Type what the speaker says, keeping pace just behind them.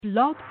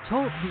Blog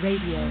Talk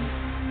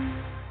Radio.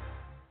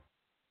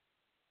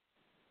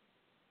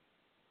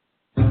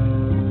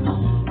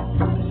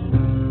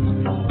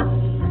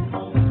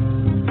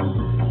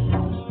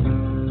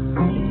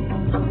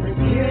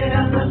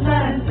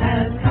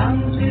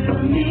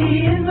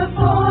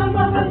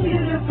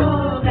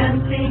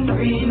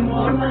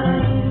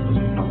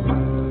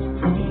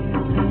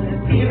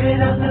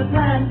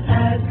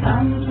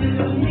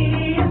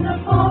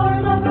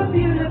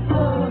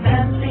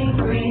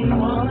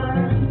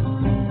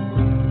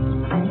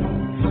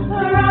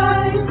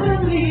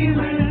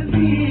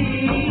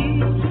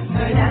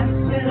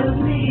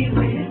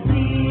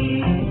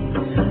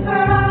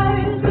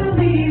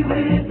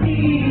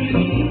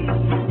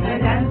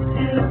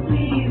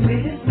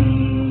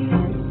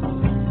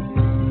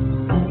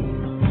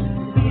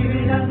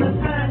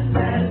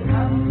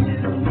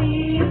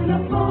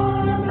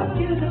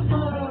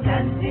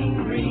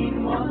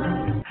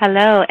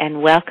 Hello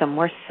and welcome.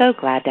 We're so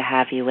glad to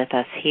have you with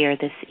us here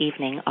this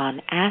evening on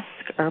Ask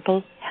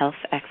Herbal Health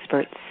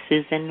Expert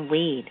Susun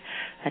Weed,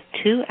 a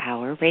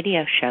 2-hour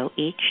radio show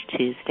each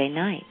Tuesday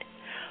night.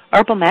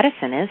 Herbal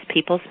medicine is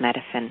people's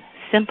medicine,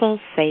 simple,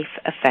 safe,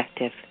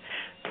 effective.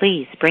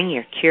 Please bring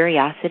your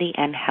curiosity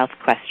and health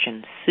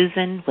questions.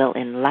 Susun will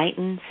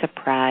enlighten,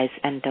 surprise,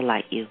 and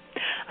delight you.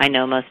 I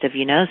know most of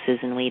you know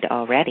Susun Weed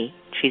already.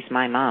 She's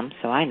my mom,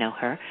 so I know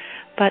her.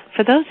 But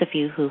for those of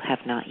you who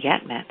have not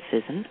yet met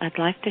Susun, I'd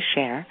like to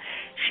share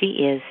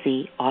she is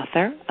the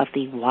author of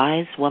the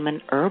Wise Woman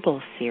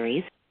Herbal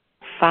series,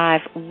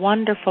 5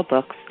 wonderful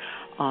books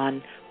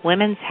on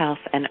women's health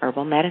and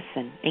herbal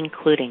medicine,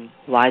 including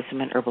Wise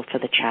Woman Herbal for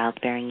the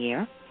Childbearing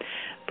Year,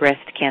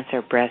 Breast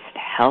Cancer Breast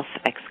Health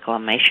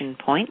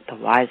The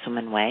Wise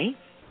Woman Way,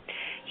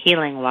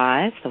 Healing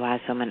Wise, The Wise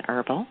Woman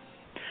Herbal,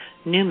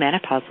 New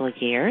Menopausal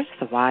Years,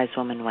 The Wise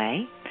Woman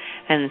Way,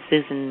 and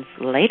Susun's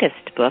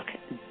latest book,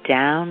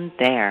 Down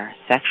There,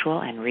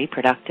 Sexual and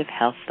Reproductive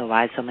Health, The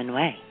Wise Woman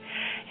Way.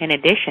 In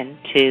addition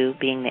to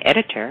being the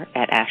editor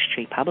at Ash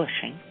Tree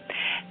Publishing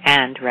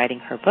and writing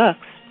her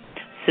books,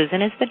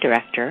 Susun is the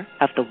director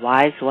of the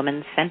Wise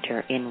Woman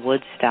Center in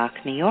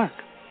Woodstock, New York.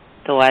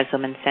 The Wise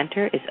Woman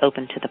Center is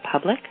open to the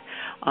public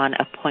on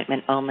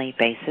appointment-only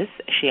basis.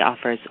 She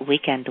offers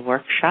weekend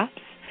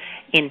workshops,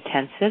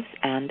 intensives,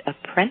 and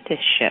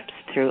apprenticeships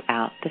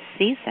throughout the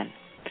season.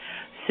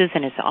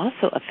 Susun is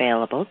also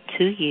available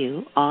to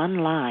you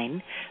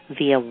online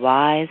via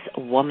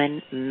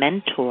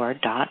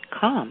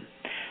wisewomanmentor.com.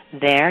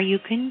 There you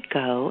can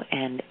go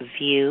and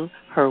view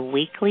her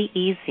weekly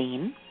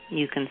e-zine.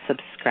 You can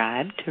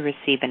subscribe to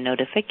receive a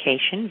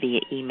notification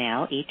via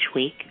email each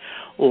week,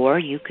 or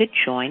you could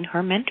join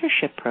her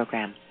mentorship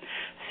program.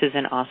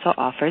 Susun also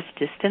offers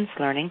distance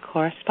learning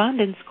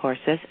correspondence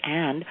courses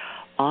and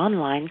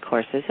online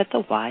courses at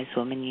the Wise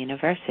Woman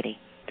University.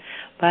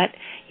 But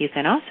you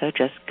can also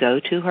just go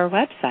to her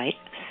website,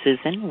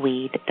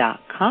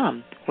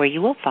 susunweed.com, where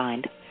you will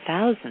find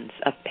thousands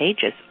of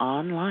pages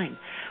online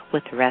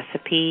with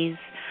recipes,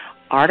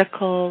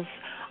 articles,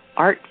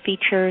 art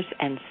features,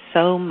 and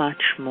so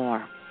much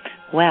more.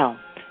 Well,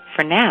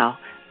 for now,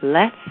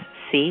 let's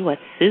see what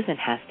Susun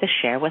has to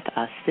share with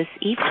us this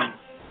evening.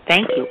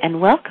 Thank you, and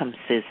welcome,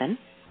 Susun.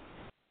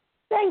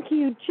 Thank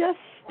you,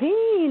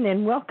 Justine,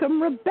 and welcome,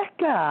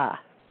 Rebecca.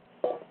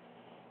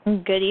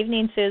 Good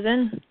evening,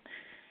 Susun.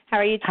 How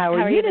are you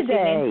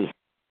today?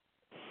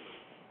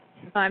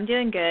 Oh, I'm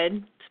doing good.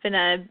 It's been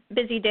a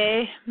busy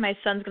day. My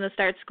son's going to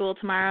start school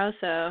tomorrow,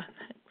 so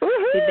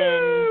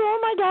Oh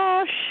my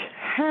gosh,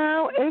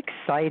 how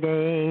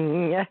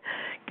exciting.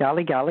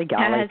 Golly.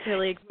 That's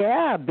really exciting.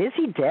 Yeah,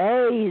 busy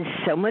days,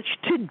 so much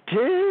to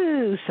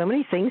do, so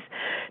many things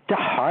to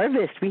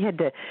harvest. We had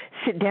to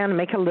sit down and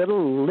make a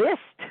little list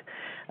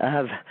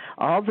of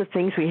all the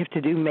things we have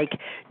to do. Make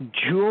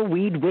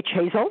jewelweed witch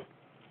hazel.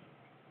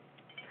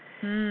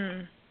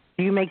 Do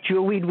you make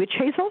jewelweed witch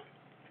hazel?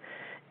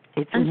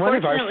 It's one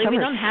of our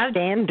summer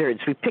standards.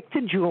 We pick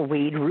the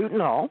jewelweed, root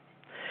and all,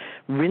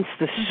 rinse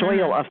the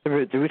soil off the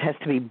root. The root has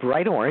to be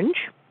bright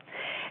orange,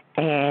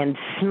 and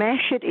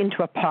smash it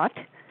into a pot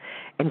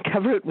and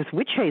cover it with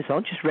witch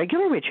hazel, just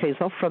regular witch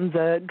hazel from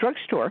the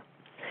drugstore,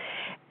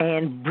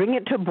 and bring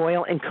it to a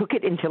boil and cook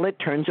it until it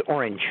turns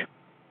orange.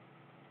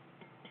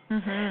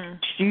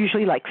 It's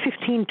usually like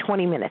 15,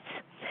 20 minutes.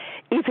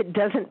 If it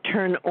doesn't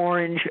turn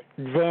orange,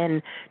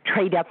 then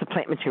trade out the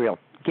plant material.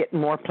 Get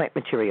more plant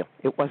material.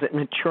 It wasn't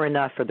mature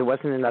enough, or there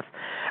wasn't enough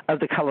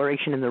of the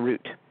coloration in the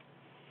root,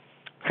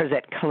 because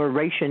that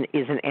coloration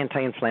is an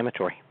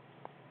anti-inflammatory.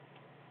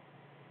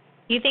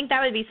 Do you think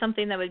that would be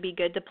something that would be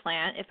good to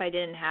plant if I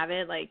didn't have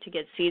it, like to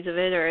get seeds of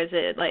it, or is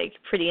it like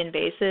pretty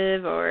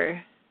invasive,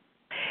 or?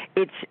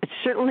 It's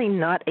certainly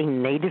not a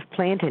native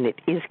plant, and it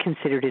is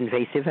considered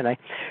invasive, and I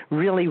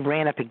really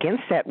ran up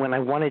against that when I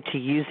wanted to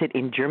use it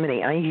in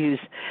Germany. I use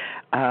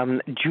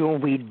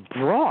jewelweed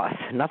broth,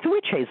 not the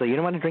witch hazel. You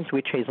don't want to drink the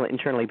witch hazel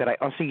internally, but I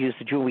also use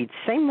the jewelweed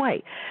same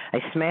way. I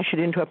smash it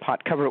into a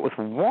pot, cover it with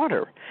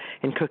water,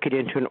 and cook it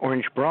into an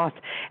orange broth,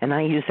 and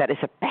I use that as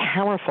a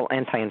powerful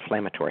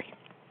anti-inflammatory.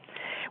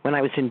 When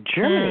I was in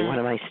Germany, one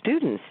of my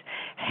students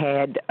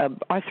had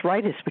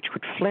arthritis, which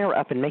would flare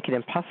up and make it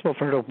impossible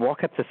for her to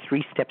walk up the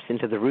 3 steps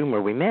into the room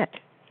where we met.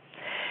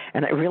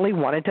 And I really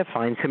wanted to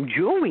find some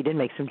jewelweed and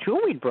make some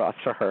jewelweed broth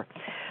for her.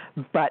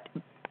 But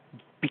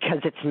because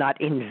it's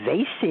not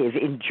invasive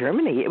in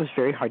Germany, it was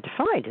very hard to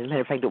find. As a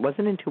matter of fact, it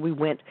wasn't until we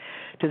went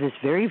to this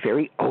very,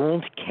 very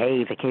old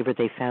cave, a cave where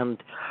they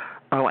found,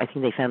 I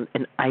think they found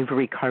an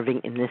ivory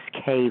carving in this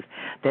cave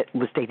that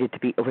was dated to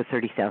be over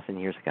 30,000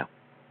 years ago.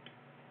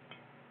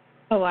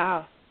 Oh,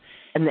 wow.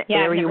 And the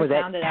area where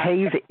that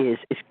cave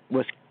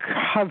was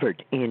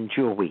covered in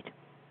jewelweed.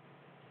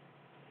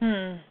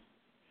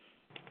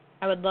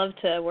 I would love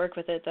to work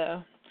with it,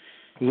 though.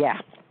 Yeah.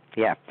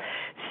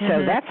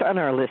 So that's on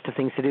our list of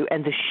things to do.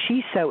 And the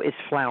shiso is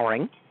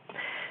flowering.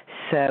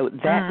 So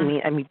that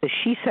means, the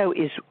shiso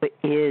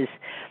is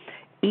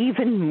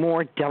even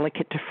more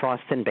delicate to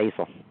frost than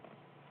basil.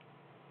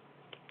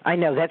 I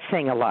know, that's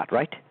saying a lot,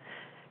 right?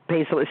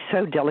 Basil is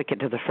so delicate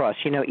to the frost.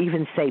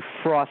 Even say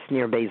frost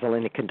near basil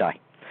and it can die.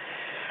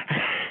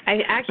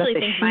 I actually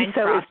think mine's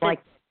frosted. Is like,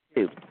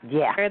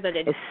 yeah. That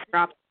it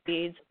drops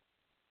seeds.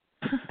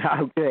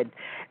 Oh, good.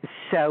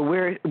 So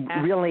we're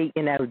really,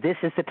 this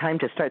is the time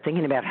to start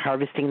thinking about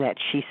harvesting that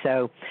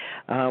shiso.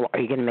 Are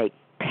you going to make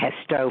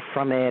pesto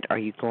from it? Are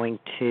you going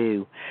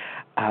to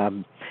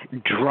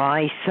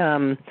dry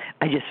some?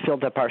 I just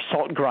filled up our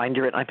salt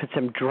grinder, and I put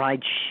some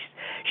dried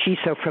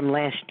shiso from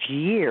last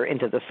year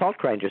into the salt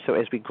grinder. So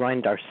as we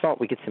grind our salt,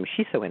 we get some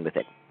shiso in with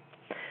it.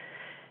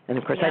 And,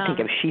 of course, I think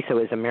of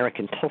shiso as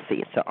American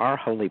tulsi. It's our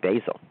holy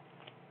basil.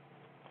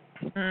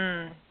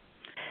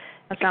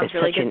 That sounds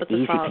really good with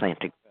the salt. It's such an easy plant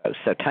to grow.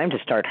 So time to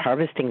start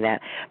harvesting that.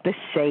 The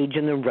sage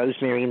and the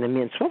rosemary and the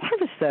mints, we'll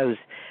harvest those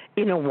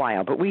in a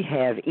while, but we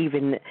have,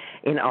 even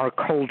in our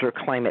colder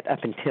climate, up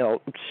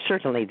until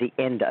certainly the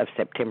end of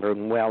September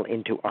and well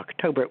into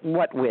October,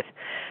 what with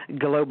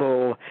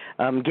global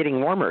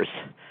getting warmers,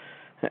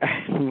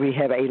 we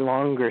have a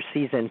longer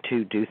season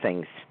to do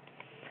things.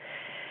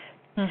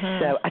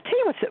 So I tell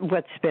you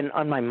what's been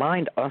on my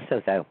mind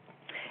also, though,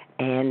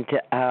 and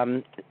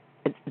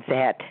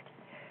that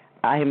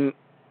I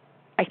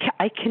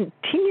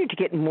continue to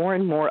get more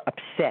and more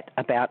upset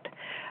about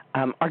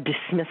our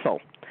dismissal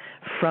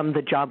from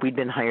the job we'd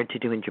been hired to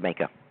do in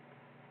Jamaica.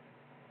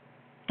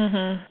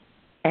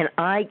 And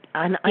I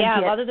a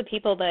lot of the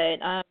people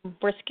that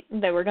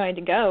were going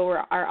to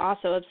go are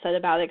also upset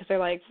about it, because they're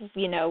like,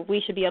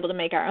 we should be able to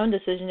make our own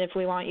decision if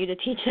we want you to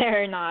teach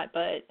there or not.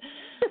 But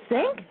you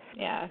think?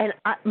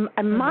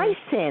 And my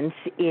sense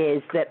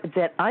is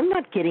that I'm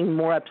not getting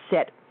more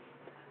upset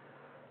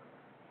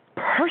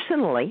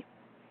personally,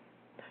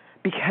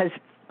 because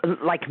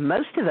like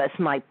most of us,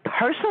 my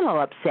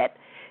personal upset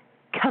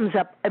comes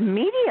up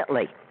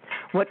immediately.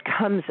 What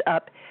comes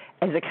up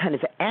as a kind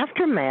of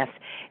aftermath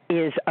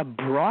is a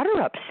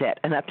broader upset,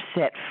 an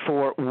upset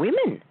for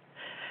women,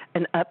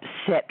 an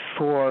upset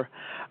for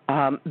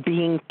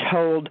being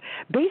told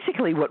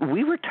basically what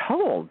we were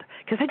told,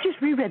 because I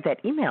just reread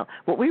that email.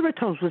 What we were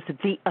told was that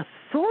the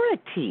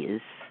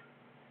authorities,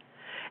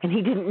 and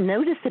he didn't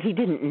notice that he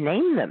didn't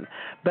name them,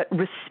 but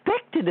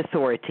respected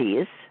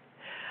authorities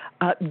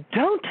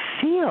don't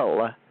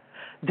feel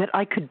that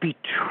I could be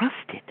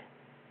trusted.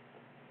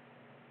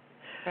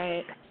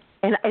 Right.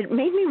 And it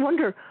made me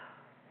wonder,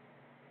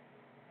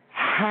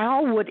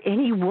 how would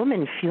any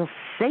woman feel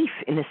safe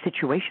in a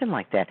situation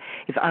like that?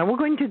 If I were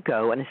going to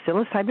go on a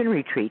psilocybin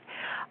retreat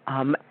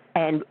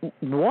and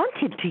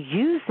wanted to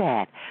use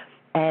that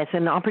as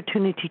an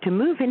opportunity to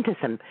move into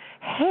some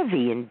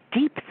heavy and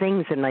deep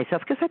things in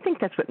myself, because I think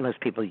that's what most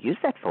people use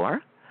that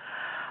for,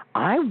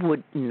 I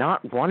would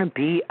not want to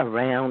be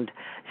around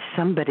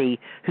somebody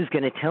who's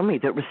going to tell me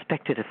that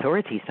respected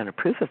authorities don't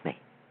approve of me.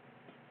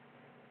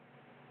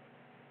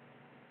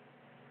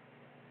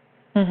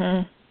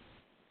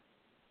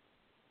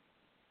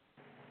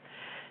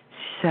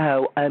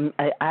 So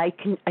I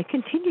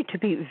continue to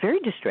be very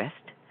distressed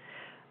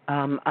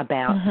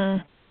about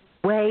the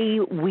way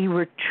we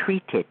were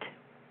treated.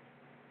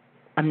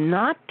 I'm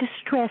not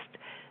distressed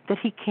that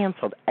he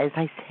canceled. As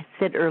I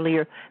said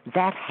earlier,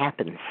 that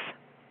happens.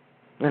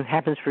 And it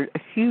happens for a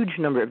huge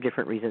number of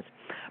different reasons.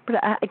 But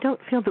I don't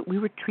feel that we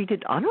were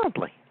treated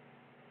honorably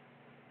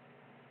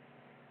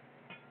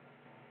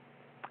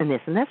in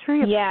this. And that's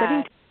very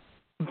upsetting.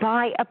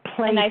 By a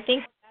place and I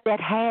think that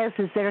has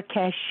as their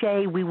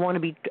cachet, we want to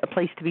be a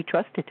place to be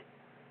trusted.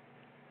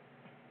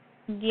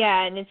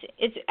 Yeah, and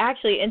it's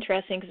actually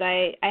interesting, because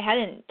I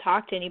hadn't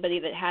talked to anybody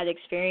that had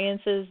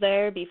experiences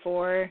there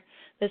before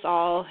this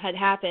all had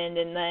happened,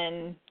 and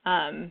then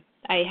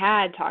I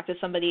had talked to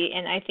somebody,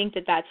 and I think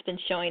that that's been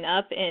showing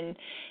up, and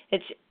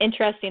it's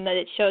interesting that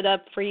it showed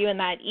up for you in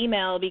that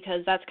email,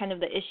 because that's kind of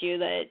the issue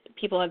that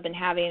people have been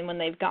having when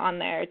they've gone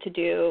there to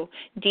do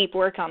deep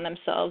work on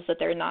themselves, that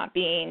they're not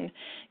being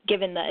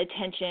given the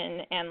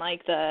attention and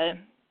like the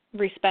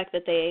respect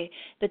that they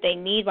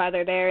need while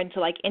they're there, and to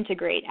like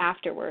integrate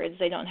afterwards.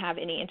 They don't have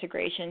any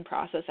integration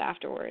process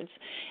afterwards.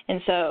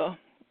 And so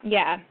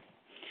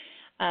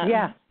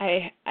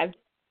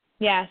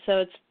so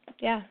it's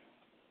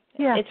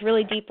it's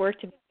really deep work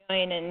to be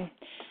and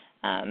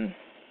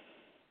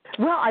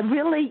well, I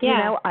really,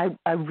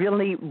 I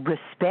really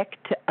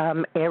respect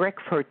Eric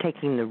for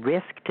taking the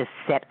risk to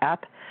set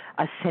up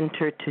a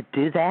center to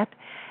do that,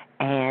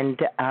 and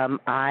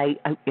I,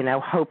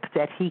 hope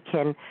that he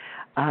can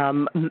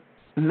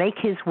make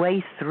his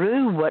way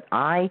through what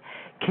I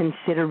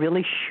consider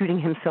really shooting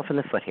himself in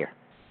the foot here.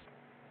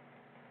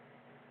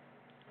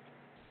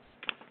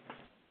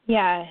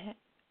 Yeah,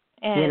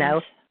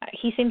 and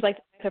he seems like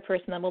the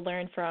person that will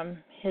learn from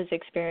his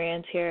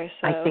experience here.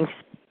 So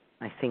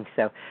I think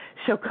so.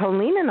 So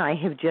Colleen and I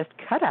have just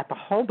cut up a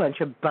whole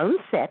bunch of bone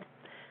set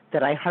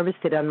that I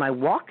harvested on my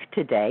walk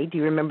today. Do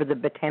you remember the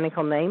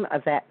botanical name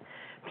of that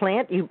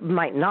plant? You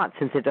might not,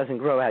 since it doesn't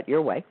grow out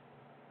your way.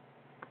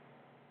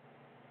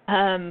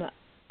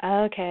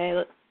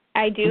 Okay.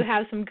 I do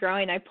have some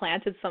growing. I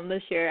planted some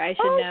this year. I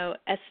should know.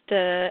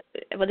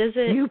 What is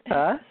it?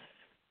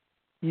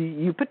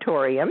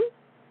 Eupatorium.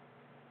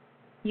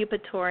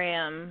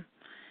 Eupatorium.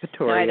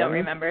 No, I don't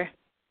remember.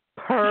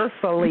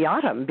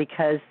 Perfoliatum,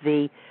 because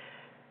the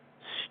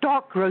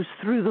stalk grows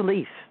through the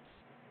leaf.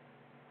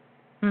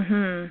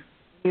 Mhm.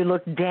 You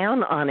look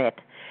down on it,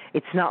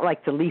 it's not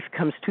like the leaf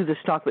comes to the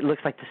stalk, but it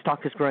looks like the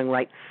stalk is growing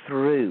right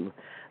through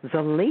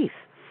the leaf.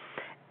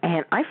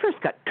 And I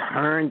first got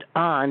turned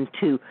on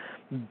to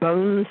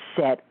bone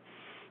set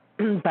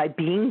by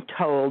being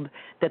told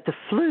that the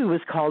flu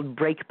was called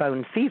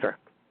breakbone fever.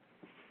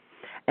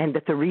 And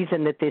that the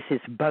reason that this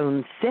is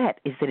bone set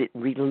is that it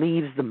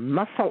relieves the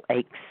muscle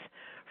aches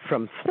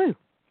from flu,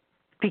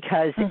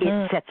 because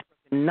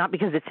not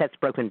because it sets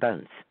broken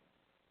bones.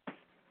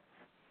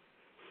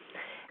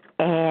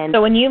 And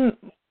so when you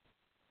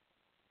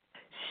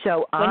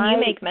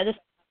make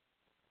medicine,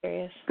 I'm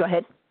curious. Go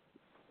ahead.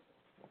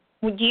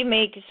 Do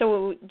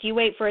you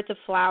wait for it to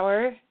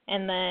flower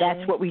and then?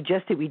 That's what we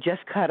just did. We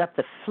just cut up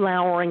the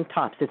flowering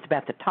tops. It's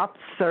about the top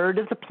third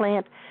of the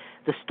plant,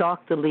 the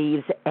stalk, the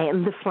leaves,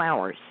 and the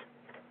flowers.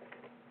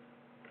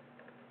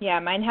 Yeah,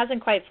 mine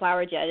hasn't quite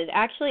flowered yet. It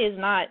actually is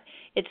not.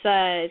 It's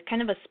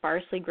kind of a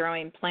sparsely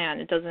growing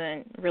plant. It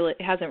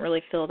hasn't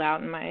really filled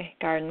out in my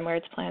garden where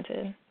it's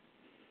planted.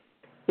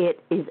 It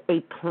is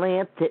a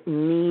plant that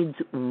needs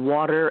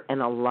water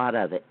and a lot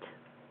of it.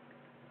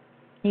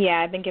 Yeah,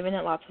 I've been giving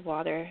it lots of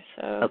water.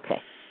 So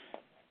okay,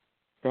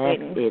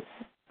 that's it.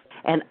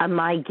 And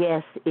my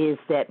guess is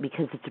that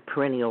because it's a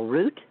perennial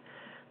root,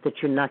 that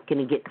you're not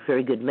going to get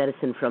very good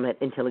medicine from it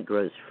until it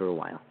grows for a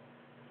while.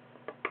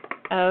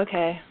 Oh,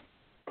 okay.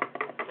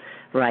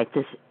 Right.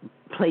 This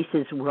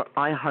places where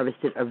I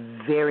harvested are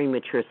very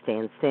mature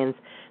stands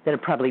that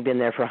have probably been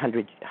there for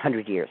 100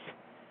 years.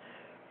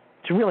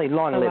 It's a really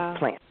long-lived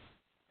plant.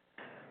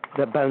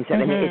 The bone set.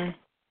 Mm-hmm. I mean,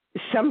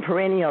 some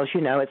perennials,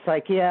 it's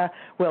like,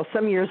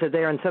 some years are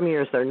there and some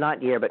years they're not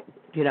here. But,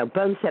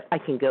 bone set, I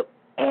can go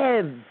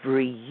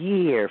every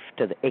year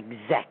to the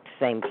exact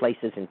same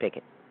places and pick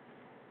it.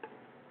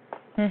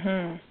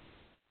 Mhm.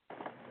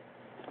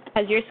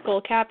 Has your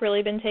skull cap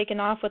really been taken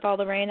off with all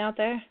the rain out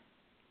there?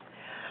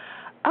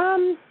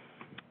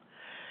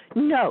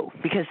 No,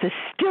 because the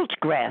stilt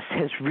grass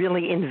has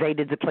really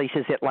invaded the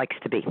places it likes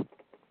to be.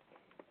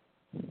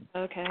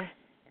 Okay.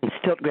 And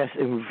stilt grass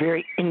is a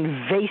very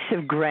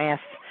invasive grass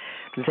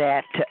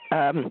that,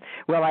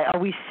 I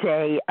always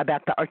say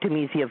about the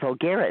Artemisia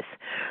vulgaris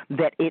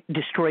that it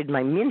destroyed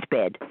my mint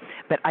bed,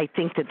 but I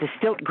think that the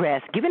stilt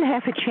grass, given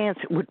half a chance,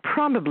 would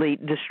probably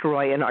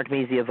destroy an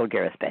Artemisia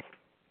vulgaris bed.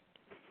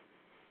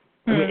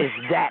 It is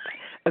that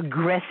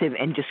aggressive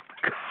and just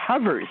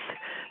covers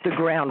the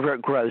ground where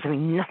it grows. I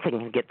mean, nothing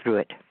can get through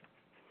it.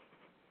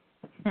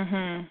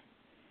 Mhm.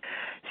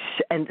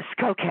 And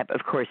skullcap,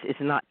 of course, is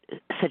not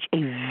such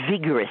a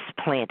vigorous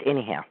plant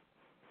anyhow.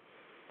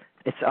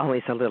 It's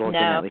always a little,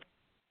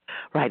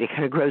 right, it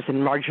kind of grows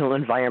in marginal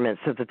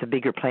environments so that the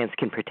bigger plants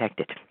can protect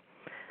it.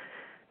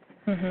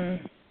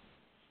 Mhm.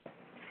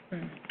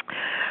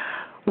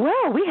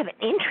 Well, we have an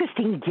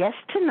interesting guest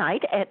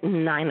tonight at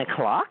 9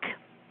 o'clock,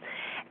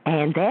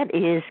 and that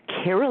is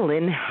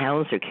Carolin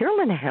Hauser.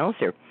 Carolin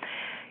Hauser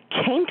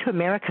came to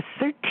America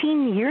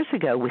 13 years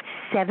ago with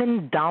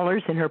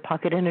 $7 in her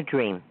pocket and a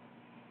dream.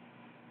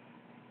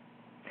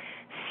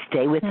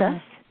 Stay with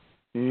us,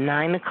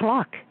 9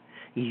 o'clock.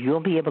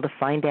 You'll be able to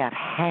find out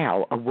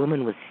how a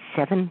woman with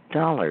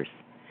 $7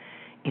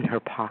 in her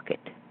pocket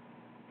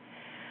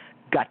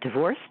got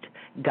divorced,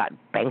 got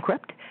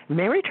bankrupt,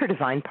 married her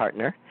divine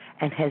partner,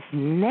 and has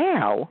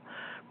now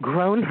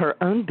grown her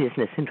own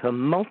business into a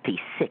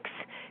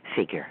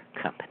multi-six-figure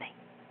company.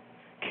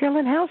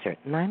 Carolin Hauser,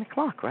 9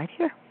 o'clock, right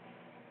here.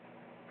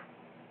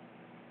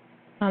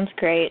 Sounds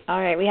great.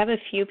 All right, we have a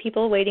few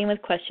people waiting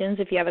with questions.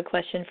 If you have a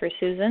question for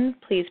Susan,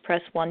 please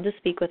press 1 to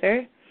speak with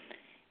her.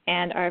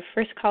 And our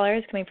first caller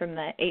is coming from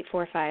the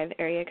 845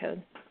 area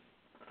code.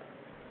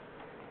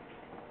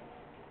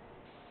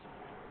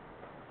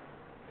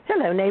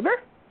 Hello,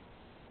 neighbor.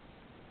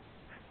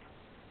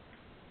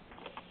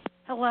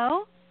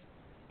 Hello?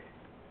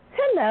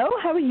 Hello,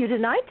 how are you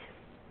tonight?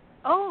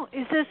 Oh,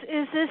 is this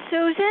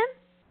Susan?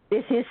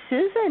 This is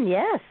Susan,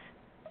 yes.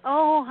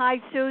 Oh,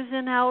 hi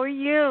Susan, how are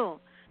you?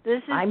 This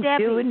is I'm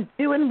Debbie.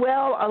 doing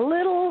well. A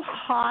little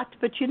hot,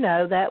 but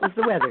that was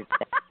the weather.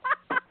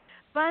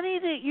 Funny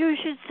that you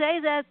should say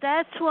that.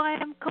 That's why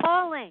I'm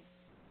calling.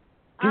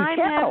 I'm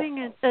tell.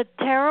 having a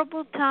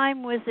terrible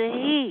time with the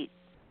heat,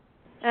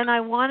 and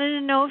I wanted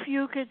to know if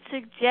you could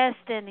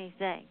suggest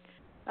anything.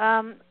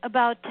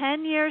 About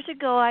 10 years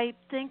ago, I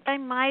think I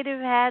might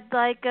have had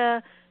like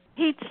a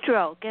heat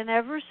stroke, and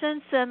ever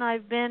since then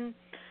I've been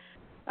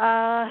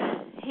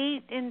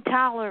heat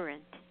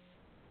intolerant.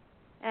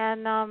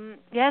 And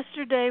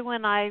yesterday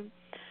when I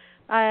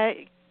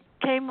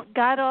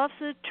got off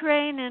the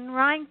train in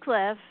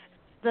Rhinecliff,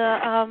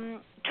 the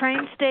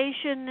train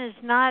station is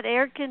not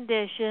air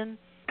conditioned,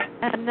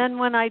 and then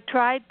when I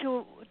tried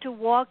to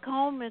walk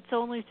home, it's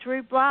only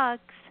 3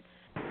 blocks.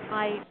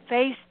 My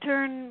face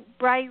turned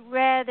bright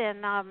red,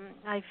 and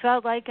I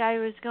felt like I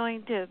was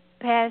going to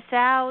pass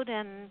out,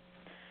 and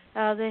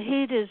the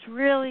heat is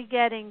really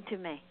getting to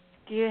me.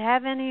 Do you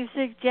have any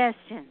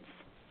suggestions?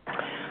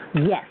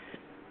 Yes.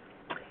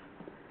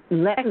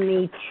 Let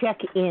me check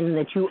in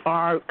that you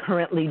are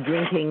currently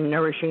drinking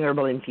nourishing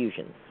herbal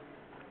infusions.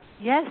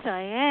 Yes, I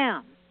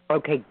am.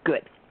 Okay,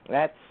 good.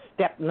 That's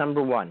step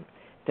number 1,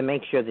 to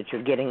make sure that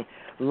you're getting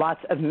lots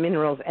of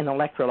minerals and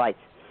electrolytes.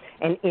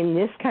 And in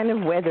this kind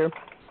of weather,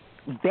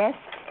 best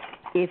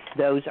if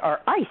those are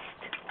iced.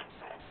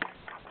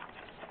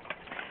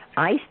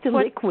 Iced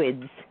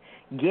liquids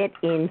get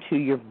into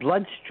your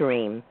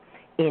bloodstream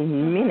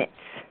in minutes.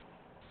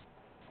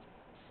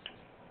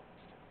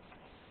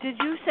 Did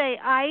you say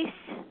ice?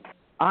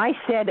 I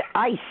said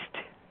iced.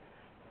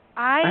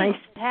 Ice.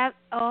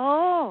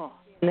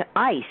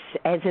 Ice,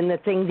 as in the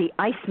thing the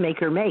ice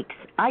maker makes.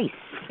 Ice.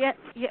 Yeah,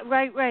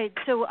 right.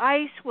 So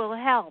ice will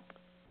help.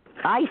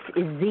 Ice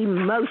is the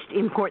most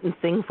important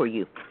thing for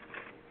you.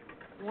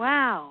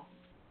 Wow.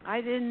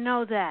 I didn't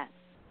know that.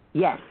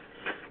 Yes.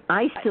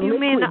 Iced you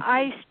liquids. Mean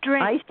iced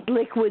drinks? Iced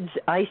liquids,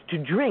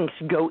 iced drinks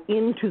go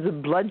into the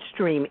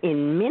bloodstream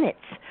in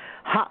minutes.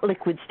 Hot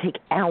liquids take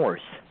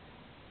hours.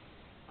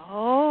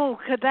 Oh,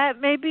 could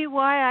that may be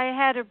why I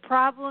had a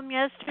problem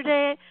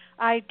yesterday?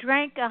 I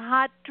drank a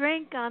hot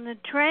drink on the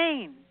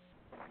train.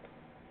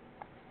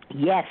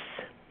 Yes.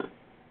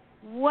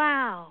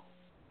 Wow.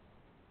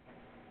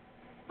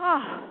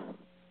 Oh.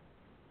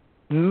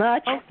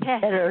 Much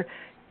better,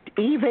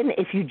 even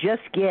if you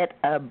just get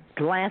a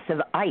glass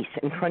of ice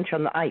and crunch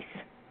on the ice.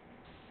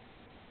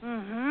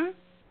 Mm-hmm.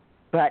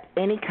 But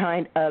any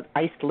kind of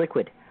iced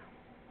liquid.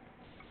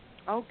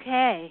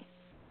 Okay.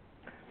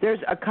 There's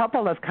a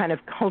couple of kind of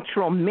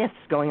cultural myths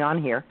going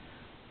on here.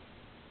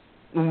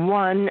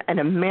 One, an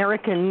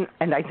American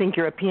and I think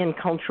European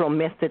cultural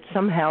myth that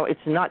somehow it's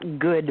not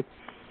good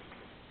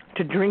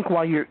to drink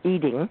while you're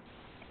eating,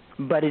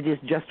 but it is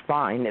just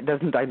fine. It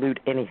doesn't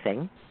dilute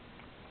anything.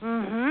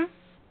 Mm-hmm.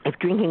 If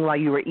drinking while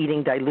you were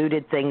eating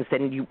diluted things,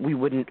 then we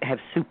wouldn't have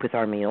soup with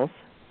our meals.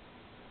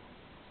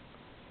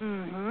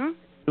 Mm-hmm.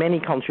 Many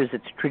cultures,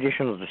 it's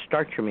traditional to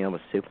start your meal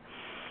with soup.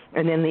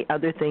 And then the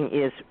other thing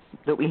is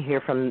that we hear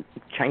from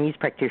Chinese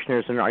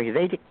practitioners and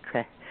Ayurvedic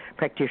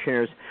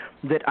practitioners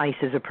that ice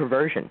is a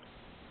perversion.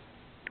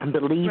 And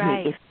believe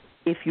me,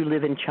 if you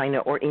live in China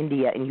or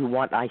India and you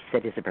want ice,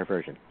 that is a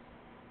perversion.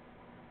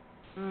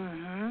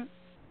 Mm-hmm.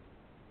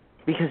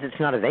 Because it's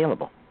not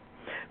available.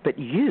 But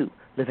you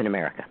live in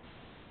America,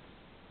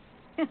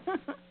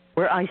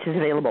 where ice is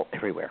available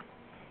everywhere.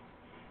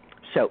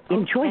 So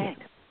enjoy it.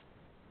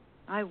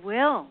 I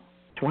will.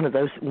 It's one of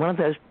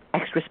those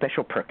extra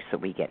special perks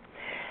that we get.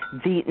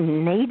 The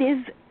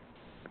native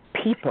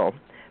people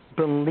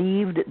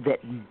believed that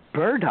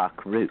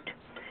burdock root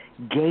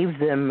gave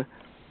them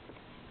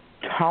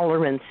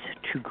tolerance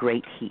to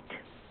great heat.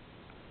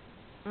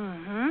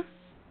 Mm-hmm.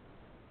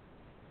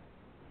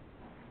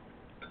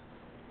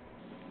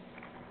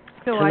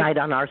 Tonight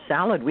on our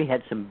salad, we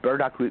had some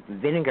burdock root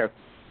vinegar,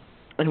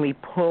 and we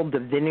pulled the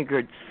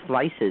vinegared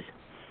slices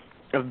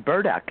of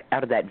burdock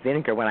out of that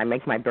vinegar. When I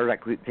make my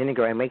burdock root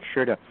vinegar, I make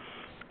sure to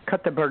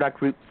cut the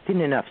burdock root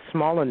thin enough,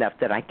 small enough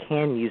that I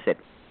can use it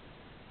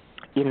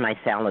in my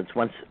salads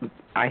once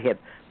I have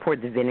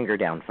poured the vinegar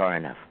down far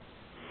enough.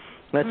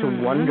 That's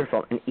a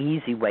wonderful and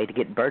easy way to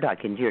get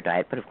burdock into your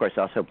diet, but of course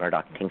also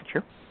burdock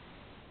tincture,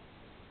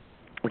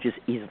 which is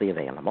easily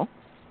available.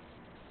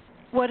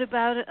 What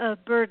about a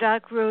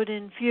burdock root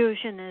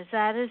infusion? Is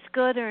that as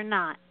good or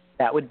not?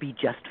 That would be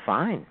just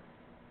fine.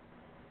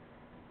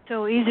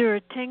 So either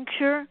a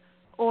tincture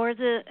or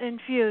the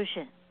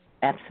infusion?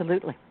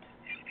 Absolutely.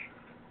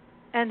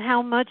 And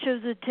how much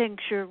of the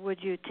tincture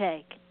would you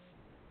take?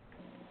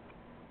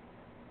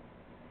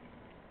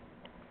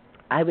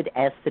 I would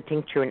ask the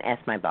tincture and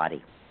ask my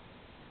body.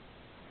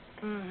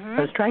 Mm-hmm.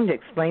 I was trying to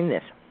explain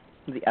this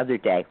the other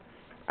day.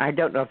 I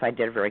don't know if I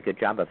did a very good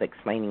job of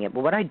explaining it,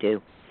 but what I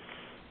do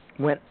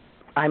when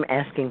I'm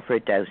asking for a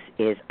dose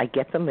is I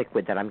get the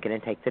liquid that I'm going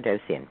to take the dose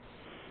in,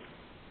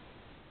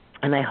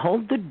 and I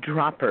hold the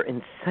dropper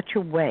in such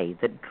a way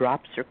that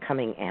drops are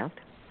coming out,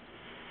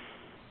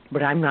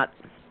 but I'm not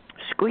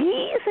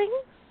squeezing.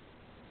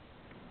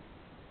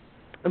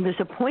 And there's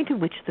a point at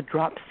which the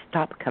drops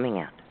stop coming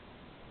out.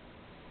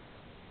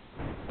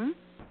 Mm-hmm.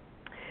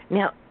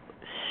 Now,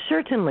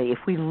 certainly, if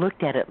we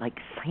looked at it like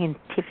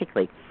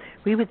scientifically,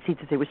 we would see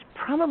that there was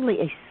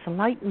probably a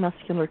slight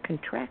muscular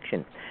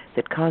contraction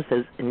that caused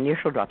those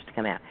initial drops to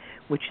come out,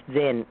 which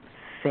then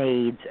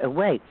fades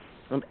away.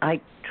 And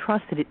I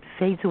trust that it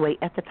fades away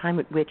at the time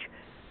at which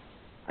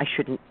I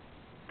shouldn't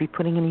be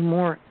putting any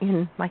more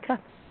in my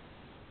cup.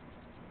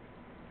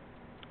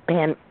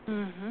 And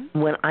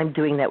when I'm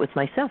doing that with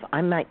myself,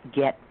 I might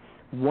get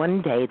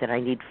one day that I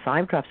need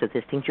 5 drops of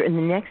this tincture and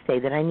the next day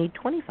that I need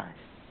 25.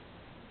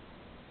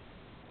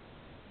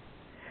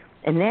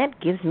 And that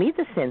gives me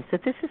the sense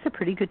that this is a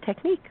pretty good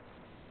technique.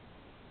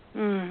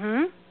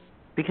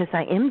 Because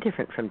I am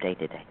different from day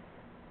to day.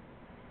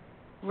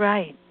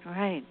 Right,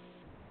 right.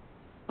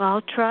 Well,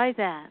 I'll try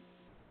that.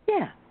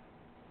 Yeah.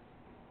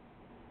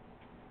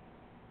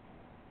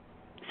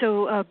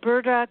 So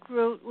burdock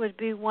root would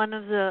be one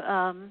of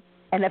the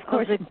and of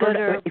course,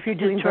 if you're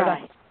doing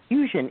burdock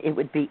fusion, it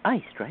would be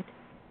iced, right?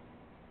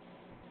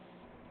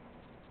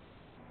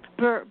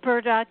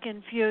 Burdock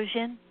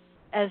infusion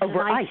as an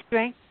iced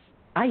drink?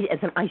 As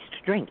an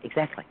iced drink,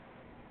 exactly.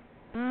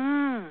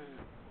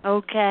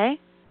 Okay.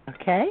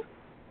 Okay?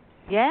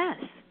 Yes.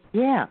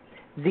 Yeah.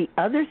 The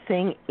other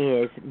thing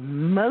is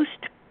most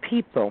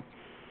people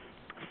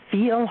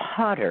feel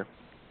hotter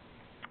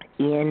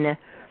in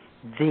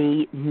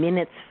the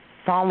minutes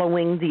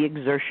following the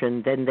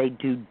exertion than they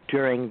do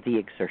during the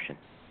exertion.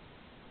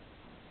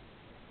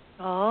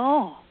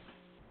 Oh.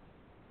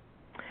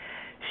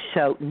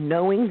 So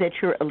knowing that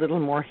you're a little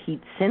more heat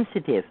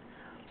sensitive,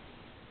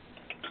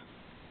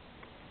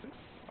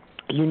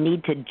 you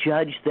need to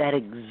judge that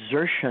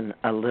exertion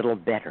a little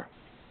better.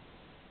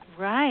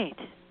 Right.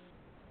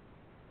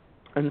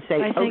 And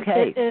say, I think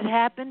okay. It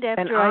happened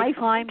after I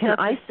climbed up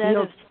a set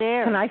of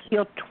stairs. Can I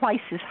feel twice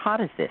as hot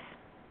as this?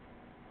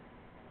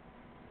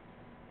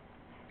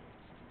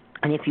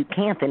 And if you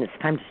can't, then it's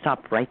time to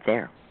stop right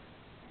there,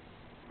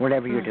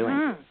 whatever you're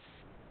doing.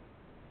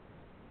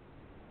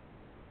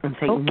 And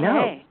say,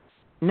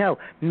 no,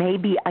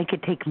 maybe I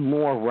could take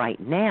more right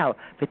now,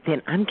 but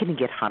then I'm going to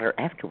get hotter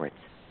afterwards.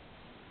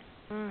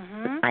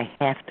 I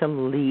have to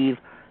leave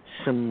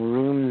some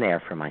room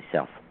there for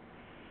myself.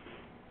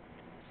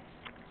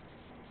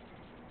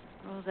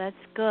 Oh, that's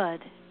good.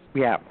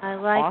 Yeah. I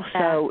like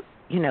that. Also,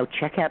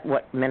 check out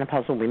what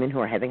menopausal women who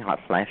are having hot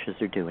flashes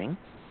are doing.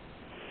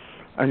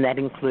 And that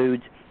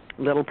includes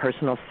little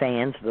personal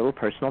fans with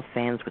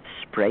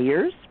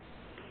sprayers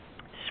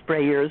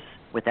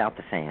without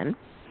the fan,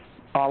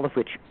 all of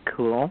which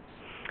cool.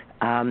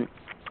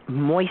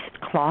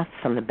 Moist cloths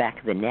on the back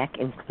of the neck,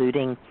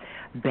 including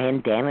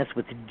bandanas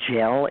with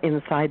gel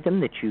inside them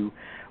that you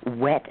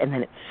wet and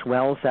then it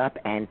swells up,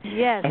 and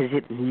as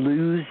it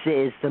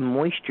loses the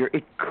moisture,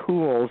 it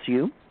cools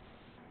you.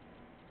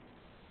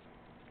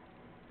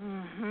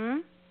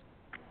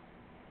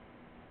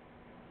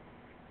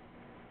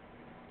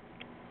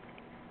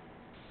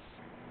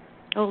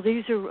 Oh,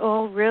 these are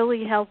all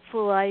really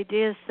helpful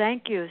ideas.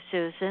 Thank you,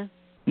 Susan.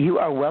 You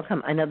are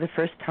welcome. I know the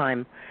first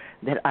time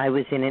that I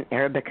was in an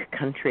Arabic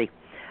country,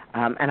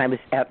 and I was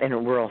out in a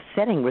rural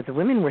setting where the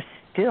women were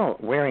still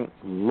wearing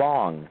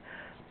long,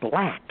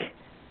 black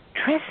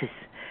dresses.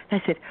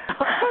 And I said,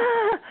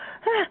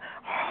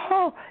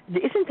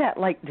 isn't that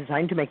like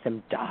designed to make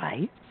them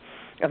die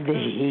of the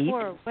heat?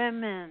 Poor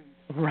women.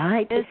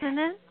 Right. Isn't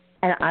it?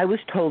 And I was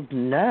told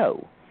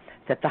no,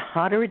 that the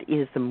hotter it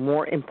is, the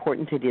more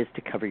important it is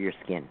to cover your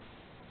skin.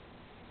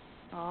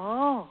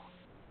 Oh.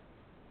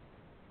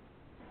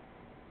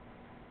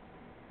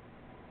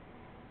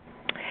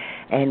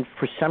 And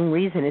for some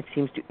reason, it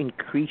seems to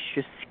increase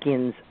your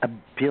skin's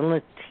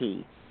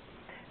ability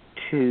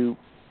to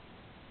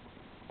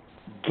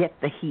get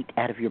the heat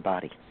out of your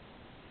body.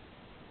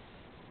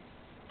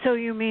 So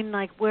you mean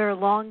like wear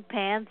long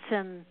pants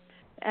and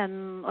a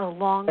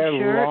long shirt?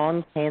 Wear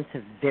long pants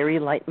of very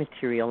light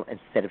material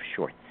instead of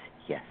shorts,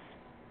 yes.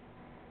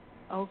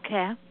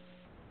 Okay.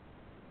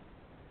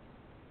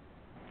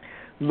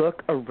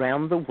 Look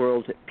around the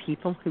world at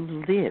people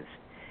who live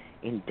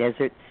in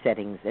desert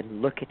settings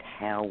and look at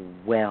how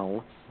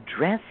well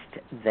dressed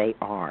they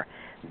are.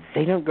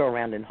 They don't go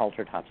around in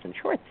halter tops and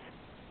shorts.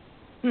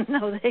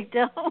 No, they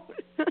don't.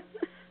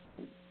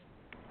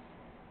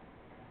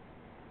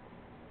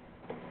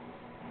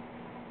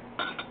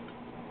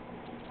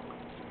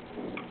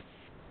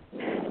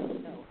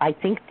 I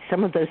think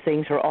some of those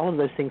things or all of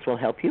those things will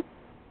help you.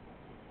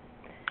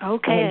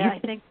 Okay, I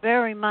think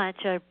very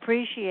much. I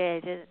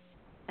appreciate it.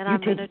 And I'm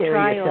going to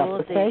try all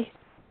of these.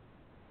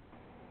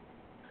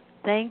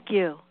 Thank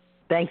you.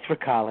 Thanks for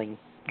calling.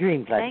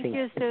 Green blessings. Thank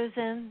you,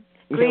 Susan.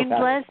 Green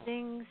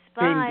blessings.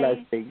 Bye.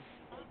 Green blessings.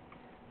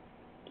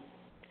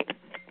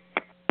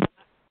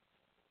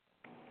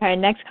 All right,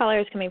 next caller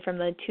is coming from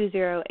the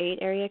 208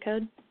 area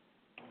code.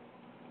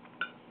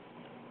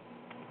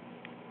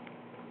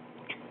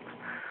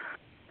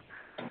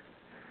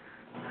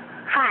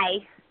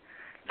 Hi.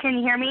 Can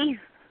you hear me?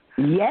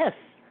 Yes.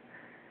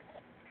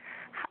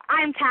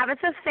 I'm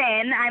Tabitha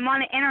Finn. I'm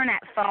on an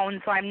internet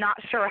phone, so I'm not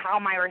sure how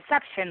my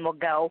reception will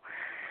go.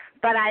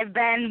 but I've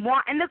been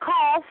wanting to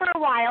call for a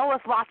while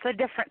with lots of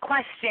different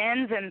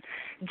questions and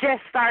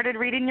just started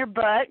reading your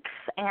books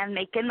and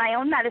making my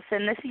own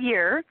medicine this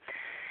year.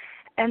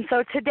 And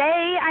so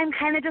today I'm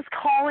kind of just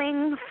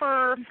calling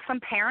for some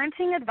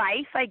parenting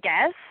advice, I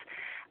guess.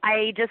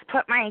 I just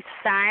put my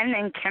son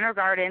in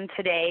kindergarten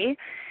today,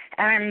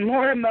 and I'm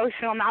more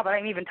emotional now that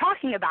I'm even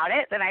talking about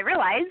it than I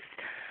realized.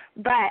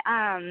 But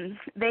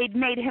they'd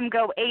made him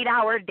go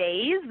 8-hour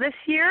days this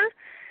year,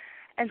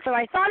 and so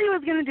I thought he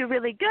was going to do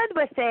really good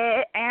with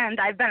it, and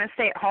I've been a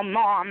stay-at-home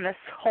mom this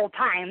whole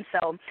time,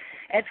 so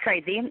it's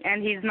crazy.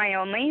 And he's my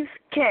only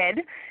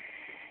kid,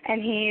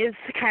 and he's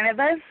kind of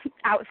a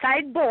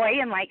outside boy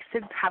and likes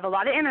to have a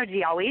lot of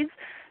energy always.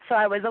 So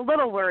I was a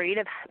little worried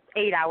of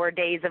 8-hour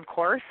days, of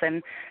course,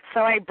 and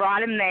so I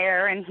brought him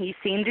there, and he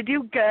seemed to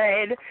do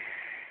good.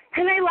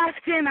 And I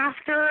left him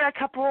after a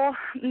couple,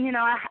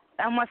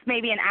 almost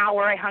maybe an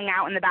hour. I hung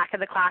out in the back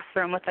of the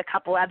classroom with a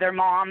couple other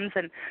moms,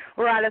 and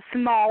we're at a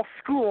small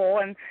school,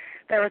 and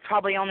there was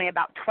probably only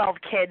about 12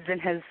 kids in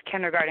his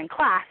kindergarten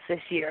class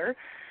this year.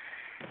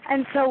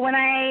 And so when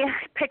I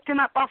picked him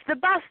up off the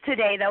bus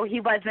today, though, he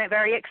wasn't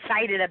very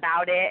excited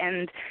about it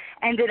and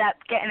ended up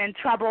getting in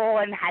trouble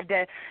and had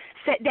to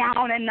sit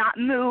down and not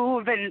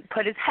move and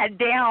put his head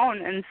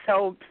down. And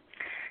so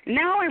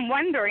now I'm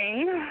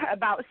wondering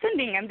about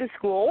sending him to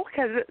school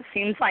because it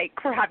seems like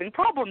we're having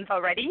problems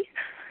already.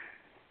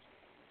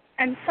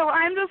 And so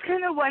I'm just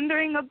kind of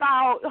wondering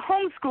about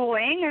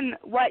homeschooling and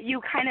what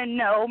you kind of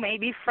know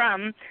maybe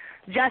from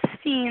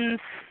Justine's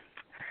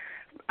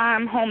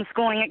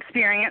homeschooling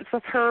experience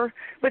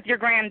with your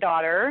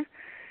granddaughter.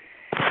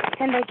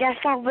 And I guess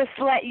I'll just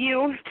let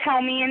you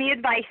tell me any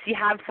advice you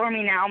have for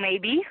me now,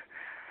 maybe.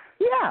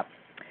 Yeah.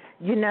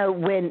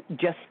 When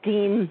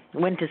Justine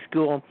went to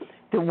school,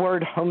 the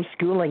word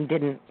homeschooling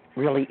didn't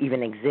really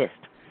even exist.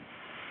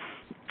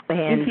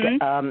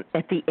 And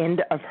at the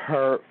end of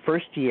her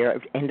first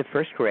year, end of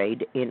first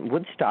grade in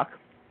Woodstock,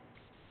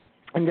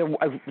 and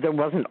there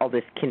wasn't all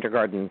this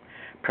kindergarten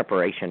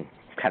preparation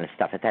kind of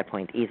stuff at that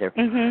point either.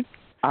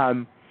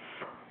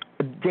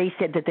 They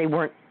said that they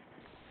weren't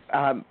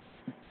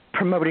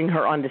promoting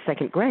her on to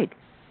second grade.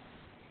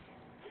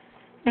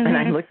 And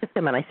I looked at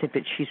them and I said,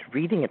 but she's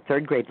reading at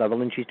third grade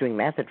level and she's doing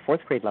math at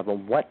fourth grade level.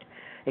 What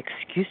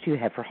excuse do you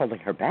have for holding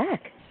her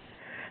back?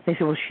 They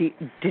said, well, she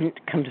didn't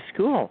come to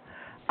school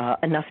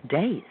enough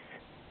days.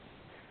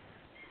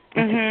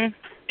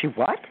 She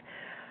what?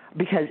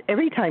 Because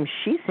every time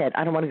she said,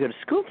 I don't want to go to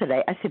school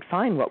today, I said,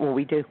 fine, what will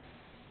we do?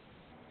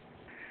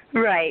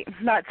 Right.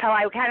 That's how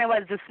I kind of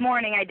was this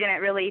morning. I didn't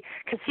really,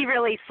 because he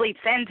really sleeps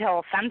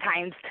until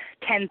sometimes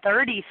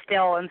 10:30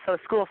 still, and so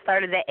school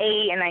started at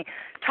 8, and I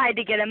tried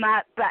to get him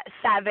up at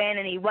 7,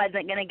 and he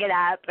wasn't going to get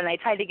up, and I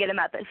tried to get him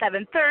up at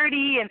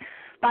 7:30, and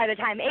by the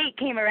time 8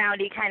 came around,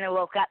 he kind of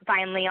woke up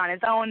finally on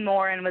his own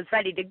more and was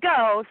ready to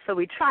go, so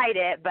we tried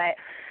it, but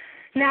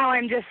now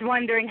I'm just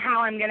wondering how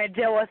I'm going to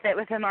deal with it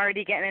with him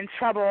already getting in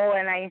trouble,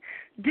 and I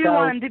do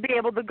want him to be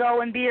able to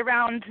go and be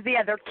around the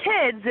other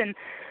kids and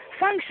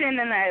function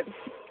in a,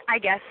 I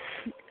guess,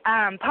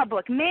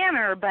 public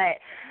manner, but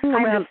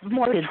I'm just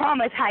more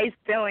traumatized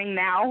feeling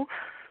now.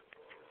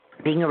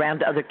 Being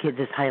around other kids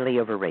is highly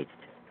overrated.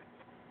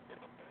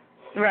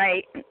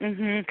 Right,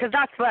 because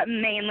that's what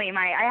mainly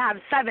I have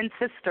 7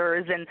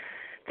 sisters, and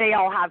they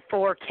all have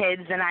 4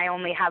 kids, and I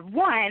only have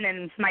 1,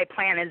 and my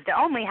plan is to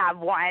only have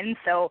 1,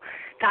 so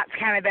that's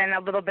kind of been a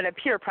little bit of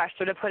peer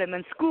pressure to put him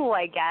in school,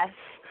 I guess,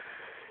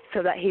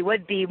 so that he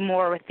would be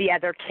more with the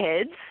other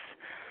kids.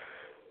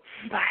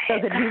 But so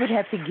that he would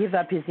have to give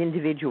up his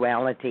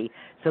individuality,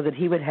 so that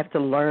he would have to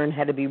learn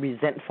how to be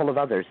resentful of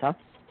others, huh?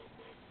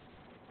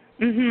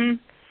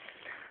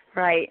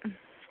 Right.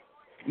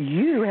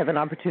 You have an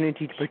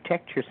opportunity to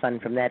protect your son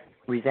from that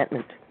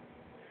resentment.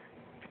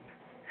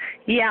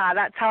 Yeah,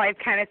 that's how I'm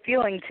kind of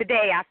feeling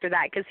today after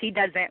that, because he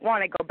doesn't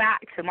want to go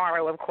back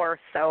tomorrow, of course,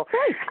 so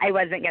I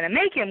wasn't going to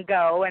make him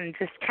go and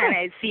just kind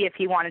of see if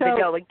he wanted to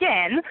go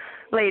again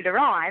later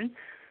on.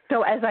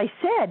 So as I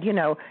said,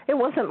 it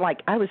wasn't like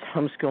I was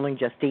homeschooling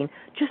Justine.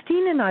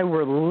 Justine and I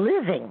were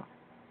living.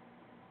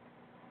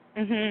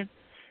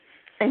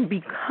 And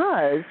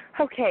because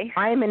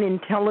I'm an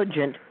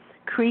intelligent,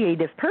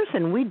 creative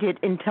person, we did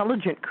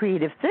intelligent,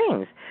 creative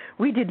things.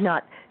 We did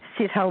not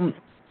sit home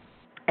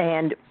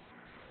and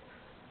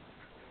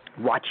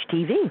watch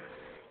TV.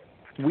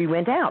 We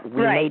went out.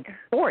 We made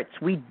sports.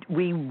 We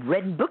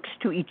read books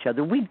to each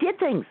other. We did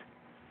things.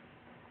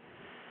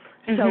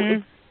 So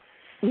it's,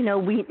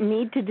 we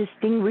need to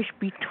distinguish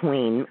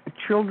between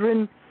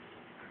children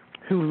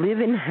who live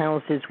in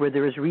houses where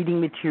there is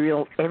reading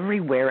material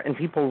everywhere and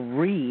people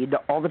read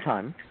all the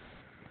time,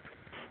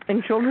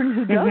 and children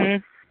who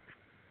don't.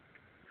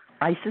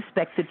 I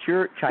suspect that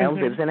your child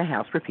lives in a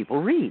house where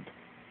people read.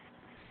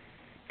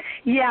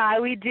 Yeah,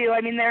 we do.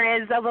 I mean,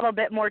 there is a little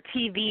bit more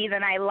TV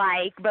than I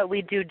like, but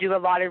we do a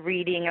lot of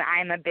reading, and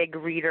I'm a big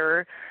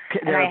reader.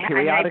 There are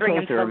periodicals, I bring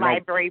them to the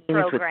library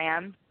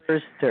program.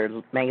 There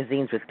are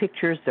magazines with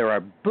pictures. There are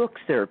books.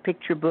 There are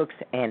picture books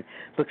and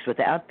books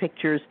without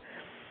pictures.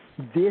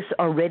 This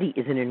already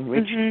is an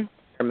enriched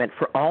environment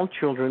for all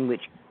children,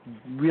 which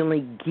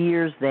really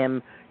gears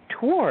them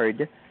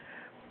toward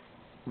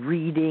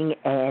reading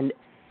and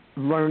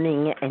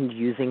learning and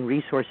using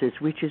resources,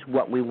 which is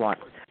what we want.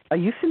 Are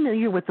you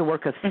familiar with the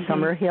work of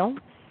Summerhill?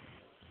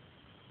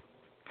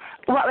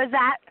 What was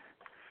that?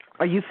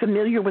 Are you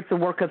familiar with the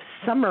work of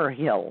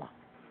Summerhill?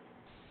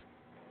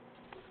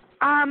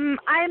 I'm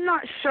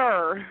not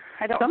sure.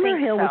 I don't think so.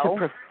 Summerhill was a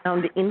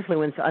profound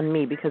influence on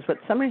me, because what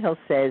Summerhill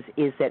says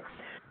is that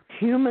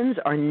humans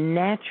are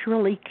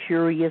naturally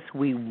curious.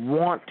 We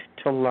want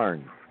to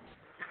learn.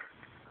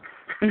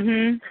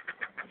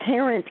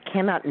 Parent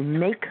cannot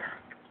make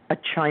a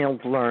child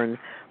learn,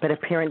 but a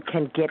parent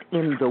can get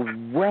in the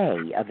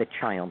way of a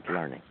child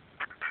learning.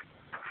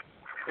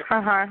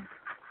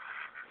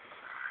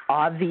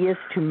 Obvious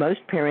to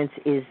most parents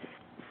is,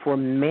 for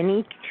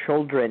many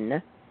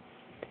children,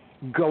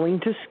 going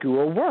to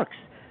school works.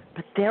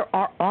 But there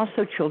are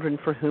also children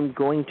for whom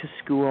going to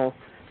school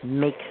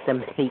makes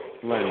them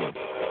hate learning.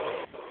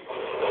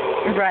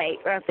 Right.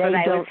 That's what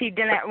I was. He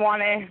didn't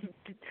want to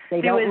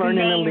They don't learn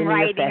in a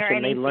linear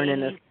fashion. They learn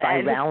in a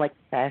spiralic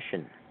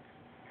fashion.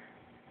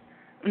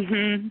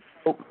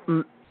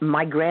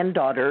 My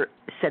granddaughter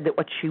said that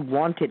what she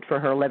wanted for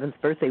her 11th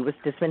birthday was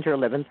to spend her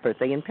 11th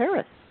birthday in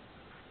Paris.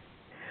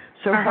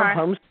 So her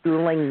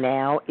homeschooling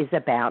now is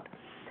about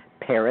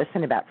Paris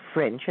and about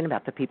French and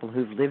about the people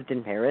who've lived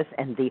in Paris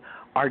and the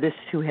artists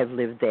who have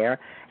lived there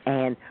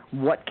and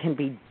what can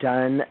be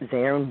done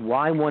there and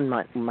why one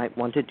might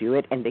want to do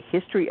it and the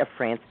history of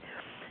France.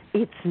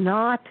 It's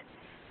not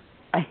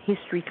a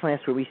history class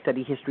where we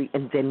study history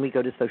and then we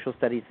go to social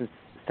studies and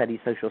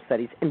study social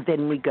studies and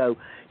then we go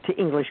to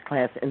English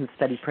class and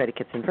study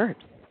predicates and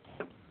verbs.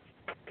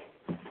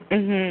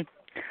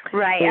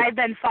 Right. I've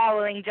been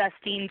following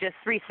Justine just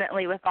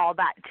recently with all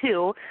that,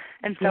 too,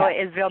 and so it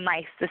is real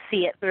nice to see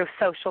it through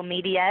social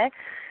media.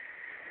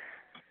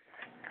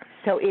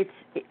 So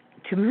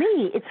to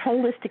me, it's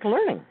holistic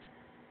learning.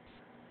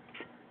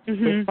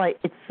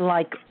 It's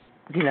like,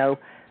 you know,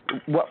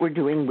 what we're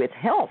doing with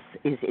health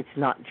is it's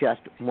not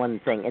just one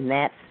thing, and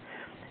that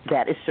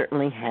is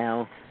certainly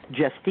how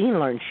Justine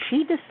learned.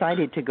 She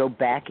decided to go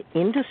back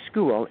into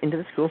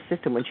the school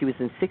system when she was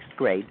in 6th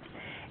grade,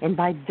 and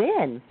by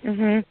then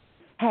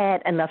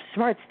had enough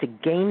smarts to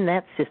game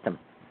that system.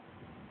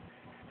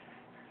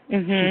 She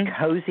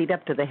cozied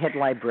up to the head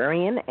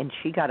librarian, and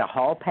she got a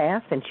hall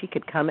pass, and she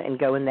could come and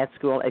go in that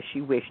school as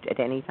she wished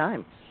at any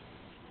time.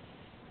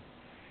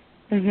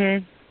 Yeah,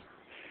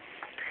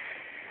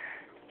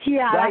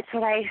 that's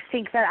what I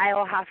think, that I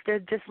will have to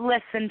just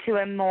listen to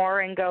him more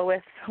and go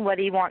with what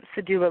he wants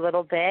to do a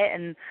little bit,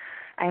 and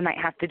I might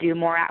have to do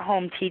more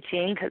at-home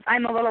teaching because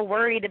I'm a little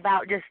worried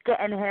about just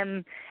getting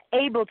him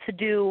able to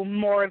do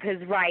more of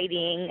his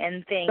writing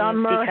and things.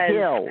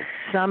 Summerhill.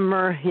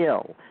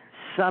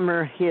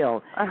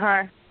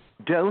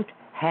 Don't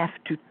have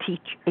to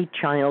teach a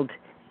child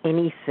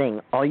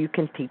anything. All you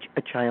can teach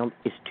a child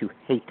is to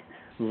hate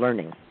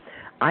learning.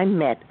 I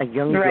met a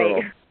young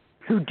girl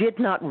who did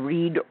not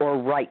read or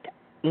write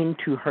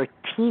into her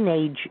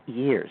teenage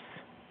years.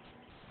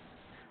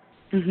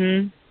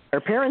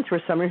 Her parents were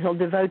Summerhill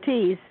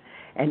devotees,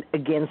 and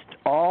against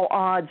all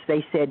odds,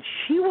 they said,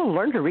 she will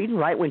learn to read and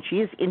write when she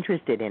is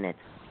interested in it.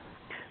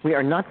 We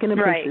are not going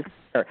to push this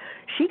her.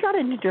 She got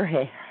it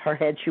into her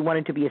head she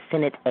wanted to be a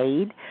Senate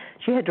aide.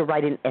 She had to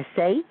write an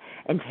essay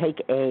and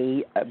take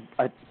a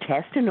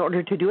test in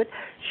order to do it.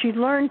 She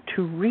learned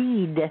to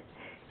read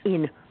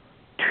in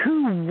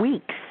 2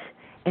 weeks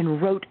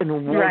and wrote an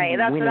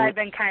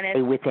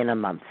award-winning within a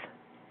month.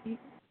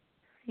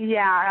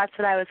 Yeah, that's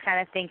what I was kind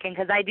of thinking,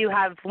 because I do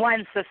have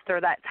one sister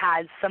that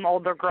has some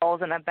older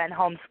girls and I've been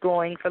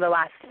homeschooling for the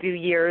last few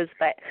years,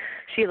 but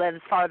she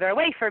lives farther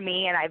away from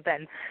me, and I've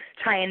been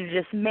trying to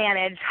just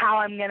manage how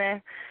I'm going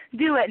to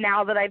do it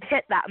now that I've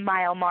hit that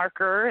mile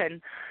marker.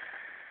 And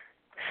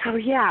so,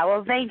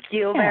 well, thank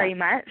you very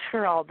much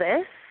for all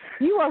this.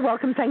 You are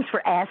welcome. Thanks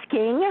for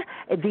asking.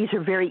 These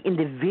are very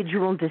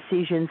individual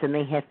decisions, and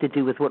they have to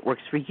do with what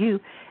works for you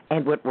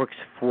and what works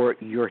for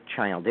your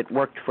child. It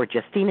worked for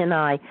Justine and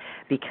I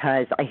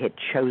because I had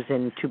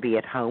chosen to be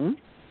at home.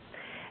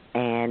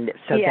 And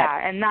so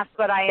and that's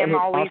what I am,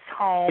 always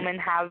home and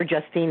have. For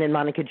Justine and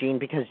Monica Jean,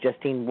 because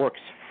Justine works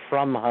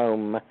from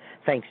home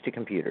thanks to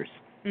computers.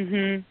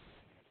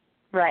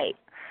 Right.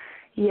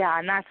 Yeah,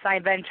 and that's,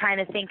 I've been trying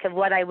to think of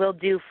what I will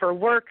do for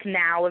work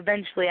now.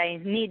 Eventually I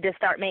need to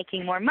start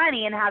making more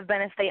money and have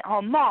been a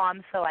stay-at-home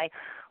mom, so I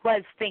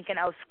was thinking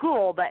of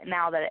school, but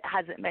now that it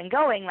hasn't been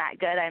going that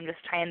good, I'm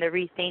just trying to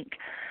rethink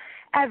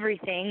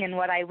everything and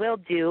what I will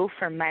do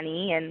for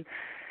money. And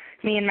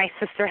me and my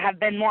sister have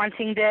been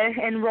wanting to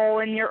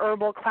enroll in your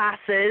herbal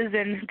classes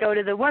and go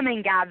to the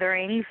women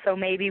gatherings, so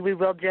maybe we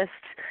will just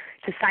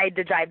decide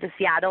to drive to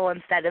Seattle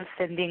instead of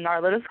sending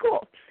Arla to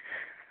school.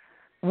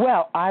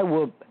 Well, I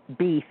will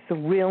be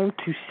thrilled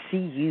to see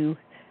you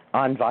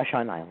on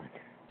Vashon Island.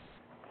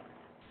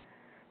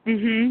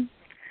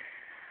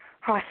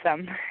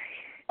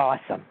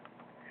 Awesome.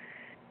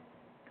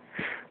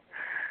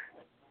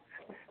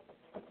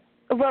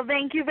 Well,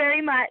 thank you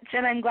very much,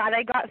 and I'm glad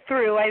I got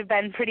through. I've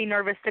been pretty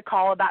nervous to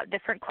call about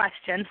different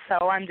questions,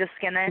 so I'm just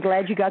going to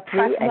glad you got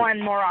through. press one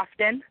more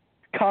often.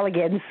 Call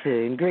again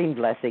soon. Green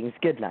blessings.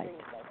 Good night.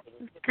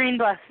 Green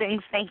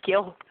blessings. Thank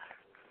you.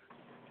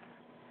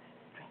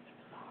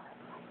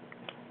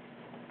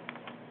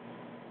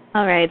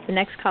 All right, the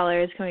next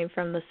caller is coming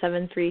from the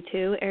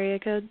 732 area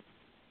code.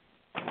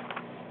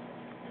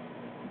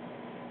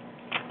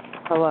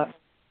 Hello.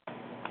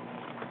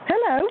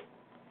 Hello.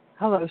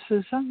 Hello,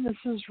 Susan. This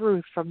is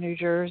Ruth from New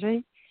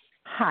Jersey.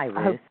 Hi,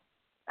 Ruth.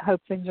 I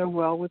hope things are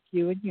well with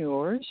you and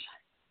yours.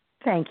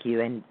 Thank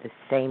you, and the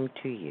same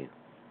to you.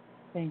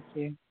 Thank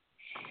you.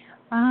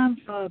 I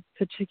have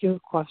particular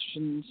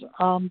questions.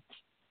 I'm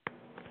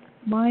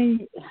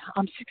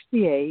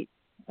 68,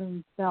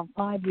 and about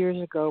 5 years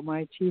ago,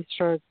 my teeth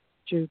started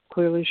to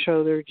clearly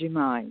show their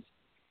demise.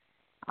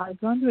 I've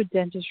gone to a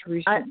dentist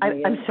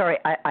recently. I'm sorry,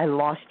 I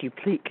lost you.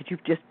 Could you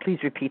just please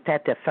repeat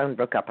that? The phone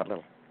broke up a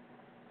little.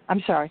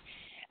 I'm sorry.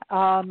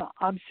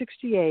 I'm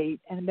 68,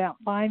 and about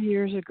 5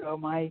 years ago,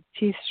 my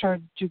teeth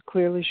started to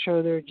clearly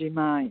show their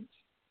demise.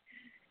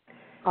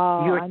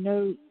 I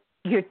know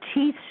your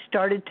teeth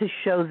started to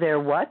show their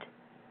what?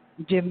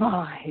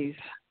 Demise.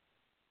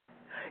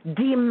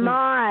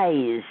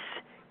 Demise.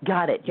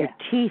 Got it. Yeah. Your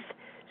teeth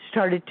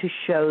started to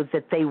show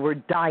that they were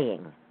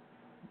dying.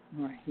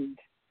 Right.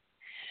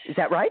 Is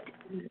that right?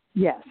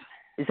 Yes.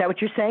 Is that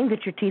what you're saying,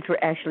 that your teeth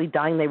were actually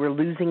dying? They were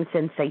losing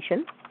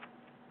sensation?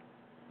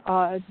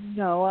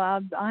 No.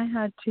 I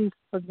had teeth,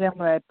 for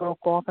example, that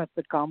broke off at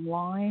the gum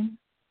line.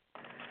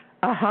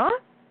 Uh-huh.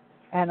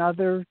 And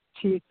other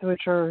teeth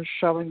which are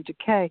showing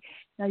decay.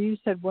 Now, you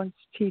said once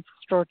teeth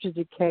start to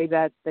decay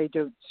that they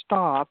don't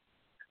stop.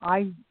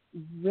 I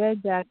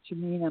read that to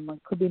mean, and I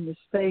could be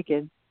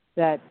mistaken,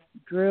 that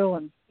drill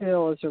and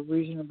fill is a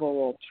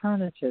reasonable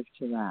alternative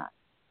to that.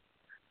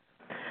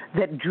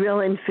 That drill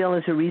and fill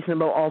is a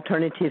reasonable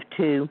alternative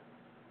to?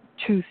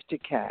 Tooth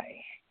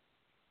decay,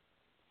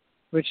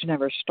 which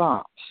never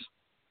stops.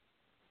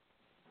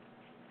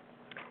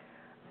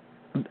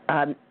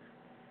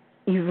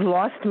 You've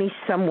lost me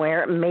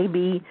somewhere.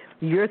 Maybe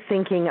you're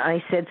thinking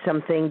I said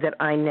something that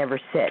I never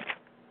said.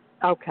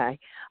 Okay.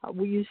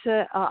 Well, you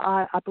said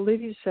I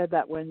believe you said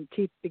that when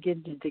teeth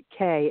begin to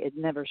decay, it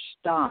never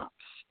stops.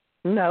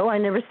 No, I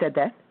never said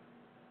that.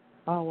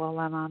 Oh, well,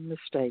 then I'm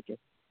mistaken.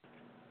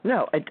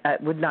 No, I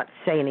would not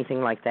say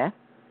anything like that.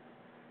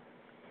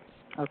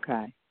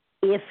 Okay.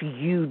 If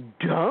you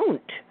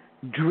don't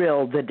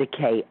drill the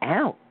decay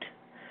out,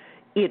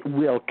 it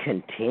will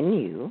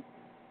continue.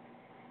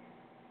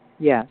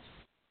 Yes.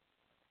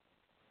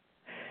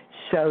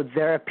 So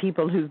there are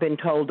people who've been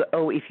told,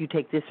 oh, if you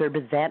take this herb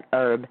or that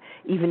herb,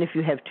 even if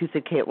you have tooth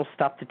decay, it will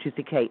stop the tooth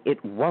decay.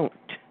 It won't.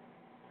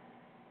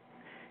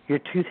 Your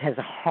tooth has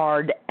a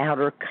hard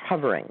outer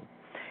covering.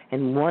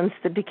 And once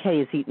the decay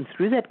is eaten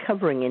through that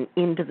covering and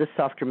into the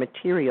softer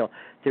material,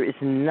 there is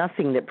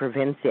nothing that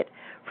prevents it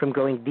from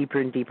going deeper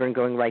and deeper and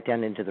going right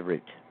down into the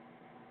root.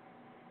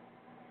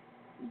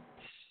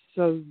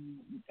 So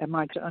am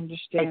I to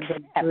understand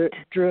that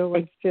drill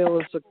and fill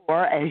is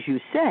or, as you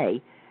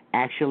say,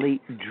 actually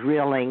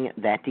drilling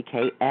that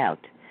decay out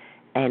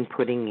and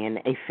putting in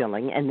a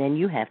filling, and then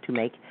you have to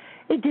make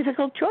a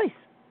difficult choice.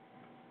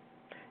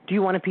 Do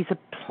you want a piece of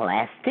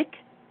plastic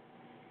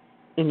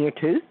in your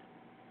tooth,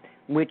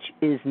 which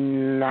is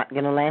not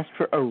going to last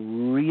for a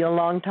real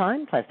long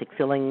time? Plastic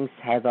fillings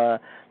have a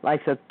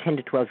life of 10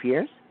 to 12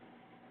 years.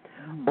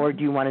 Or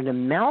do you want an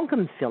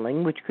amalgam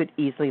filling, which could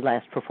easily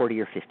last for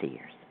 40 or 50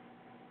 years?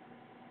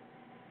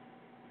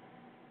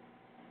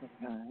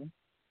 Okay.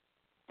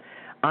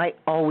 I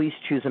always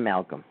choose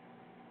amalgam.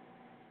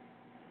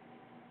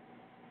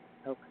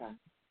 Okay.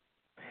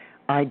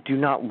 I do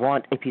not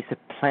want a piece of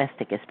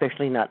plastic,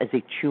 especially not as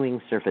a chewing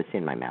surface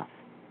in my mouth.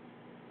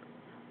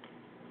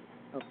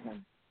 Okay.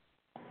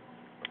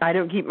 I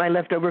don't keep my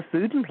leftover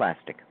food in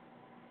plastic.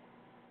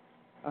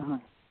 Uh-huh.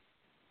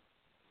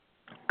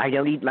 I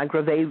don't eat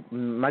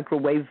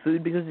microwave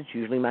food because it's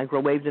usually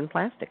microwaved in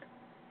plastic.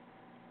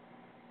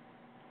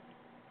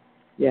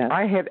 Yeah.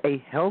 I have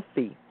a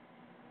healthy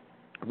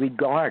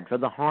regard for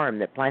the harm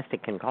that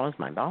plastic can cause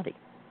my body.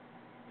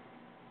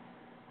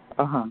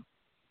 Uh-huh.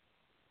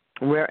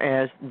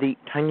 Whereas the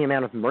tiny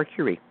amount of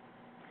mercury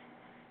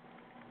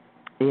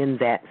in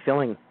that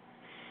filling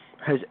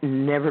has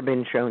never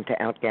been shown to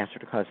outgas or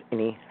to cause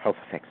any health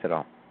effects at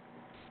all.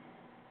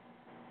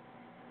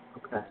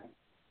 Okay.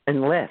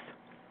 Unless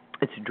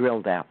it's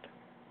drilled out.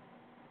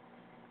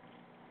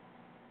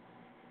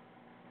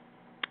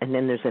 And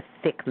then there's a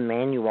thick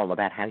manual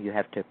about how you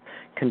have to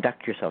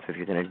conduct yourself if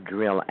you're going to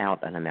drill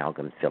out an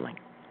amalgam filling,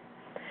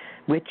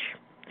 which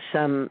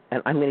some,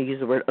 and I'm going to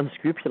use the word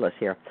unscrupulous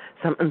here,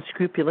 some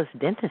unscrupulous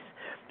dentists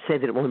say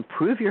that it will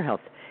improve your health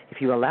if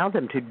you allow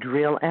them to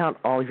drill out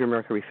all of your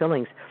mercury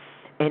fillings.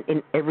 And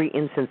in every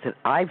instance that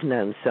I've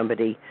known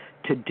somebody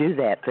to do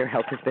that, their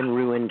health has been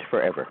ruined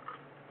forever.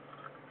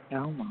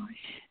 Oh, my.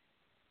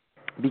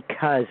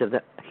 Because of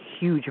the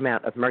huge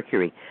amount of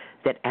mercury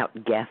that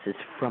outgasses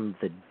from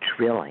the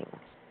drilling.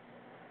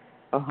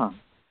 Uh-huh.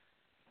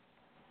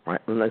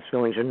 And those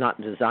fillings are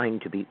not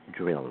designed to be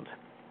drilled.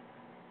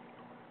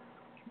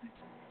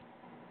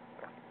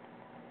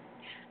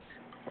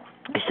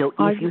 So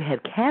if you have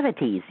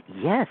cavities,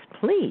 yes,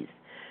 please,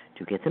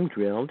 to get them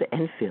drilled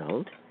and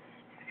filled.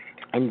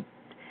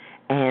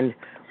 And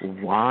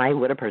why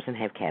would a person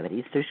have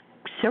cavities? There's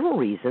several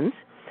reasons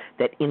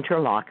that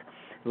interlock.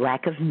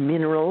 Lack of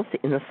minerals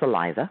in the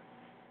saliva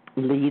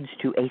leads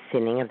to a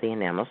thinning of the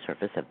enamel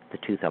surface of the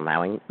tooth,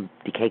 allowing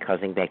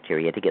decay-causing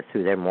bacteria to get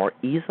through there more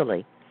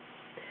easily.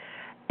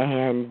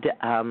 And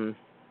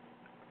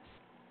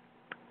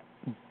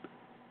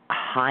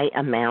high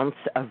amounts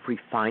of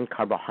refined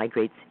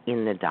carbohydrates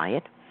in the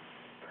diet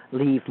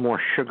leave more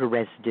sugar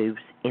residues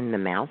in the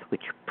mouth,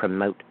 which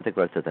promote the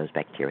growth of those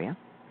bacteria.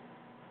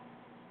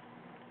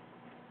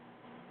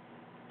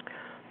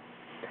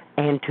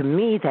 And to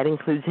me, that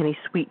includes any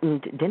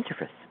sweetened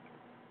dentifrice.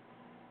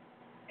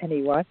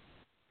 Any what?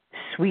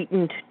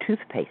 Sweetened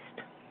toothpaste.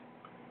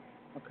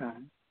 Okay.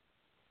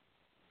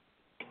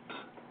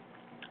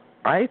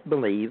 I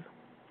believe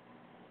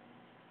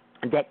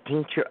that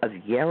tincture of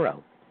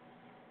yarrow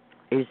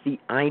is the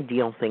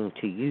ideal thing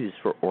to use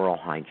for oral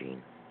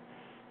hygiene.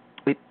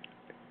 It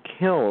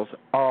kills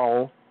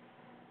all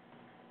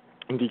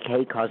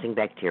decay-causing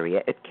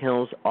bacteria. It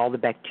kills all the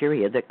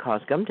bacteria that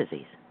cause gum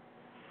disease.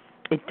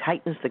 It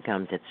tightens the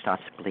gums. It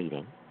stops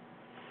bleeding.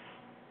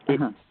 It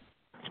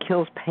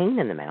kills pain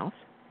in the mouth.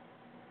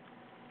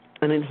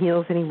 And it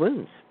heals any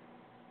wounds.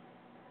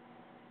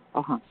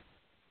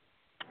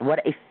 What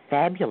a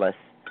fabulous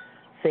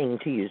thing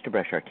to use to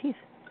brush our teeth.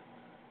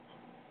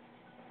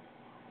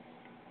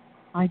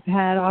 I've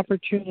had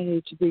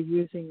opportunity to be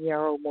using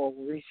yarrow more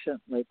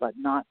recently, but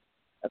not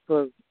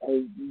for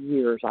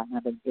years. I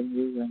haven't been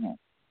using it.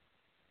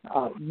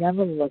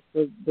 Nevertheless,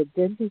 the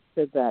dentist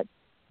said that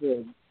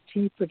the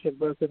teeth which are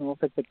broken off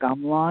at the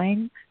gum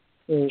line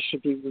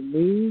should be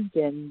removed,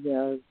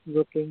 and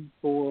looking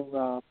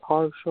for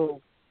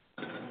partial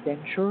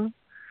denture.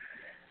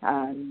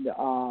 And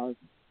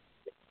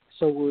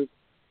so we're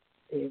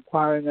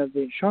inquiring of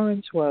the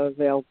insurance whether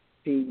they'll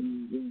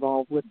be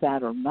involved with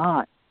that or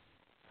not.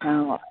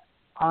 Now,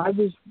 I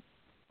was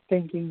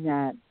thinking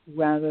that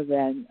rather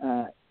than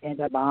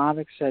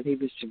antibiotics that he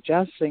was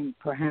suggesting,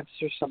 perhaps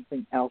there's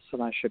something else that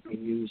I should be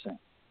using.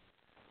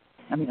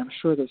 I mean, I'm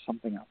sure there's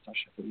something else I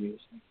should be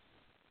using.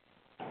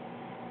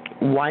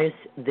 Why is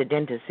the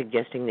dentist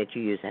suggesting that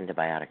you use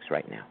antibiotics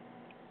right now?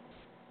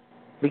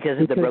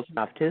 Because of the broken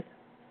off tooth?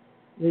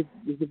 The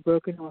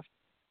broken off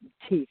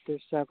teeth,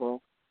 there's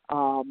several.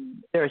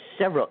 There are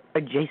several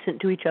adjacent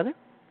to each other?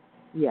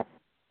 Yes.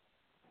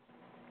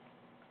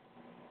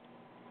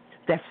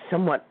 That's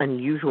somewhat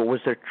unusual.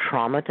 Was there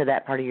trauma to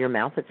that part of your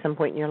mouth at some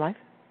point in your life?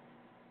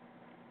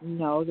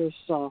 No, there's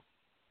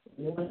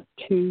one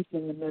tooth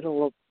in the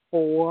middle of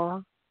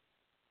 4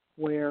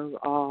 where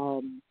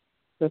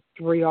the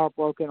 3 are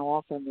broken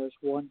off, and there's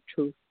one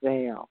tooth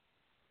there.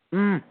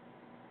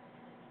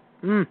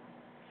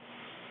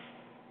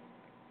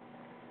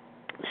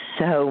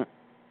 So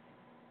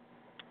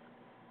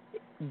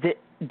the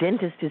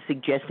dentist is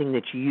suggesting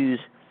that you use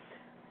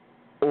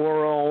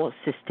oral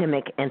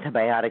systemic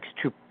antibiotics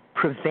to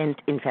prevent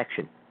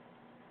infection.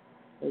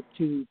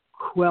 To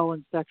quell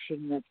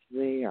infection that's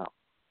there.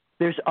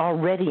 There's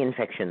already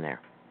infection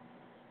there.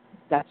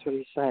 That's what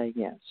he's saying,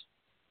 yes.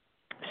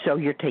 So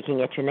you're taking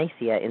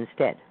echinacea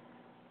instead?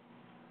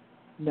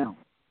 No.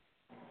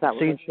 So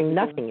you're doing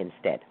nothing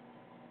instead?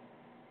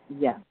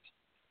 Yes.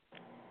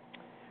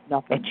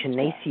 Nothing.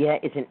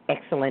 Echinacea is an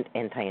excellent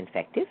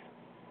anti-infective.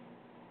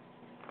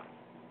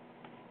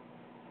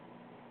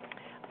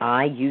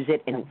 I use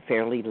it in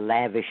fairly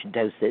lavish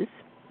doses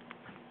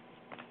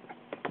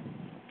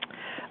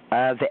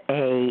of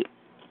a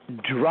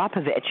drop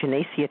of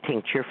echinacea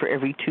tincture for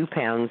every 2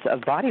 pounds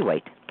of body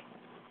weight.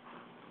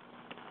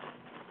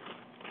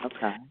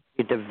 Okay.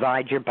 You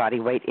divide your body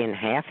weight in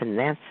half, and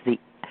that's the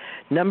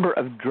number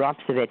of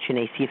drops of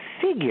echinacea.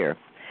 Figure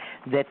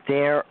that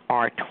there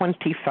are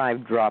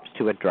 25 drops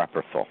to a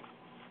dropper full.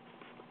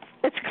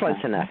 It's close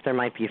enough. There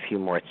might be a few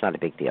more. It's not a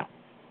big deal.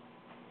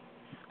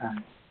 Okay.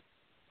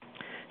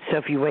 So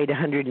if you weighed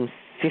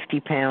 150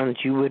 pounds,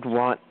 you would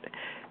want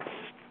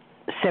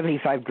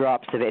 75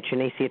 drops of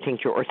echinacea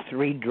tincture or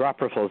 3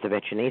 dropperfuls of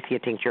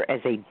echinacea tincture as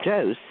a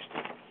dose.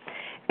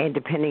 And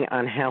depending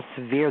on how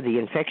severe the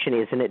infection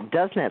is, and it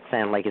does not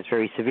sound like it's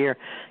very severe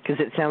because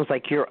it sounds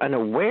like you're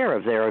unaware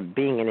of there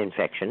being an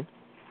infection.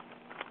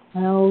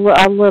 Well,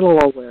 a little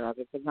aware of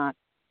it, but not.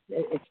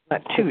 It's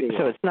not too.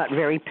 So it's not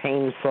very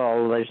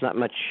painful. There's not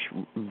much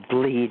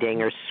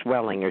bleeding or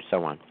swelling or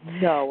so on.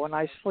 No, when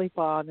I sleep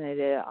on it,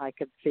 I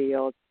can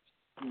feel it's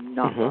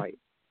not right.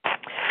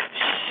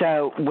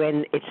 So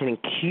when it's an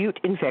acute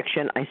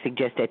infection, I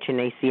suggest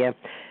echinacea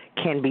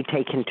can be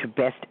taken to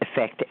best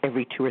effect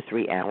every 2 or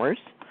 3 hours.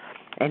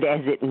 And as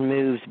it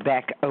moves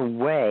back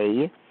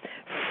away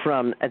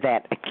from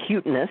that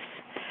acuteness,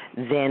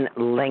 then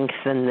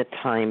lengthen the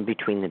time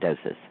between the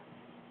doses.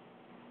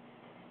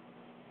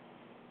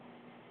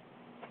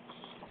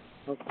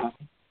 Okay.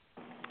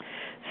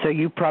 So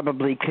you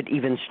probably could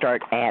even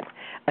start at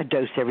a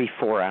dose every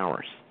 4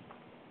 hours.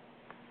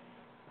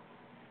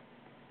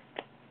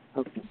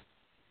 Okay.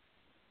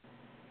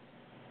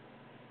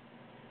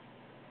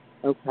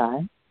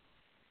 Okay.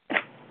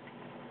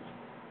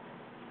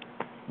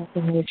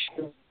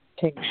 Echinacea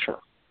tincture.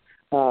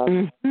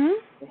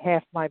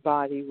 Half my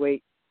body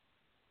weight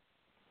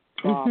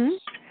drops.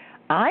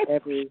 I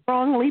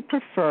strongly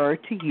prefer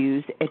to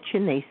use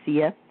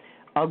Echinacea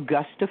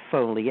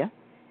augustifolia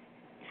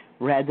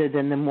rather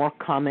than the more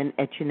common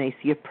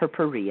Echinacea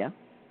purpurea.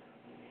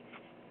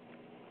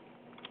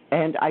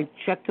 And I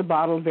check the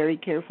bottle very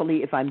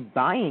carefully if I'm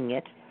buying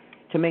it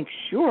to make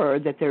sure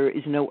that there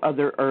is no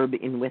other herb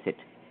in with it.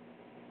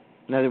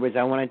 In other words,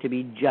 I want it to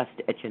be just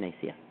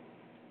Echinacea.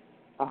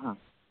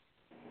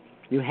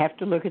 You have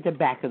to look at the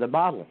back of the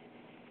bottle.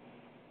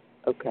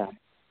 Okay.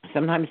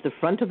 Sometimes the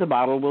front of the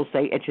bottle will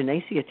say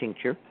Echinacea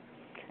tincture,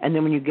 and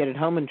then when you get it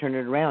home and turn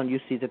it around, you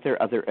see that there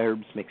are other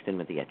herbs mixed in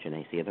with the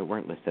Echinacea that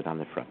weren't listed on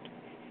the front.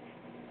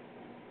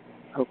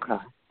 Okay.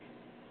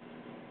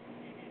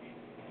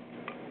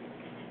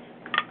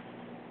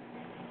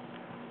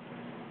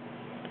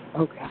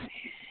 Okay.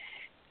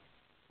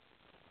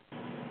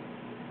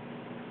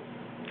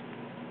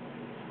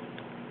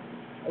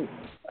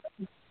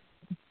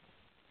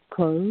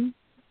 Clothes?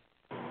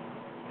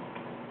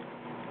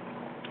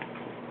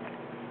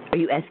 Are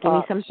you asking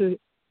me something?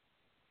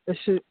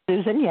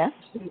 Susan, yes.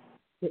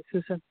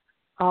 Susan.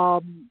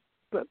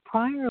 But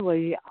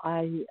priorly,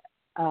 I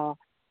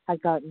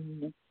had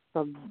gotten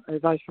some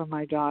advice from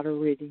my daughter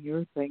reading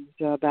your things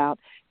about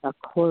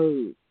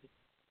clothes.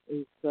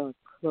 Clothes.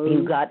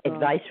 You got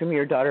advice from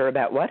your daughter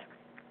about what?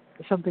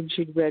 Something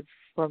she'd read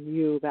from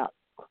you about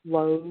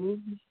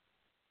cloves.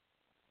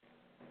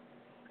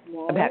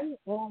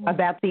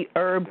 About the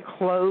herb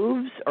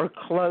cloves, or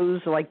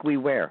clothes like we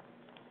wear?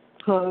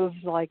 Cloves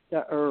like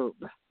the herb.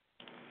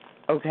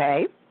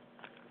 Okay.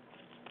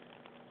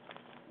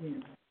 Yeah.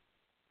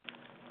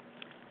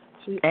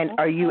 And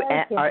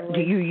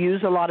do you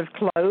use a lot of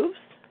cloves?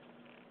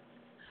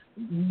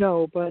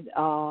 No, but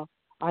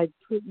I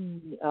put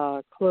in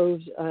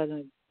cloves in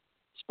a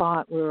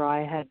spot where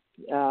I had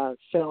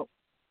felt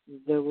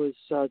there was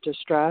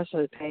distress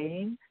or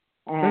pain,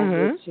 and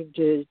it seemed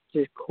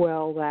to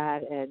quell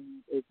that and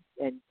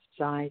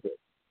side it.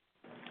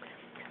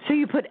 So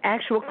you put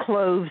actual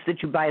cloves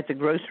that you buy at the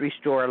grocery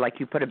store, like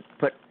you put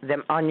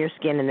them on your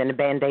skin and then a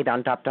Band-Aid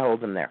on top to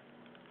hold them there?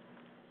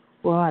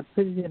 Well, I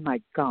put it in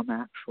my gum,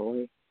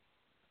 actually.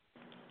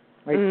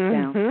 Right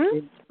down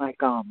into my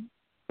gum.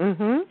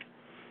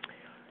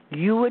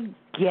 You would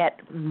get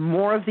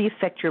more of the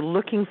effect you're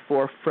looking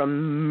for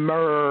from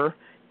myrrh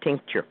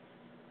tincture.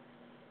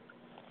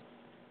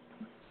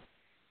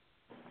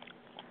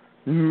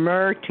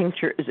 Myrrh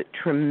tincture is a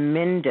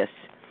tremendous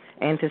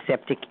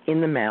antiseptic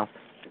in the mouth,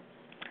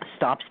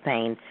 stops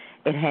pain.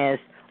 It has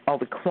all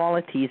the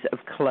qualities of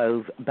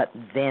clove, but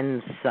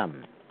then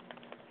some.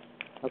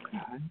 Okay.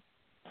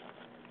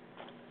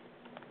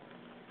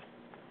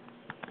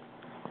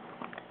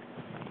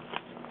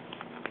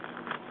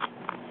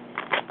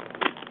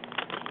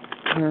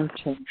 Myrrh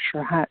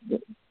tincture.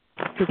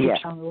 Yes.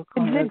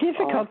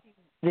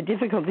 The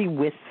difficulty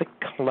with the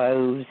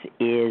cloves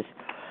is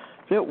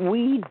that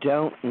we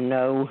don't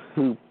know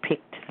who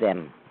picked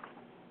them.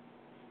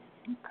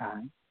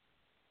 Okay.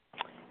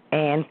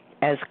 And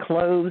as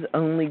cloves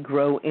only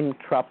grow in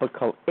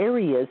tropical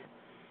areas,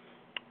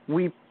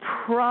 we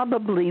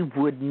probably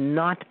would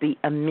not be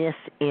amiss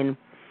in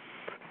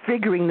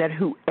figuring that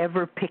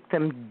whoever picked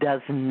them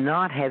does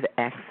not have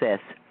access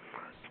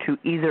to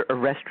either a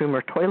restroom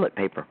or toilet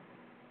paper.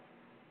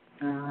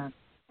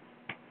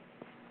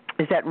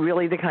 Is that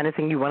really the kind of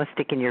thing you want to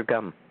stick in your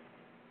gum?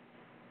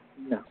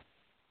 No.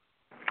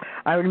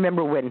 I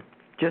remember when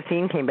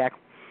Justine came back,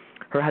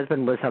 her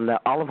husband was on the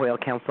Olive Oil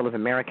Council of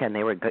America, and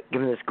they were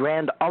giving this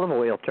grand olive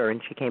oil tour,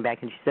 and she came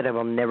back and she said, I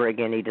will never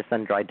again eat a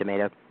sun-dried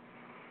tomato.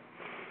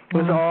 It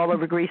was all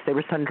over Greece. They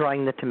were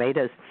sun-drying the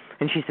tomatoes,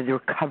 and she said they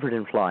were covered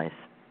in flies.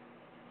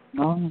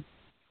 Oh.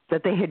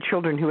 That they had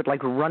children who would,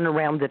 like, run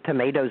around the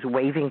tomatoes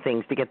waving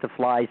things to get the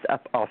flies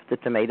up off the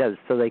tomatoes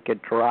so they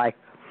could dry.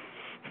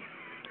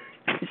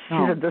 She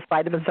said the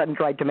sight of a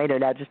sun-dried tomato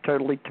now just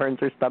totally turns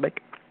her stomach.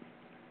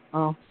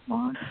 Oh,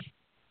 my.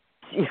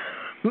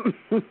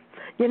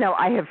 You know,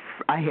 I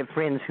have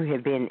friends who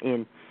have been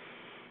in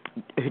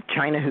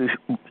China who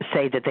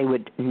say that they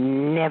would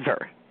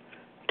never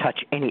touch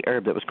any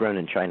herb that was grown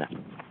in China.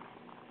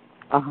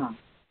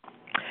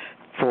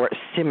 For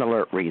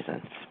similar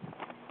reasons.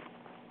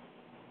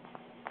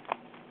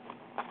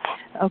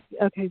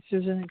 Okay,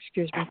 Susan,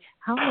 excuse me.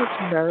 How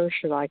much myrrh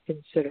should I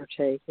consider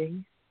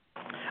taking?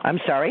 I'm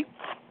sorry?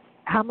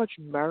 How much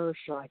myrrh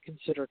should I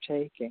consider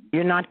taking?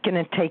 You're not going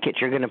to take it.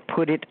 You're going to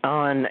put it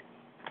on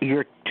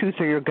your tooth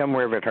or your gum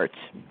wherever it hurts.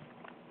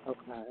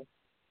 Okay.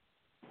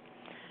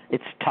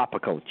 It's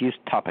topical. It's used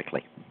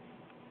topically.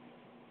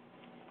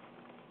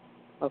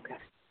 Okay.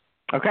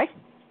 Okay?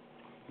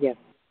 Yes.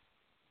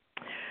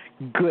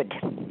 Good.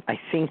 I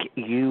think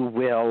you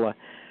will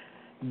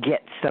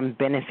get some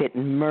benefit.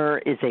 Myrrh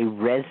is a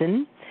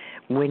resin.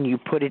 when you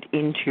put it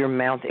into your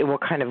mouth, it will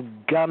kind of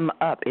gum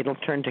up. It'll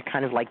turn to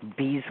kind of like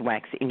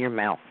beeswax in your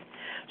mouth,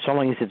 so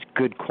long as it's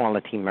good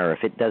quality myrrh.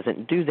 If it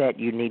doesn't do that,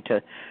 you need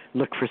to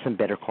look for some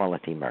better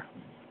quality myrrh.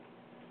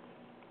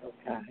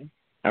 Okay.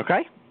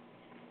 Okay?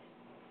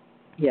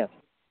 Yes.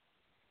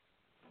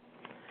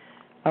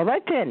 All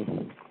right,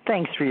 then.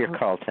 Thanks for your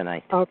call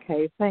tonight.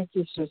 Okay. Thank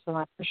you, Susan.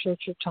 I appreciate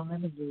your time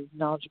and your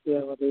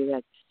knowledgeability.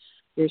 That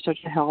you're such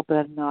a help,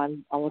 and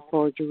I look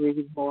forward to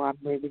reading more. I'm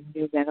reading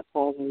New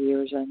Menopausal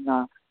Years, and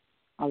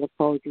I look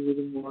forward to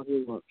reading more of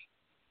your work.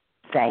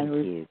 Thank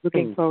you.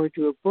 Looking forward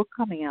to a book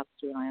coming out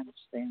soon, I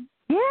understand.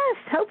 Yes,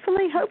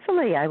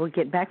 hopefully. I will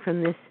get back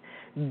from this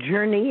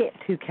journey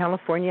to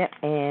California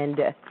and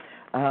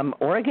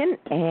Oregon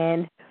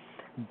and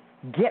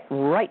get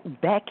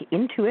right back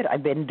into it.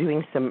 I've been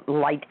doing some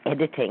light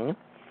editing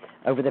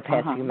over the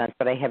past few months,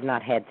 but I have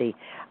not had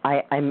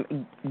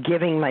I'm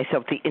giving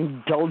myself the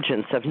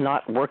indulgence of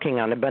not working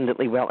on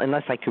Abundantly Well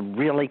unless I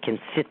really can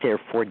sit there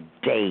for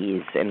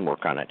days and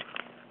work on it.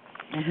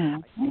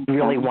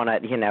 Really want to,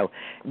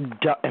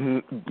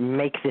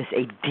 make this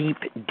a deep,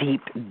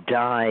 deep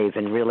dive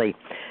and really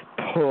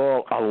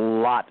pull a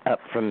lot up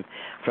from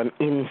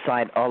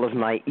inside all of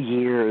my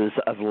years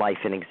of life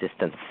and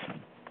existence.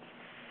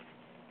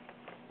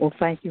 Well,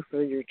 thank you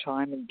for your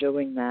time in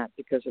doing that,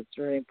 because it's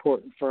very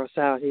important for us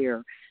out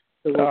here.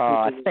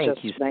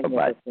 Thank you so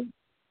much.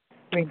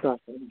 Green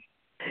blessings.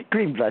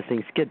 Green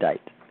blessings. Good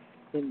night.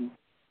 Good night.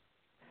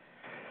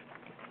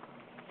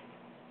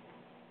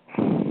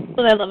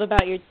 What I love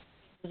about you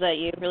is that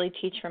you really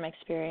teach from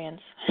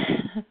experience.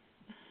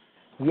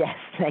 Yes,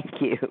 thank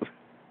you.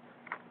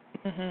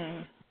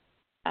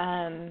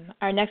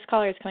 Our next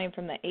caller is coming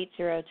from the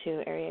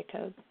 802 area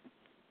code.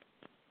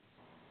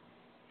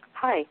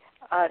 Hi,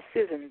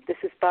 Susan. This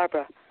is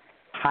Barbara.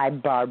 Hi,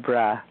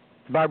 Barbara.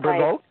 Barbara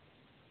Volk?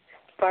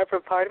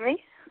 Barbara, pardon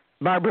me?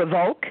 Barbara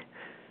Volk?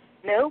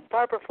 No,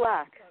 Barbara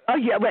Flack. Oh,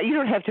 yeah, well, you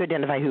don't have to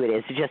identify who it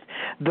is. It's just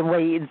the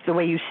way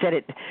you said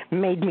it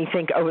made me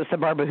think, it's the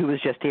Barbara who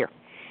was just here.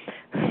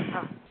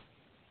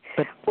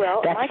 But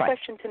well, that's my fine.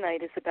 question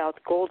tonight is about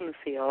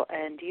goldenseal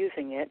and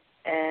using it.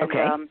 And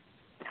okay.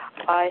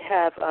 I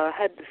have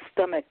had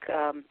stomach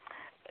and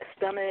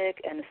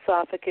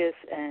esophagus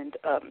and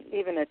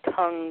even a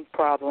tongue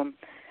problem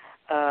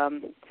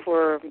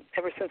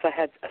ever since I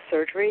had a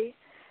surgery.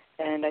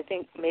 And I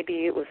think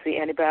maybe it was the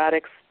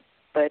antibiotics,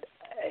 but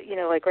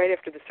like right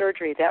after the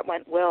surgery, that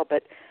went well.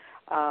 But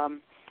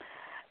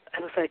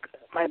it was like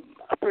my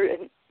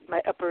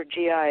upper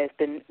GI has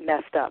been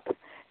messed up.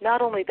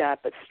 Not only that,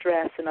 but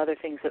stress and other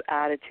things have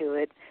added to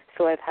it.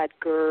 So I've had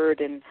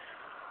GERD and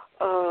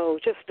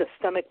just a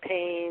stomach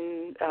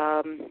pain.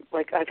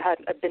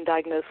 I've been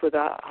diagnosed with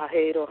a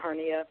hiatal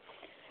hernia,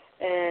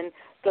 and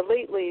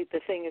lately the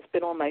thing has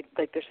been on my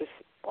there's this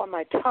on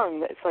my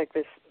tongue. It's like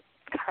this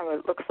kind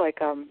of looks like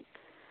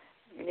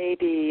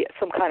maybe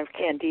some kind of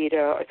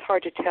candida. It's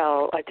hard to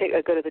tell. I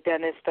go to the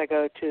dentist. I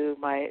go to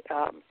my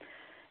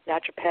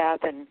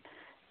naturopath, and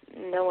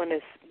no one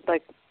is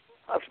like.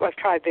 I've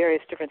tried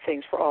various different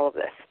things for all of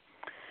this.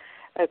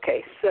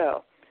 Okay,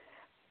 so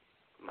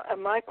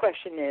my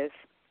question is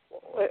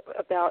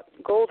about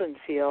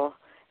goldenseal,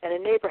 and a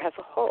neighbor has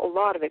a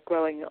lot of it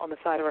growing on the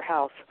side of her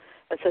house,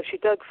 and so she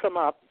dug some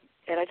up,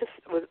 and I just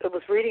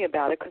was reading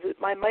about it because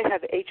I might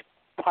have H.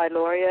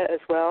 pylori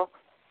as well.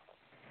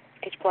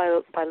 H.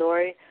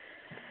 pylori.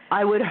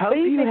 I would hope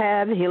you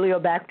have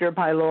Helicobacter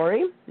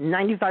pylori.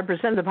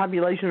 95% of the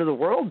population of the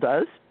world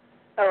does.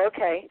 Oh,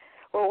 okay.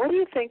 Well, what do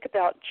you think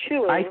about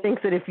chewing? I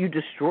think that if you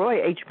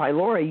destroy H.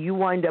 pylori, you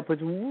wind up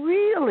with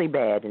really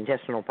bad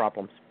intestinal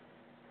problems.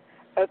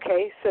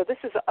 Okay, so this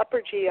is an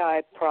upper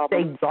GI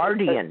problem. A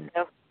guardian.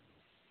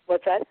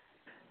 What's that?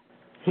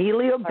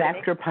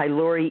 Helicobacter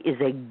pylori is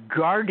a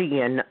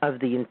guardian of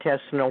the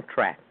intestinal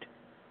tract.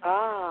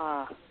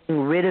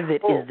 Getting rid of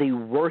it is the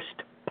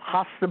worst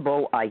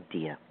possible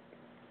idea.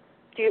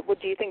 Do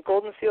you think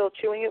goldenseal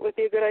chewing it would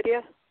be a good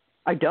idea?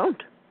 I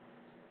don't.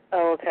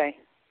 Oh, okay.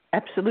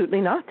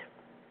 Absolutely not.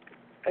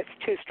 It's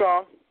too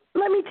strong.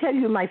 Let me tell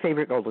you my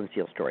favorite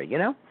goldenseal story,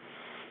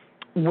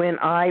 When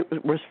I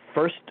was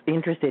first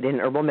interested in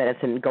herbal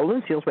medicine,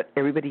 goldenseal is what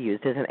everybody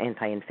used as an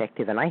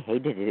anti-infective, and I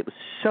hated it. It was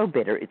so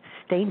bitter. It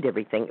stained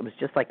everything. It was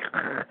just like,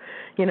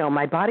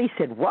 my body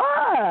said,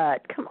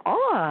 what? Come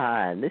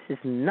on. This is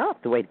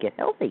not the way to get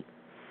healthy.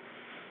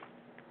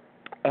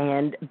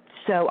 And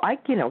so I,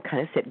 kind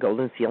of set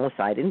goldenseal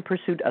aside and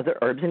pursued other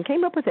herbs and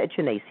came up with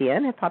echinacea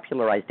and have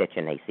popularized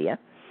echinacea.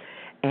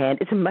 And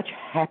it's a much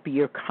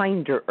happier,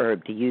 kinder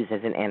herb to use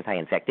as an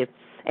anti-infective.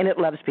 And it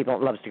loves people.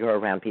 It loves to grow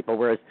around people,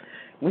 whereas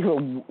we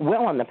were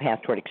well on the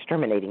path toward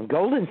exterminating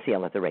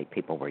goldenseal at the rate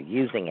people were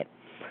using it.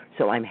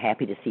 So I'm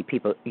happy to see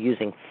people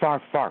using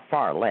far, far,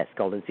 far less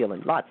goldenseal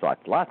and lots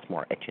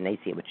more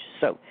echinacea, which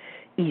is so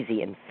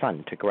easy and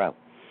fun to grow.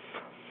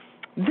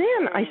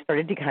 Then I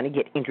started to kind of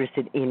get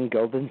interested in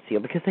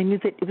goldenseal because I knew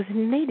that it was a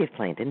native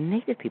plant and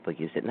native people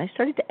use it. And I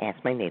started to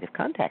ask my native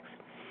contacts,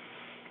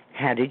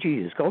 how did you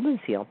use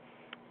goldenseal?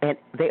 And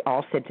they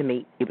all said to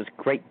me, it was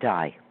great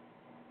dye.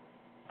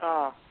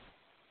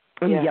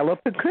 And yellow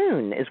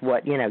puccoon is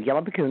what,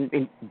 yellow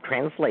puccoon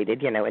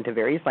translated, into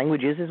various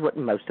languages is what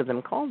most of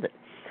them called it.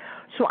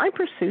 So I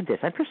pursued this.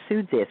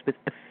 With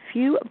a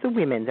few of the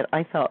women that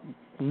I thought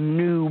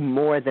knew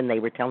more than they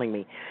were telling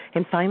me.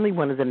 And finally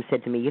one of them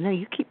said to me,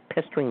 you keep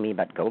pestering me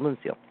about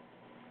goldenseal.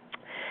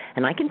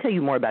 And I can tell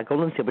you more about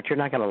goldenseal, but you're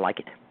not going to like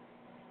it.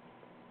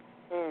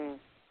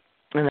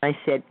 And I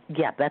said,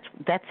 yeah,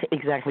 that's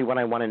exactly what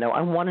I want to know.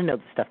 I want to know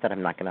the stuff that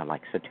I'm not going to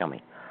like, so tell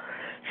me.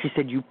 She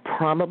said, you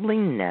probably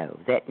know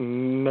that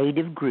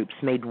native groups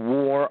made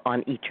war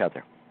on each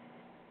other.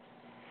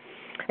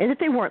 And that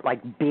they weren't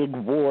like big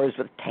wars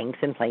with tanks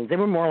and planes. They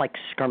were more like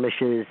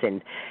skirmishes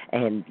and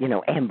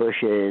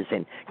ambushes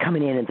and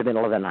coming in the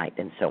middle of the night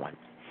and so on.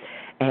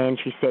 And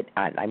she said,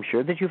 I'm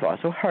sure that you've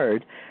also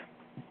heard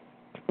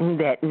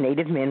that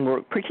native men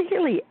were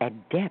particularly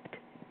adept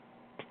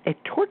at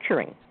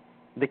torturing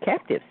the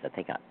captives that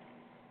they got.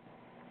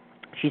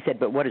 She said,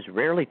 but what is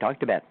rarely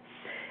talked about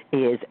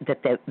is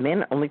that the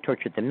men only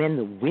tortured the men.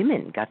 The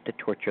women got to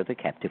torture the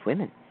captive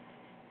women.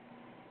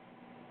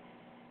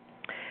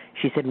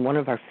 She said one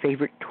of our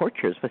favorite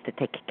tortures was to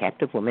take a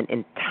captive woman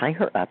and tie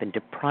her up and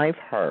deprive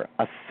her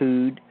of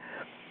food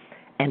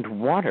and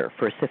water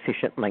for a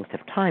sufficient length of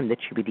time that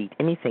she would eat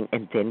anything,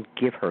 and then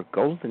give her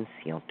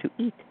goldenseal to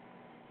eat.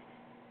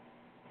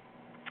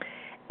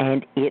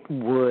 And it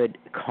would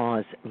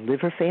cause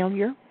liver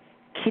failure,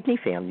 kidney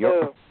failure,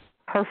 or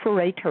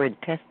perforate her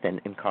intestine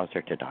and cause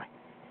her to die.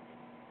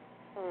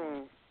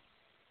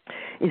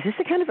 Is this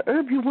the kind of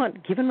herb you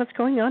want, given what's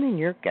going on in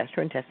your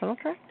gastrointestinal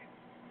tract?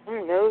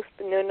 No,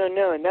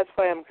 and that's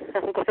why I'm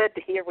glad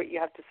to hear what you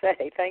have to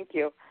say. Thank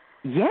you.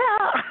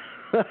 Yeah.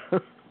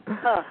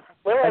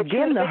 Well,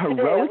 again, the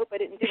heroic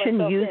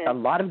tradition used a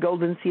lot of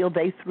goldenseal.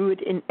 They threw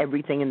it in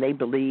everything, and they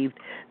believed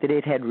that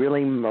it had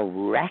really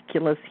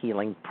miraculous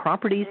healing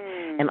properties.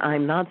 And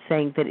I'm not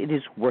saying that it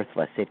is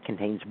worthless. It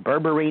contains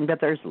berberine, but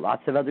there's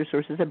lots of other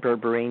sources of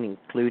berberine,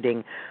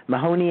 including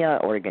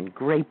Mahonia, Oregon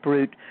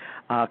grapefruit,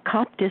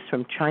 coptis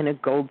from China,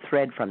 gold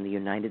thread from the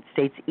United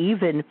States,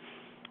 even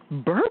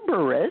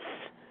berberis,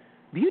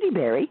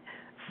 beautyberry,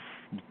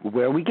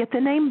 where we get the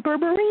name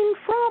berberine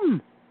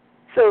from.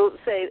 So,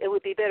 say it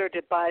would be better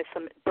to buy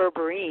some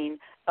berberine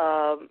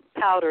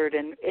powdered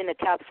and in a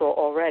capsule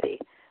already,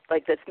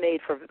 like that's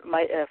made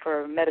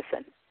for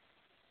medicine.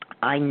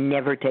 I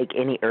never take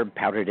any herb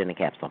powdered in a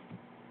capsule.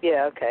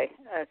 Yeah, okay.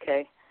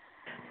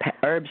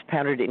 Herbs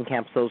powdered in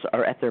capsules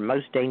are at their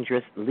most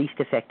dangerous, least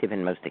effective,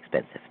 and most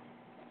expensive.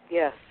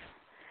 Yes.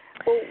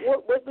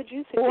 Well, what would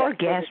you suggest? Or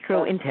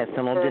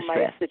gastrointestinal for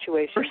distress. My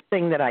situation? First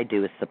thing that I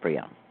do is slippery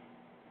elm.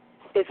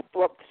 Is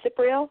what,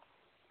 cypriel?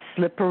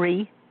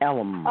 Slippery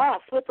elm.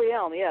 Slippery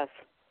elm, yes.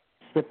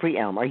 Slippery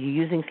elm. Are you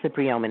using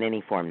slippery elm in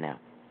any form now?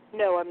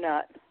 No, I'm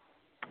not.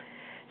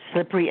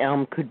 Slippery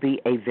elm could be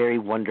a very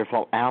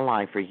wonderful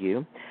ally for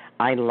you.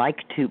 I like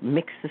to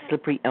mix the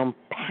slippery elm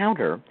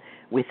powder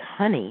with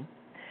honey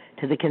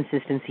to the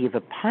consistency of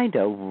a pie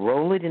dough,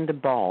 roll it into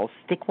balls,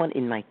 stick one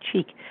in my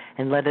cheek,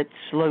 and let it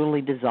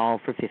slowly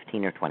dissolve for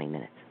 15 or 20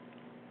 minutes.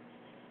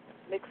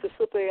 Mix the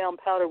slippery elm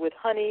powder with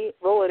honey,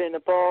 roll it in a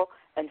ball,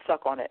 and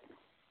suck on it.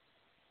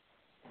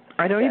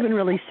 I don't even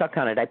really suck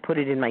on it. I put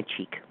it in my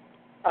cheek.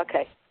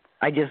 Okay.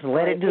 I just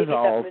let it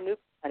dissolve. Maybe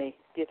Manuka honey.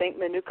 Do you think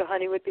Manuka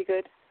honey would be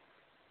good?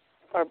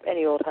 Or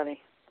any old honey?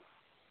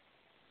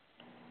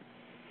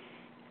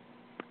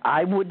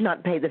 I would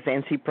not pay the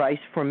fancy price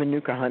for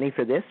Manuka honey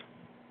for this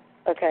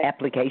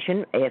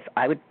application. If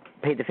I would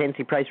pay the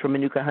fancy price for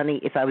Manuka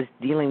honey if I was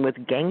dealing with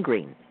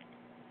gangrene.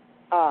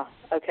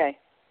 Okay.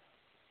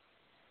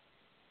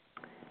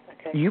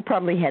 You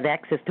probably have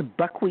access to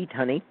buckwheat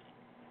honey.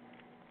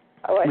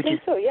 I think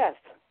so, yes.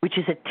 Which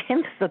is a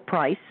tenth the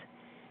price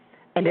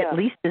and at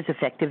least as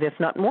effective, if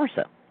not more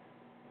so.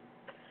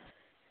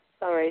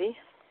 All righty.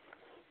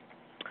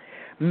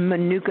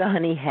 Manuka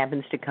honey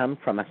happens to come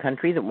from a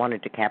country that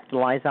wanted to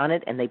capitalize on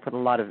it, and they put a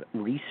lot of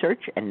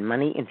research and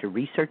money into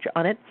research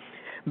on it.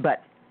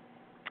 But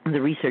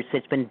the research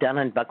that's been done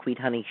on buckwheat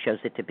honey shows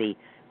it to be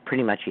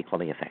pretty much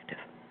equally effective.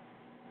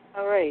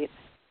 All right.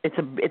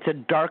 It's a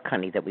dark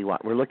honey that we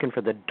want. We're looking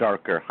for the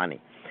darker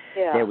honey.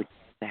 Yeah. Which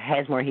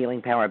has more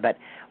healing power, but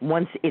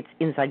once it's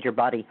inside your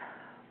body,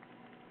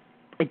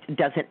 it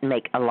doesn't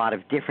make a lot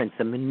of difference.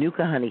 The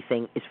Manuka honey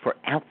thing is for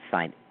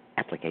outside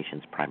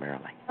applications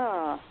primarily.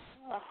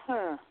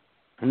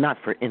 Not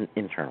for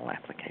internal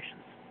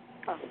applications.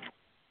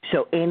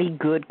 So any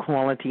good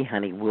quality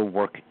honey will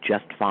work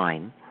just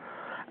fine,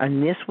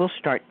 and this will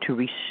start to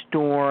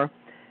restore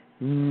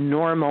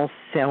normal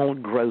cell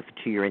growth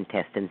to your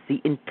intestines.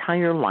 The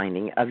entire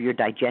lining of your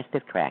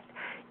digestive tract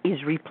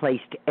is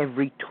replaced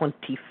every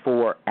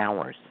 24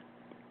 hours.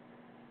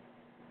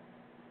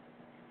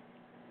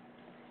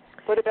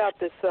 What about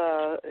this?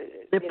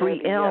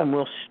 Slippery elm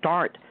will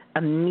start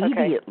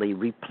immediately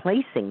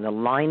replacing the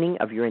lining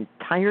of your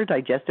entire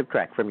digestive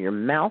tract from your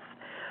mouth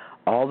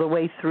all the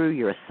way through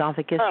your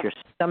esophagus, your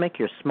stomach,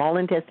 your small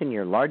intestine,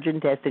 your large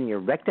intestine, your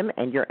rectum,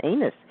 and your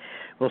anus.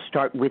 Will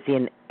start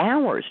within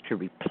hours to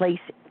replace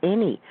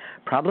any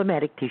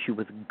problematic tissue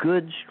with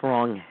good,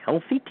 strong,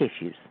 healthy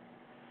tissues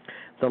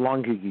The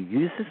longer you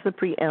use the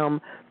slippery elm,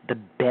 the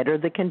better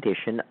the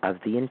condition of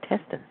the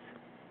intestines.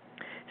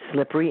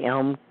 Slippery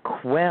elm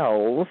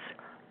quells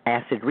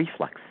acid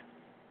reflux.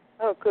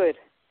 Oh, good.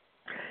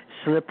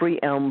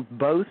 Slippery elm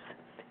both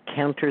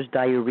counters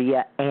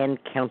diarrhea and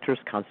counters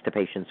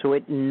constipation, so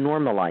it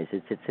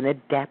normalizes. It's an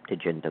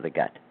adaptogen to the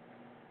gut.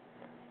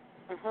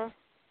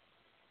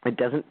 It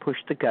doesn't push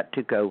the gut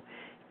to go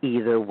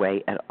either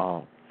way at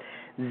all.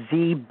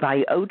 The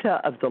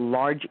biota of the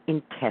large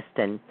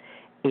intestine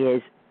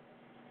is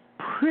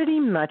pretty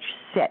much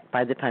set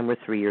by the time we're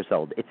 3 years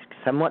old. It's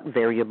somewhat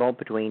variable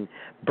between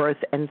birth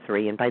and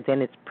 3, and by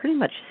then it's pretty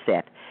much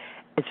set.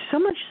 It's so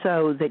much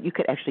so that you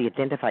could actually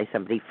identify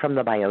somebody from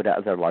the biota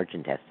of their large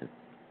intestine.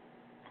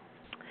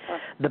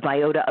 The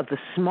biota of the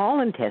small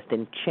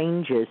intestine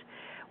changes.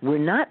 We're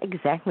not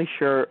exactly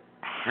sure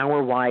how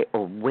or why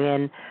or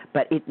when,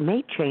 but it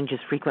may change as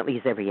frequently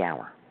as every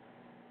hour.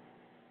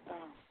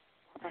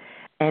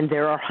 And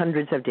there are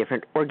hundreds of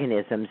different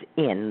organisms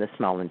in the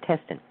small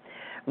intestine.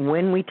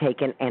 When we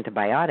take an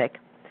antibiotic,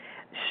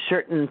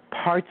 certain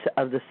parts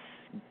of the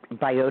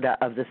biota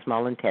of the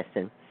small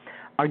intestine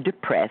are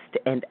depressed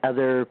and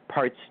other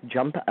parts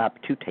jump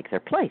up to take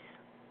their place.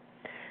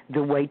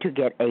 The way to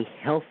get a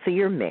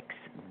healthier mix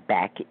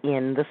back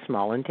in the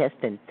small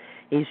intestine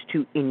is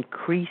to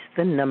increase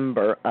the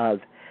number of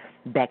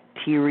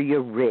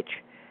bacteria-rich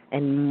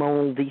and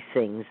moldy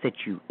things that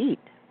you eat.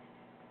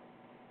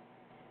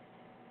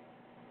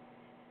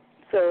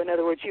 So, in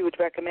other words, you would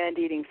recommend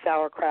eating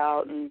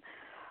sauerkraut and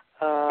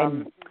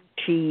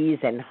cheese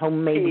and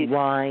homemade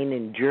wine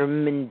and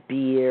German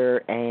beer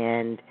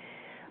and,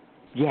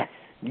 yes,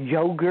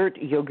 yogurt.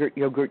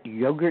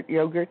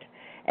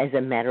 As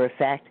a matter of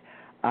fact,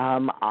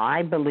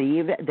 I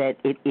believe that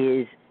it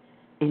is,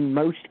 in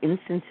most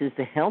instances,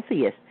 the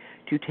healthiest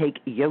to take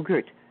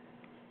yogurt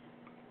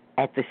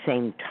at the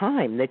same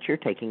time that you're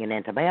taking an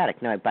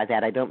antibiotic. Now, by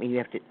that I don't mean you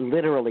have to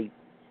literally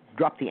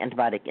drop the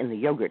antibiotic in the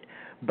yogurt,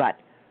 but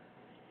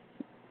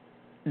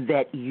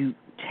that you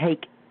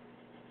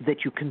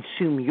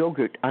consume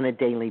yogurt on a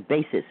daily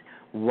basis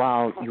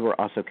while you are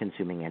also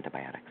consuming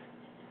antibiotics.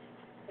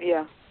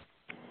 Yeah.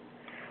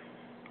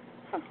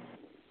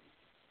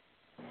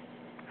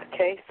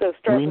 Okay, so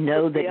start we with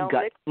know that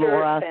gut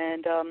flora.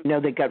 And, know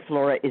that gut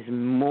flora is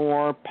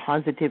more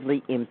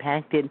positively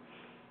impacted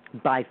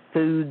by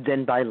food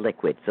than by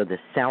liquid. So the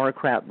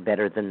sauerkraut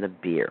better than the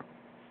beer,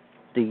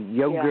 the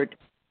yogurt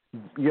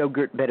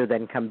better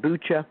than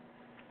kombucha,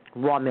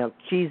 raw milk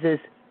cheeses,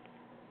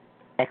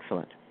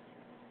 excellent.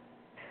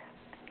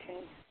 Okay.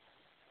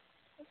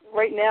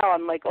 Right now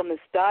I'm like on this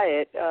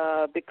diet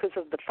because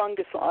of the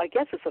fungus. I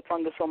guess it's a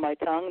fungus on my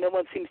tongue. No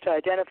one seems to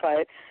identify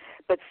it,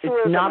 but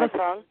sores on my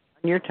tongue.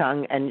 On your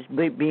tongue, and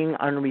being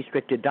on a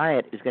restricted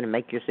diet is going to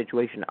make your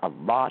situation a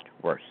lot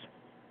worse.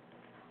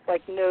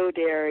 Like no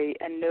dairy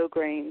and no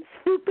grains.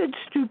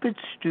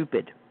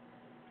 Stupid.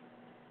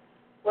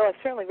 Well, I'd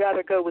certainly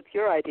rather go with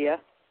your idea.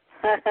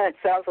 It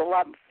sounds a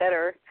lot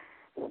better.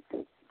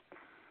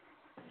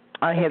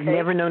 I have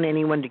never known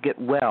anyone to get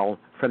well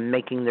from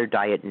making their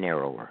diet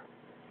narrower.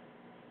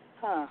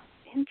 Huh,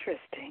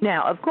 interesting.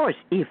 Now, of course,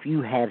 if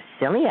you have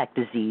celiac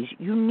disease,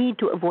 you need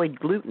to avoid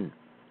gluten.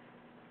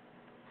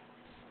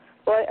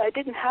 Well, I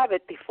didn't have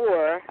it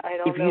befI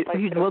don't know if I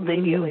could have well,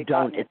 then you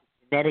don't. It. It's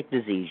a genetic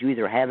disease. You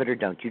either have it or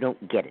don't. You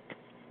don't get it.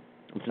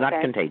 It's not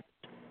contagious.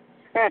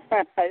 I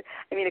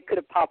mean, it could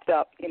have popped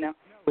up, It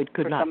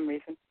could for not. some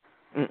reason.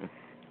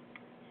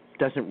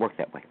 Doesn't work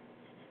that way.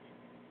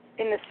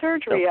 In the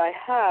surgery I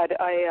had,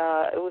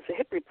 it was a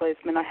hip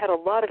replacement. I had a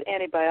lot of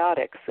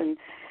antibiotics, and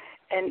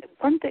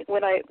one thing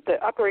the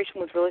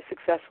operation was really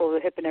successful, the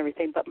hip and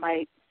everything, but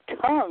my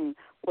tongue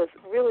was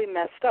really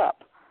messed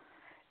up.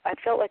 I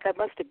felt like I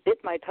must have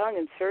bit my tongue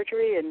in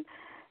surgery, and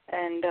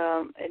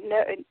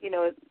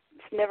it's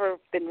never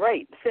been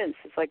right since.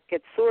 It's like it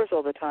gets sores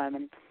all the time,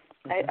 and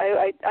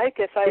I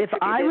guess if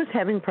I was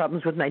having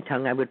problems with my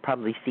tongue, I would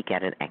probably seek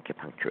out an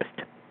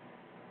acupuncturist.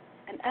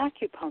 An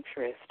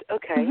acupuncturist,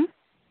 okay.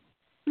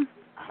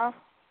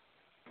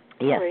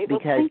 Yes, right.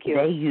 because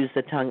they use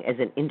the tongue as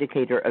an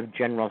indicator of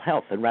general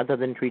health, and rather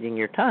than treating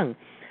your tongue,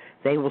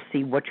 they will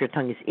see what your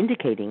tongue is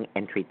indicating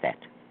and treat that.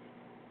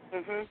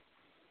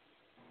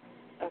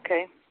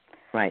 Okay.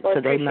 Right. Well,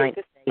 so they might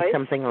say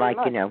something like,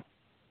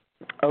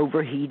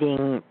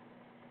 overheating,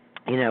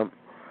 in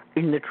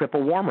the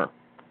triple warmer.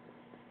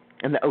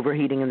 And the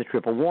overheating in the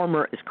triple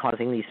warmer is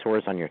causing these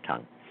sores on your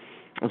tongue.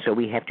 And so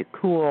we have to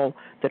cool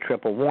the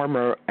triple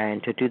warmer,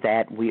 and to do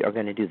that, we are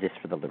going to do this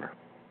for the liver.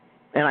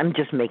 And I'm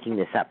just making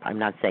this up. I'm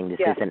not saying this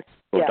is an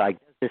actual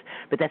diagnosis,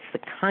 but that's the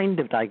kind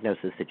of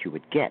diagnosis that you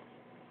would get.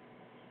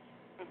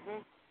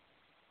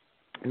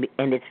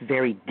 And it's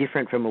very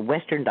different from a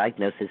Western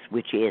diagnosis,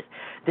 which is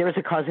there is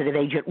a causative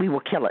agent, we will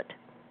kill it.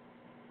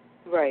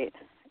 Right,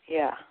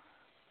 yeah.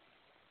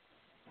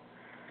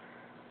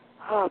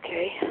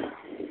 Okay.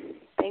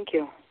 Thank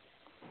you.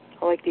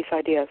 I like these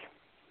ideas.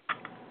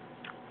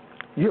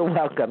 You're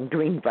welcome.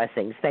 Green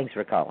blessings. Thanks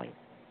for calling.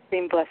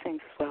 Green blessings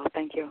as well.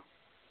 Thank you.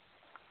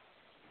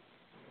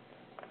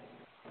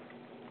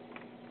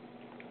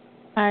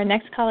 Our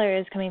next caller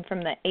is coming from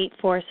the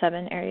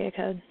 847 area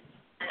code.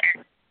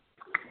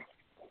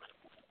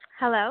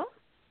 Hello?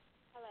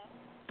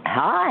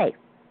 Hi.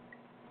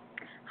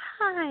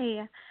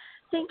 Hi.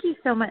 Thank you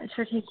so much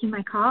for taking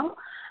my call.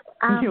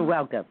 You're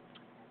welcome.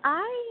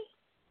 I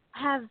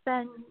have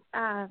been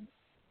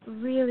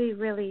really,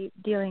 really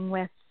dealing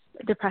with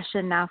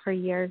depression now for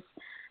years.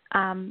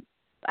 I'm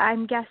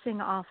guessing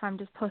all from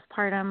just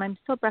postpartum. I'm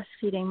still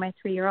breastfeeding my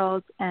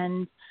 3-year-old,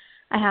 and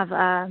I have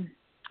a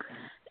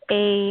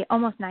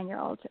almost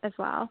 9-year-old as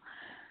well.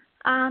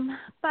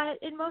 But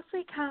it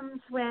mostly comes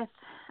with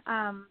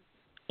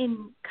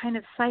in kind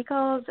of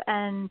cycles,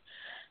 and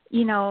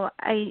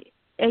I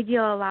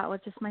deal a lot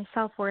with just my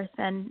self-worth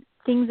and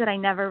things that I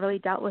never really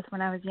dealt with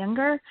when I was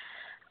younger.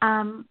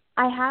 I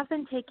have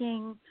been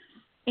taking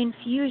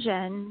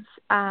infusions.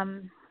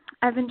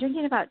 I've been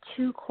drinking about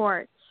 2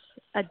 quarts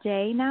a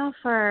day now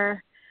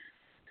for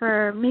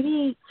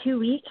maybe 2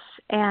 weeks,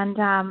 and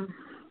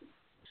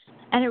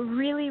it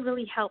really,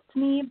 really helped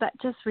me. But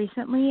just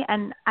recently,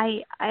 and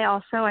I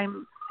also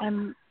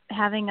I'm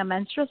having a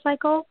menstrual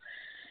cycle,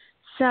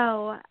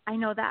 so I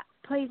know that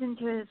plays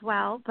into it as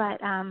well.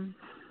 But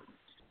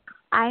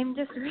I'm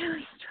just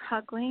really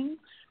struggling,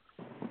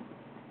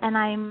 and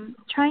I'm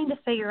trying to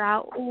figure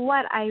out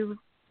what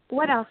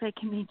else I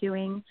can be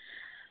doing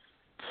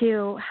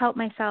to help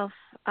myself.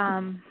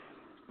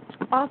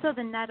 Also,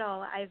 the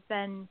nettle. I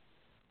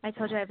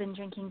told you I've been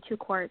drinking 2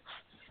 quarts,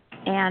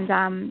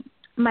 and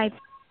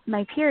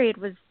my period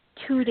was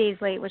 2 days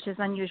late, which is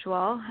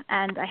unusual,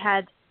 and I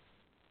had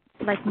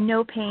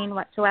no pain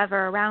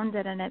whatsoever around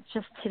it, and it's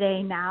just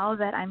today now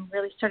that I'm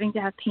really starting to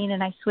have pain,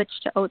 and I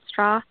switched to oat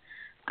straw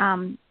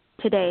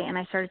today, and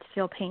I started to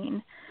feel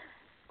pain.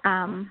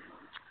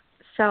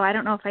 So I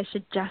don't know if I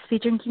should just be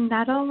drinking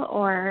nettle,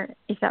 or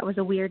if that was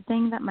a weird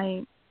thing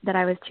that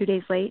I was 2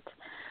 days late,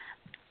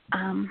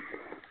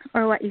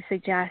 or what you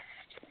suggest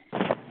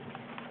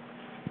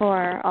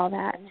for all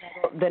that.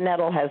 The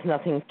nettle has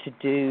nothing to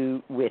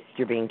do with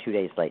your being 2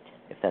 days late,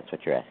 if that's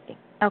what you're asking.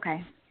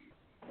 Okay.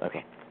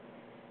 Okay.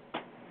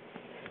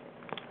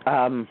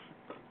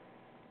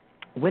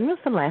 When was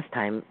the last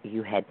time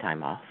you had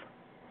time off?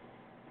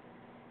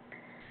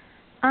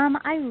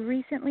 I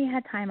recently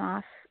had time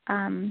off.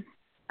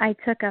 I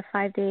took a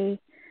 5-day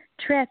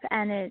trip,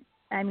 and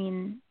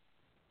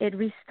it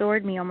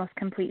restored me almost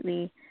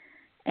completely.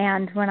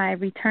 And when I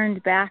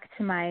returned back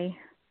to my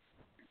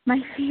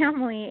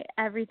family,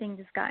 everything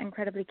just got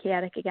incredibly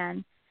chaotic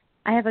again.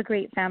 I have a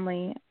great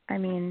family.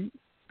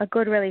 A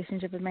good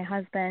relationship with my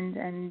husband,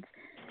 and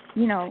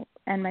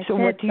and my kids. So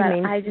what do you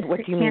mean?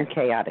 What do you mean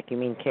chaotic? You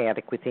mean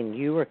chaotic within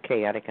you, or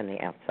chaotic on the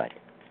outside?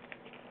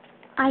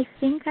 I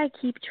think I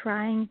keep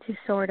trying to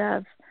sort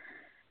of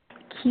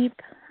keep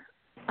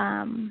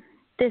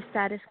this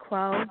status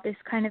quo, this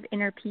kind of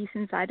inner peace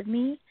inside of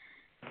me.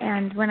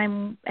 And when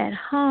I'm at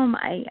home,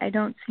 I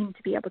don't seem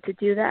to be able to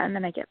do that, and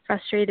then I get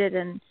frustrated,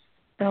 and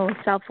the whole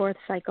self-worth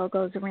cycle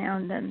goes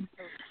around. And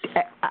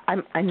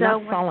I'm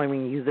not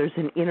following you. There's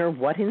an inner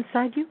what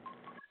inside you?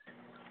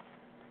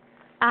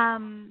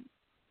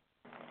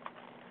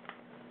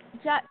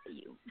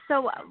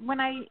 So when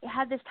I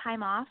had this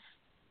time off,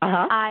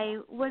 I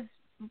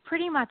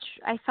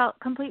felt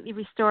completely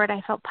restored.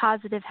 I felt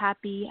positive,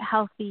 happy,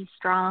 healthy,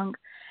 strong.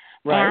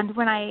 Right. And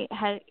when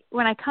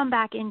I come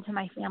back into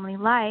my family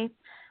life,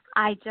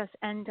 I just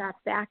end up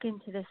back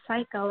into this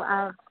cycle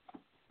of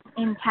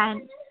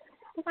intense.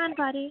 Hold on,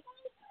 buddy.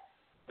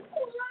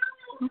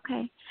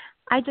 Okay.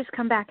 I just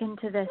come back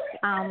into this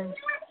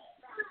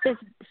this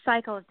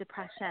cycle of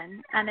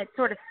depression, and it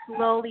sort of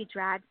slowly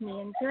drags me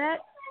into it.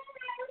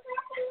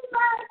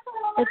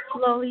 It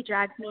slowly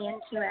drags me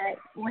into it.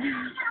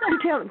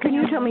 Can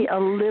you tell me a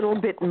little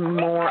bit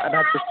more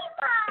about this?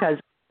 Because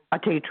I'll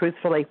tell you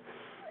truthfully,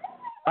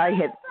 I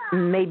had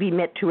maybe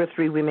met 2 or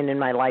 3 women in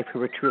my life who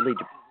were truly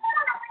depressed.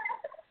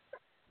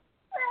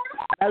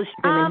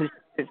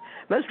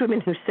 Most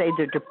women who say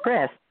they're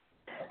depressed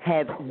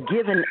have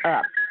given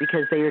up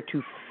because they are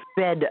too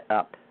fed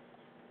up.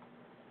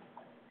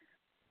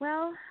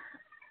 Well,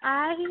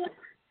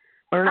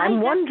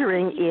 I'm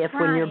wondering if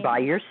when you're by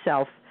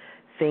yourself,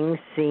 things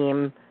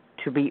seem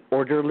to be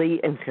orderly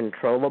and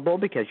controllable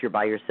because you're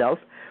by yourself,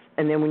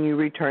 and then when you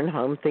return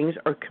home, things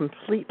are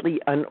completely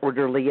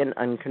unorderly and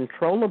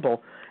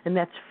uncontrollable, and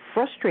that's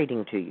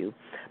frustrating to you.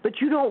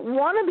 But you don't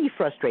want to be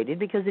frustrated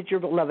because it's your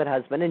beloved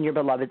husband and your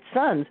beloved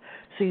sons,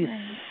 so you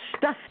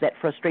stuff that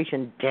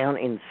frustration down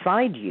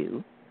inside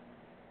you.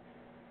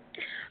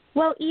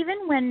 Well,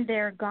 even when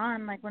they're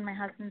gone, like when my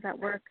husband's at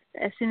work,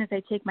 as soon as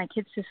I take my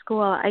kids to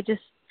school,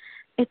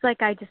 it's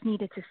like I just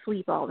needed to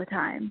sleep all the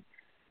time.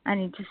 I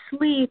need to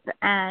sleep,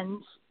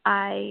 and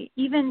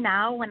even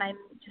now when I'm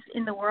just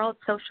in the world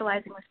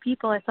socializing with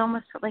people, it's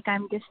almost like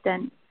I'm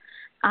distant.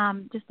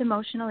 Just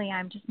emotionally,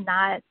 I'm just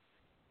not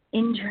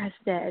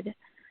interested.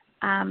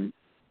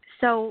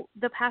 So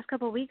the past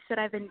couple of weeks that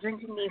I've been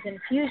drinking these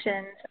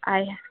infusions,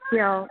 I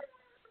feel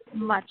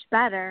much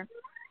better.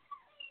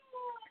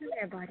 Come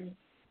here, buddy.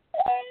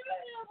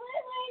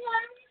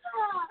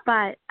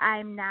 But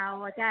I'm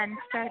now, again,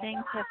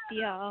 starting to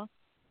feel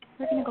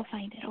We're going to go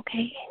find it,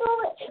 okay?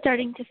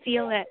 Starting to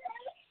feel it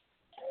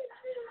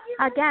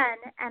again,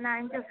 and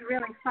I'm just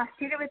really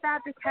frustrated with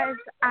that because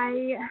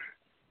I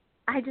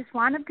just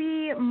want to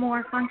be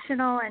more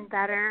functional and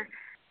better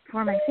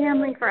for my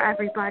family, for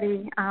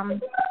everybody.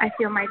 I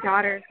feel my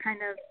daughter is kind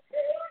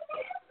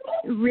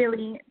of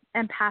really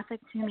empathic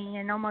to me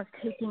and almost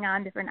taking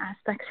on different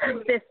aspects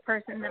of this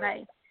person that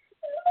I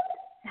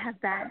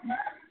have been.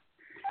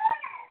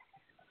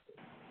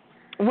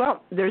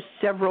 Well, there's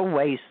several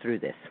ways through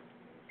this.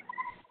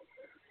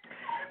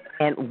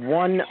 And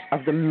one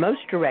of the most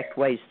direct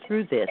ways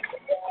through this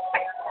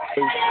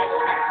is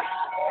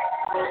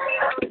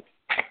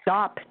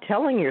stop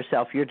telling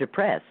yourself you're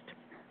depressed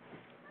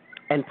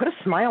and put a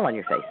smile on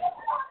your face.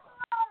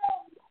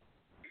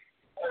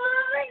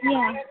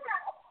 Yeah.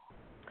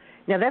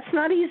 Now, that's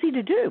not easy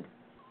to do.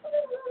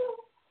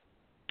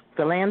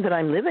 The land that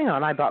I'm living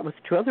on, I bought with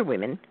 2 other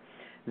women.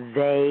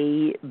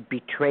 They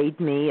betrayed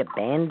me,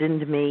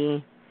 abandoned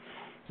me,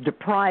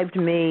 deprived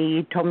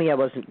me, told me I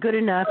wasn't good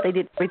enough. They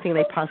did everything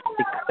they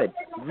possibly could,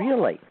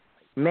 really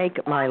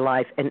make my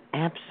life an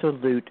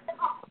absolute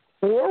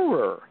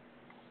horror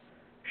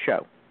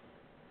show.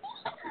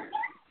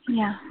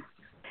 Yeah.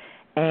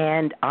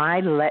 And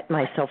I let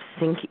myself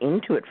sink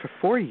into it for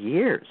 4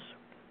 years.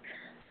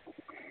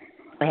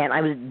 And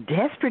I was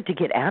desperate to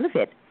get out of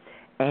it.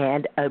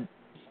 And a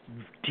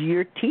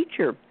dear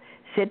teacher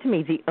said to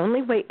me, the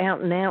only way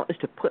out now is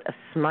to put a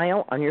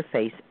smile on your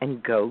face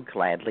and go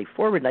gladly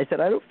forward. And I said,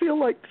 I don't feel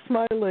like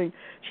smiling.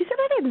 She said,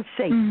 I didn't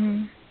say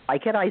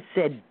like it. I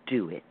said,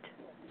 do it.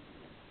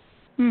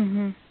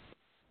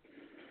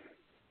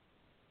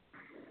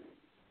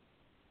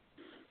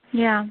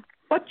 Yeah.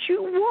 What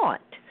you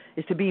want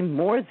is to be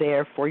more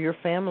there for your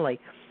family.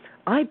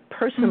 I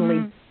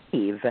personally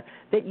believe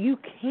that you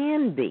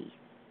can be.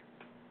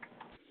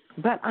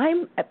 But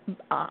I'm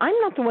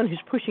not the one who's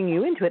pushing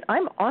you into it.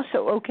 I'm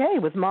also okay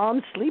with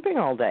mom sleeping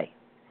all day.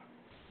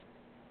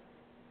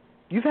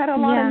 You've had a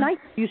lot of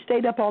nights. You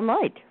stayed up all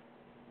night.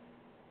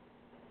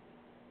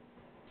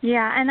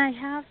 Yeah, and I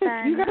have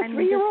been. You got a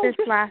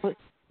 3-year-old?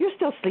 You're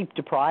still sleep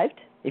deprived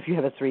if you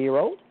have a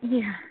 3-year-old.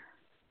 Yeah.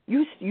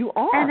 You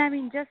are. And I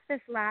mean, just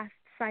this last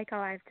cycle,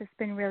 I've just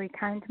been really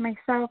kind to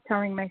myself,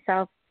 telling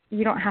myself,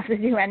 you don't have to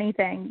do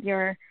anything.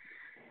 You're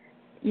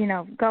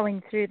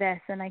going through this,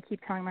 and I keep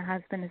telling my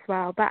husband as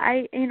well. But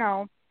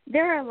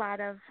there are a lot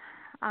of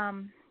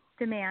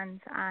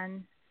demands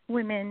on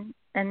women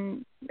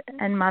and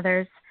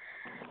mothers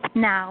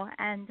now,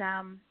 and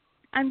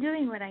I'm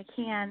doing what I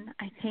can,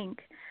 I think.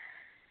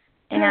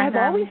 And I've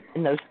always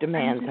been those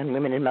demands on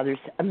women and mothers.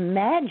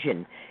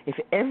 Imagine if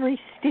every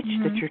stitch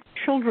that your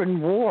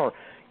children wore,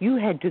 you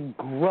had to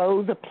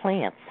grow the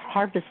plants,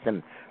 harvest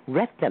them,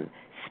 ret them,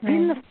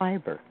 spin the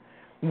fiber,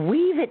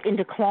 weave it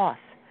into cloth,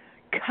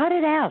 cut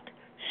it out,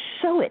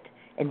 sew it,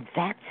 and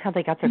that's how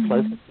they got their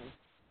clothes.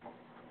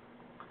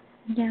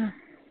 Yeah.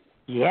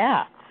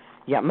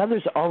 Yeah,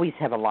 mothers always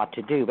have a lot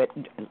to do, but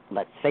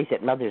let's face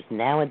it, mothers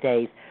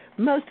nowadays,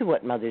 most of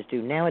what mothers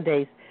do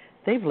nowadays,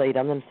 they've laid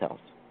on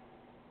themselves.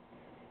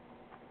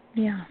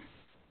 Yeah.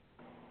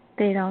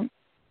 They don't,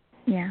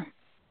 yeah,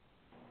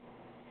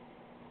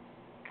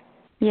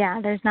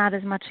 there's not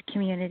as much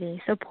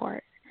community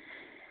support.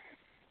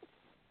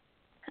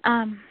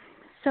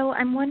 So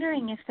I'm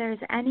wondering if there's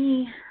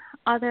any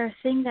other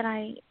thing that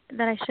I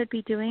should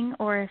be doing,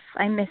 or if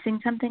I'm missing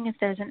something, if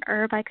there's an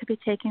herb I could be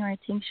taking or a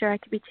tincture I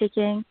could be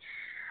taking.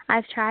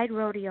 I've tried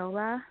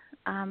rhodiola,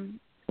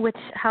 which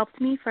helped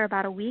me for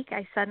about a week.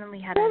 I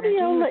suddenly had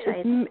rhodiola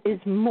energy. is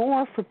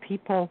more for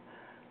people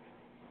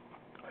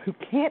who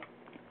can't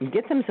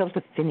get themselves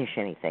to finish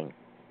anything.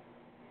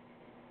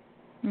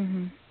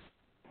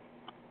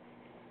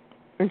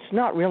 It's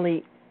not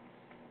really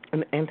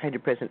an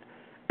antidepressant.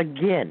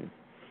 Again,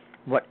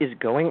 what is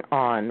going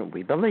on,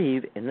 we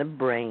believe, in the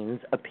brains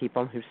of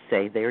people who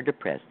say they are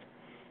depressed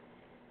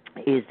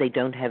is they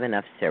don't have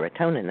enough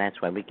serotonin.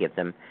 That's why we give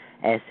them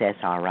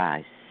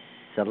SSRIs,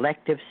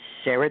 selective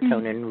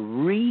serotonin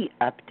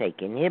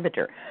reuptake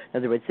inhibitor. In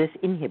other words, this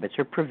inhibits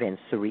or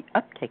prevents the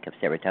reuptake of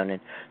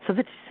serotonin so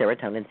that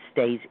serotonin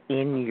stays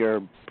in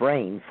your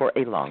brain for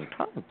a long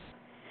time.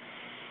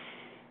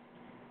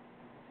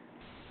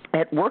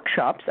 At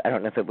workshops, I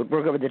don't know if it would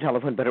work over the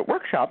telephone, but at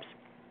workshops,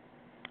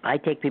 I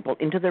take people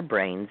into their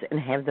brains and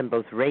have them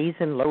both raise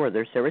and lower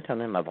their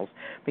serotonin levels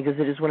because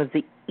it is one of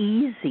the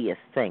easiest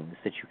things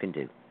that you can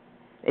do.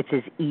 It's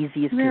as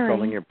easy as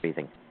controlling your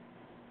breathing.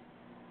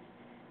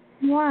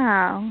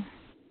 Wow.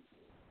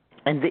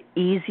 And the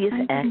easiest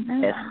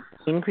access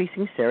to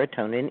increasing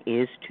serotonin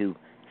is to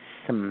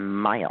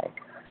smile.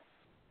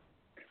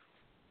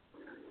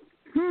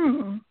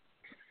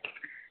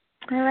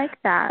 I like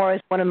that. Or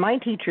as one of my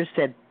teachers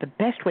said, the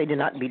best way to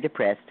not be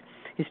depressed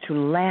is to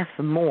laugh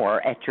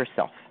more at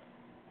yourself.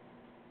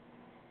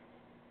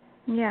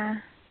 Yeah.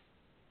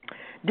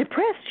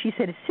 Depressed, she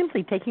said, is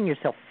simply taking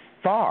yourself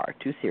far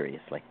too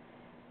seriously.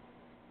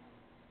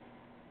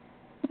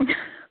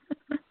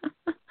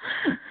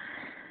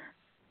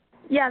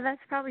 Yeah,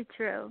 that's probably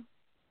true.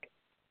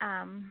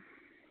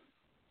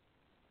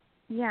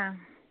 Yeah.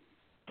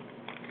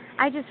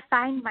 I just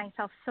find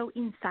myself so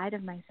inside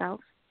of myself.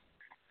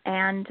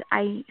 And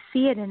I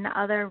see it in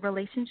other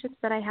relationships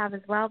that I have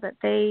as well, that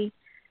they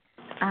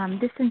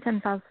distance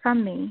themselves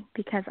from me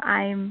because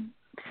I'm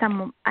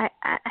someone, I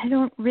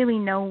don't really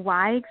know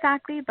why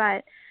exactly,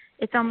 but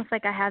it's almost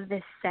like I have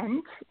this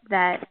scent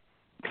that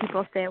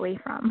people stay away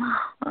from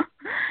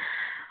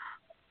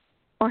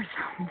or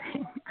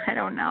something. I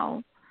don't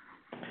know.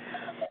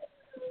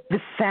 The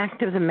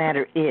fact of the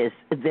matter is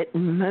that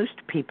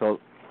most people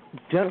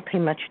don't pay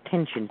much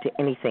attention to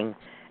anything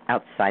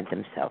outside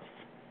themselves.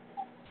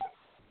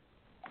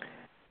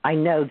 I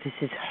know this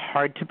is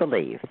hard to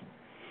believe,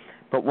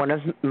 but one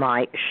of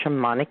my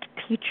shamanic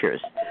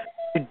teachers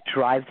to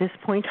drive this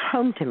point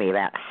home to me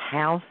about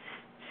how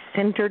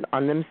centered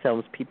on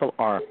themselves people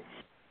are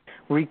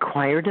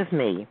required of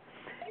me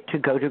to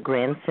go to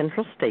Grand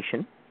Central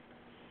Station,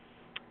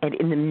 and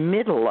in the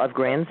middle of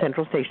Grand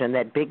Central Station, in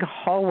that big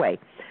hallway,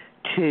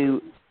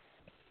 to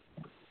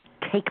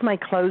take my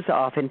clothes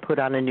off and put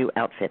on a new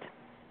outfit.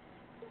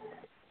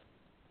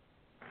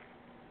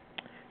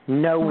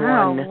 No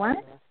one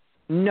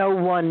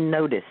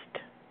noticed.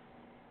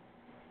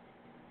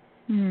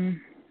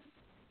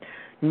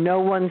 No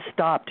one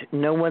stopped.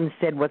 No one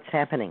said, "What's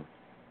happening?"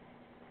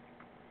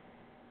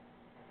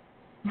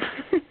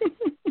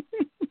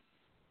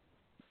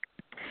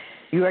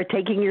 You are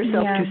taking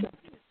yourself too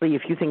seriously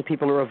if you think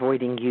people are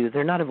avoiding you.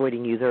 They're not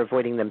avoiding you. They're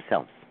avoiding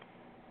themselves.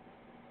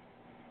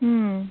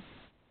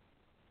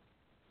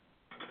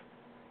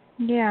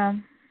 Yeah.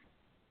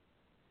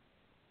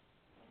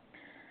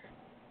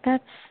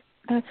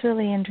 That's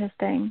really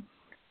interesting.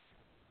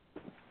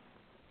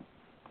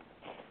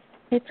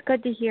 It's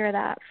good to hear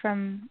that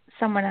from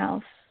someone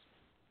else.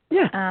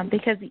 Yeah.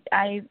 Because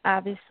I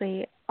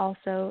obviously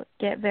also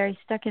get very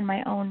stuck in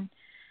my own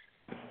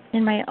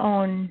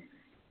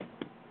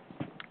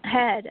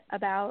head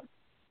about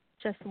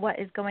just what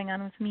is going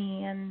on with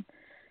me, and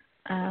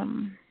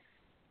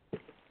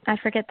I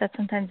forget that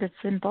sometimes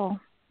it's simple.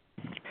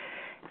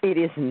 It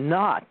is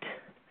not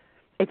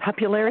a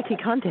popularity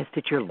contest.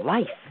 It's your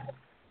life.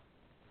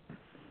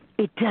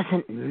 It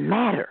doesn't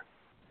matter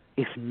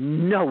if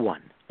no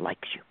one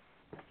likes you.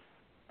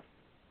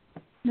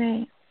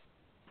 Right.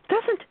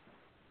 Doesn't.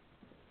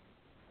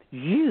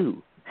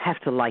 You have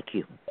to like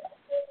you.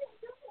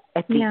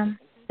 At the end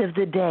of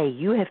the day,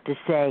 you have to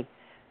say,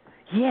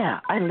 "Yeah,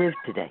 I lived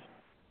today."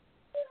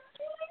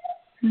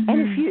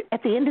 And if you,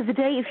 at the end of the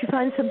day, if you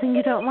find something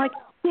you don't like,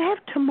 you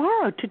have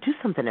tomorrow to do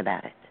something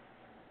about it.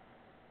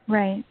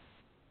 Right.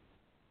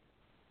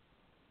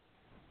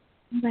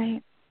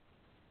 Right.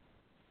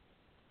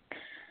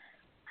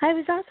 I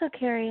was also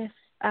curious,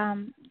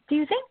 do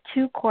you think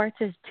 2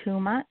 quarts is too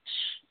much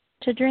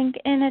to drink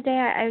in a day?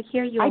 I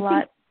hear you a lot.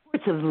 I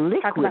think 2 quarts of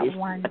liquid is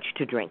one. too much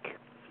to drink.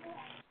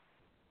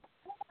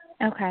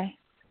 Okay.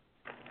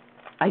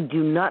 I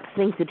do not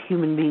think that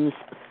human beings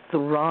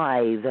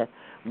thrive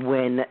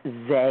when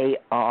they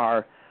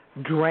are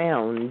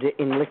drowned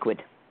in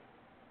liquid.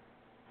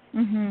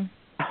 The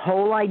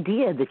whole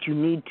idea that you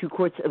need 2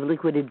 quarts of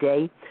liquid a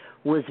day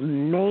was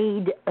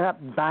made up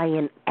by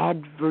an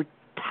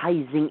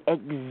advertising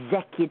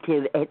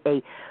executive at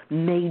a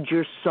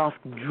major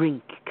soft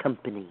drink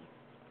company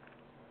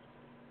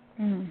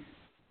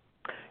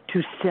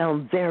to sell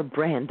their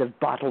brand of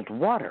bottled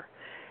water.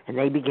 And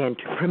they began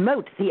to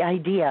promote the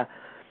idea,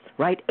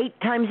 right,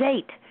 8 times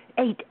 8,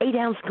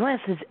 8-ounce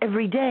glasses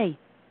every day.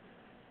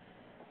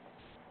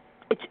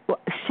 It's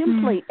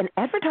simply an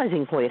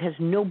advertising ploy. It has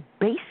no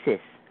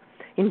basis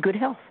in good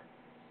health.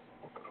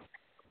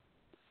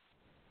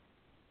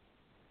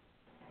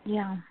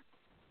 Yeah.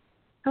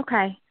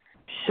 Okay.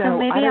 So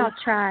maybe I'll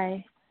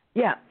try.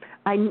 Yeah.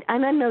 I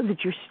know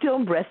that you're still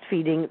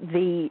breastfeeding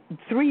the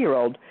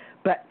 3-year-old,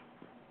 but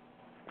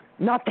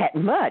not that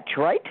much,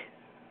 right?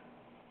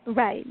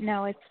 Right.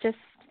 No, it's just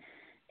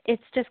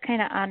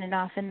kind of on and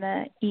off in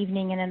the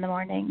evening and in the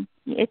morning.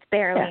 It's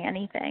barely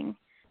anything.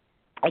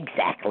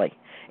 Exactly.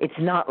 It's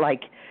not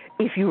like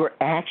if you were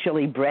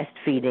actually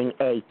breastfeeding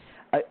a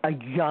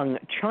young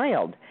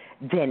child,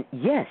 then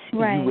yes,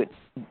 you would.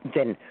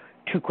 Then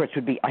 2 quarts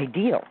would be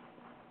ideal.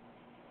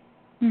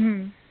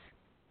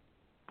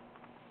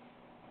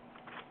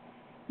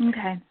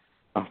 Okay.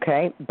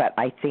 Okay, but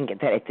I think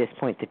that at this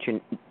point that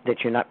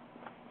you're not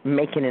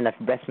making enough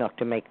breast milk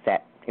to make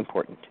that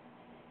important.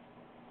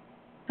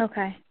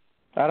 Okay.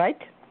 All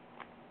right.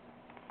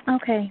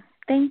 Okay.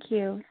 Thank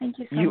you. Thank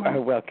you so much. You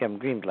are welcome.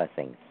 Green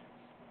blessings.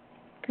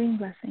 Green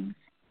blessings.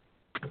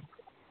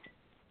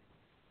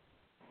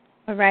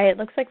 All right.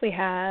 Looks like we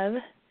have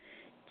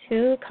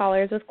 2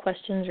 callers with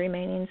questions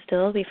remaining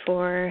still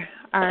before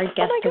our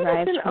guest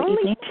arrives for the evening.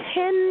 Only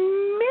 10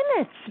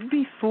 minutes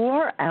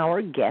before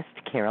our guest,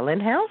 Carolin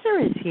Hauser,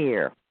 is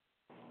here.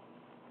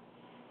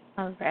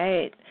 All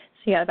right.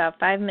 So you got about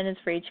 5 minutes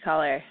for each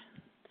caller.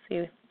 Let's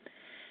see.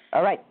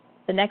 All right.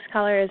 The next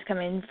caller is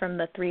coming from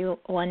the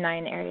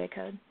 319 area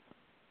code.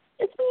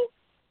 It's me.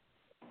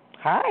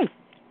 Hi.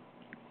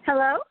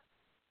 Hello?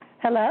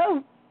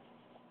 Hello.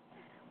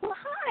 Well,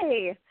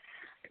 hi.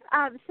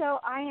 So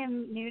I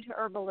am new to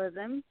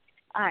herbalism,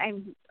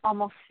 I'm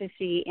almost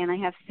 50, and I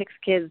have 6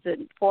 kids,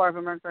 and 4 of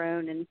them are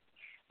grown, and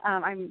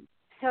I'm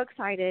so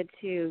excited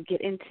to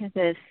get into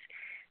this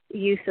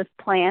use of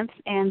plants,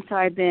 and so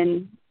I've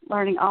been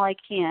learning all I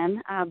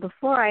can.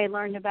 Before I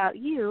learned about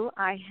you,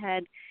 I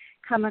had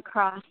come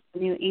across the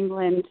New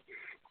England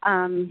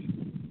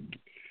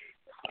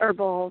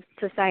Herbal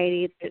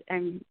Society.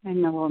 I'm a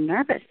little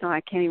nervous, so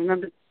I can't even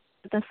remember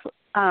this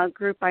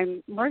group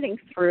I'm learning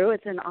through.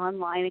 It's an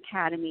online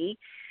academy,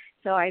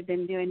 so I've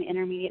been doing an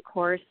intermediate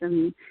course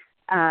and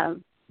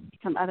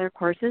some other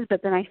courses,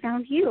 but then I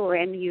found you,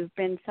 and you've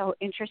been so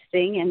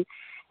interesting and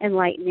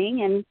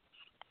enlightening,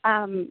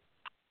 and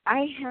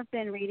I have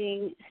been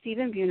reading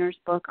Stephen Buhner's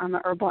book on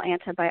the herbal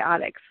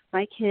antibiotics.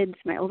 My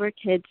older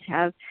kids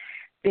have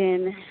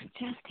been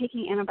just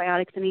taking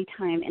antibiotics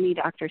anytime any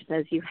doctor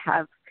says you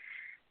have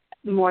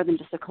more than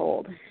just a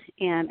cold.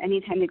 And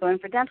anytime they go in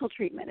for dental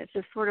treatment, it's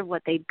just sort of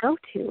what they go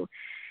to.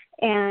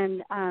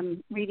 And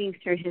reading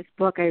through his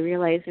book, I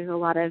realized there's a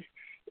lot of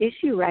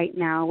issue right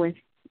now with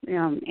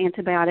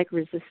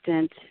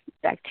antibiotic-resistant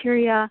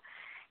bacteria.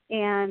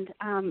 And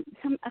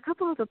a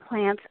couple of the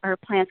plants are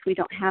plants we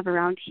don't have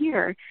around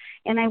here.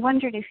 And I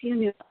wondered if you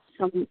knew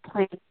some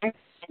plants in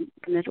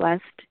the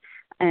Midwest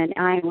and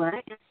Iowa.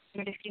 I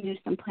wondered if you knew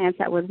some plants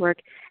that would work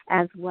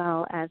as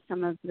well as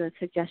some of the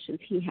suggestions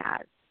he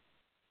has.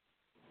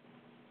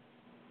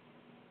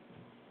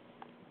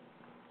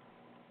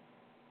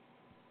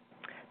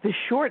 The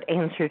short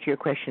answer to your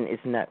question is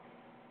no.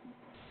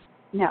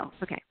 No,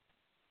 okay.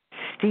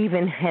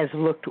 Stephen has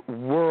looked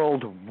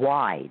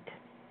worldwide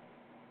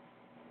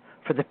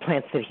for the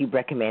plants that he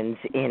recommends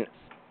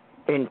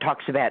and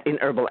talks about in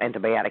herbal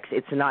antibiotics.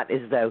 It's not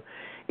as though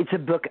it's a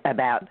book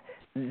about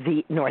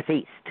the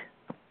Northeast.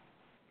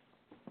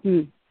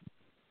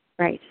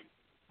 Right.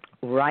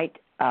 Right.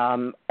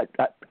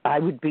 I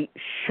would be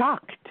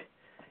shocked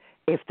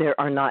if there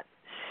are not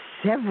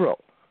several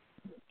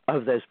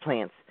of those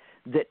plants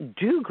that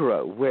do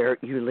grow where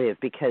you live,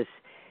 because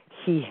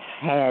he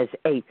has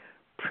a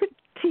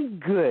pretty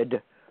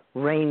good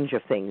range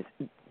of things.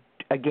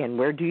 Again,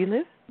 where do you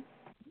live?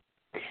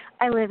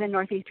 I live in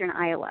northeastern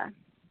Iowa.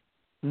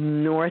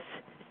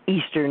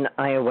 Northeastern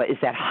Iowa. Is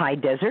that high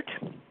desert?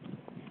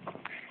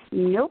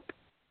 Nope.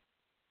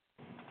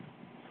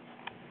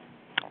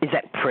 Is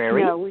that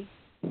prairie? No.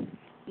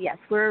 Yes,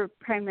 we're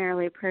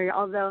primarily prairie,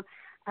 although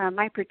I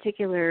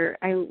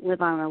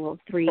live on a little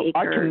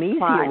 3-acre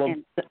plot.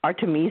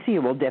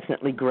 Artemisia will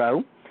definitely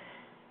grow.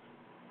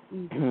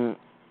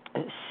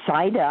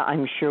 Sida,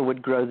 I'm sure,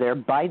 would grow there.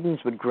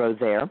 Bidens would grow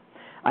there.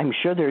 I'm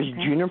sure there's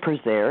junipers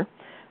there.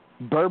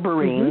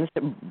 Berberines,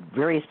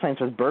 various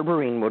plants with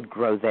berberine would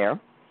grow there.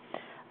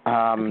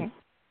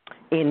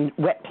 In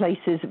wet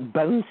places,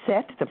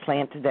 boneset, the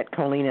plant that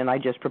Colleen and I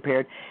just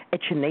prepared,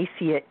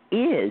 echinacea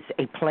is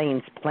a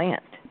plains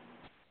plant.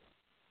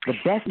 The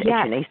best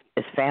echinacea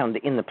is found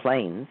in the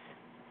plains.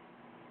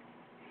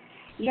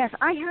 Yes,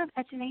 I have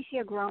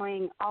echinacea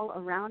growing all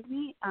around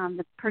me.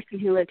 The person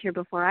who lived here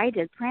before I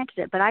did planted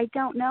it, but I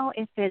don't know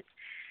if it's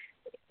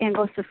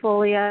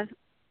angustifolia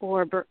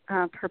or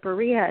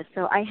purpurea.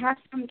 So I have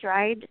some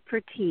dried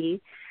for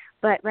tea,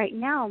 but right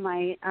now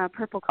my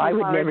purple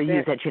cauliflower. I would never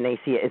use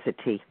echinacea as a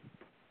tea.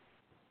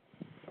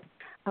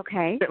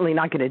 Okay. Certainly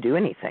not going to do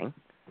anything.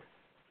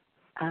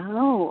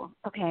 Oh,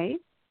 okay.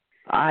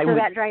 So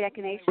that dried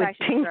echinacea I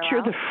should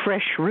tincture the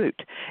fresh root.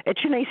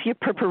 Echinacea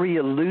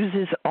purpurea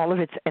loses all of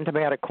its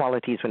antibiotic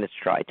qualities when it's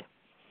dried.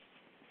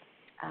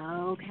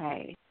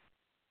 Okay.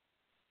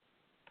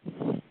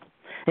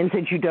 And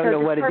since you don't know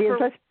what it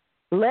is,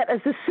 let us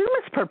assume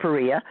it's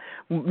purpurea.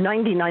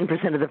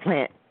 99% of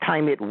the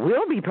time it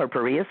will be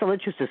purpurea, so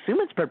let's just assume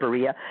it's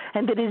purpurea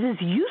and that it is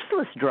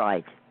useless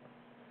dried.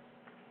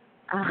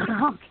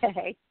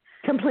 Okay.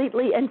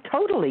 Completely and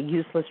totally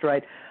useless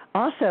dried.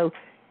 Also,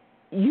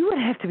 you would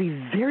have to be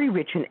very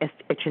rich in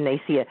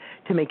echinacea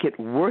to make it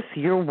worth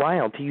your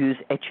while to use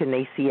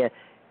echinacea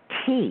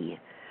tea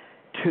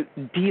to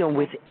deal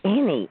with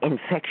any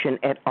infection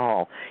at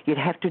all. You'd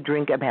have to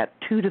drink about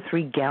 2 to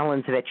 3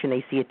 gallons of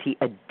echinacea tea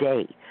a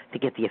day to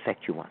get the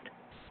effect you want.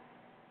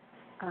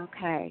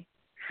 Okay.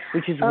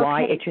 Which is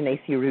why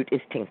echinacea root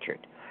is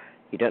tinctured.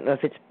 You don't know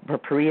if it's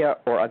purpurea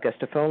or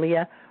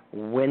angustifolia.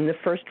 When the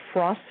first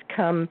frosts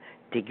come,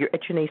 dig your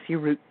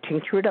echinacea root,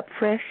 tincture it up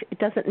fresh. It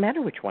doesn't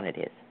matter which one it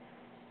is.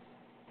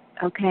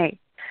 Okay.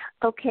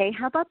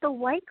 How about the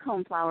white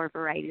coneflower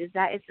variety?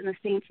 It's in the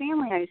same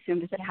family, I assume.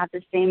 Does it have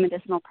the same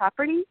medicinal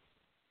properties?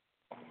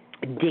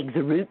 Dig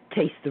the root,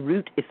 taste the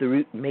root. If the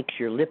root makes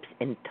your lips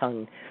and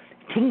tongue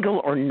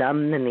tingle or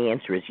numb, then the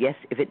answer is yes.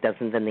 If it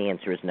doesn't, then the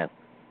answer is no.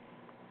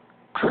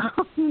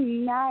 Oh,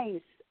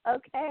 nice.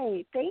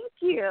 Okay, thank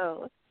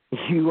you.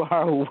 You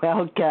are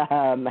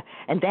welcome.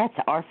 And that's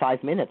our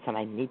 5 minutes, and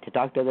I need to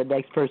talk to the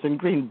next person.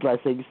 Green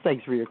blessings.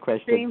 Thanks for your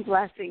question. Green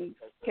blessings.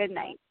 Good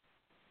night.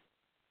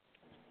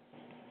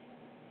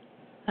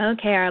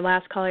 Okay, our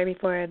last caller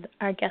before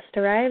our guest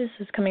arrives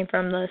is coming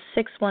from the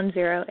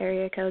 610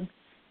 area code.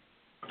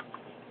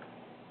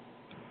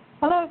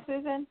 Hello,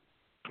 Susan.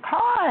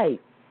 Hi.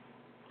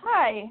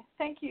 Hi.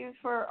 Thank you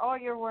for all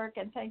your work,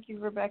 and thank you,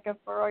 Rebecca,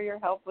 for all your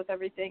help with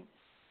everything.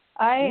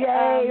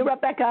 Yay,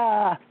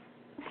 Rebecca!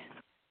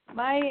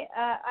 I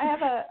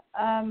have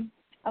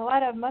a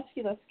lot of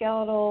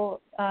musculoskeletal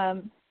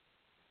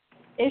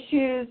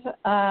issues,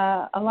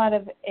 a lot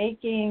of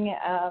aching,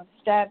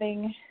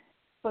 stabbing,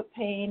 foot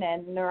pain,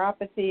 and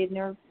neuropathy,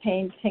 nerve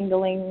pain,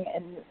 tingling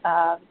in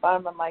the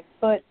bottom of my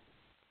foot,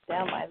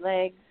 down my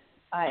legs.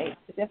 I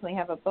definitely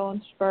have a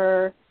bone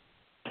spur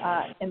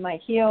in my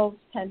heels,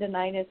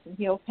 tendonitis and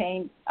heel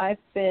pain. I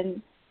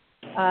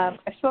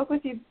spoke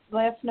with you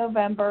last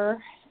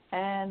November,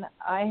 and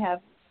I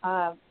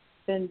have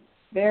been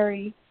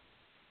very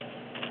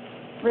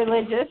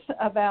religious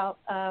about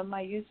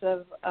my use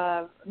of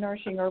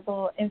nourishing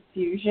herbal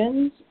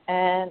infusions,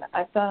 and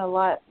I've done a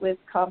lot with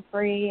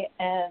comfrey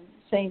and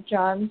St.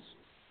 John's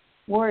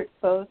wort,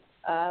 both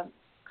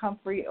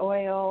comfrey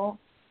oil,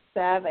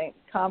 salve, and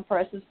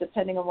compresses,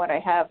 depending on what I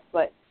have.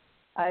 But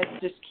I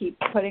just keep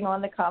putting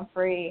on the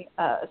comfrey,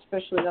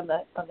 especially on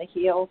the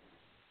heel.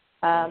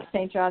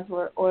 St. John's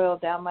wort oil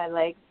down my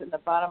legs and the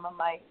bottom of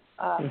my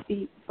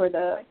feet for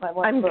my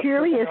one I'm foot.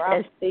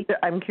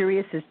 I'm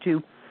curious as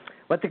to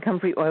what the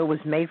comfrey oil was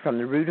made from,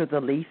 the root or the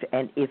leaf,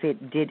 and if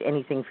it did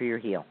anything for your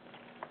heel.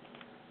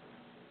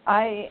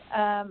 I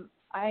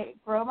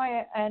grow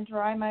and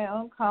dry my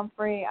own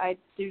comfrey. I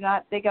do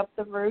not dig up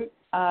the root.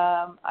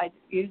 I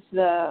use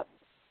the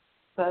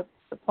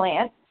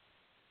plant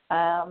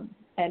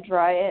and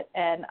dry it.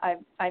 And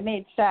I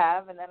made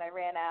salve, and then I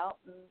ran out,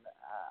 and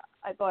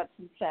I bought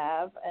some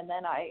salve, and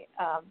then I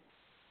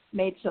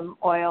made some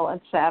oil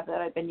and salve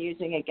that I've been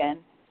using again.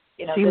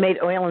 So you made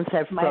oil and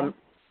salve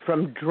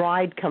from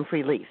dried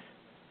comfrey leaves?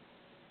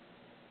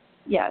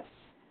 Yes.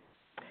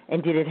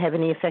 And did it have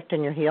any effect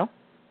on your heel?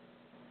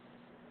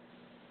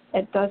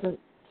 It doesn't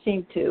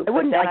seem to.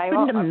 I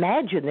couldn't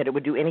imagine that it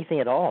would do anything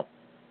at all.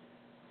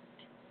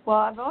 Well,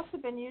 I've also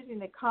been using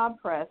the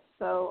compress,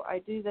 so I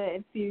do the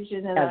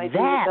infusion and I do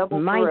the double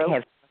brew. That might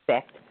have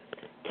effect.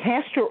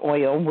 Castor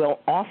oil will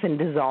often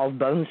dissolve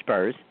bone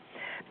spurs,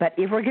 but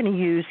if we're going to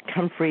use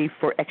comfrey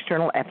for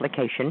external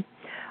application,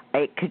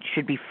 it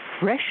should be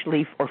fresh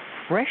leaf or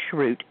fresh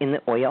root in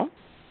the oil.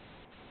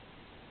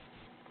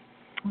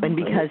 And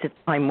because it's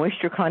high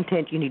moisture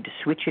content, you need to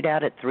switch it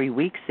out at 3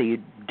 weeks. So you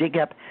dig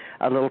up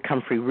a little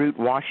comfrey root,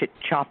 wash it,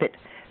 chop it,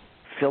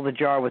 fill the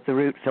jar with the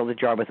root, fill the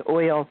jar with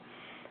oil,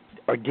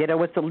 or ditto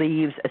with the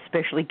leaves,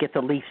 especially get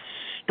the leaf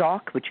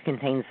stalk, which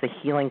contains the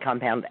healing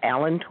compound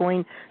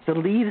allantoin. The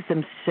leaves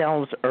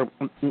themselves are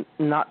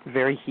not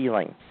very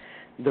healing.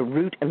 The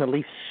root and the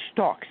leaf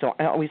stalk. So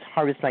I always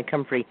harvest my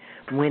comfrey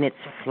when it's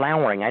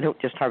flowering. I don't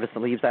just harvest the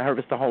leaves, I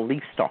harvest the whole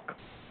leaf stalk.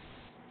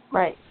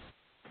 Right.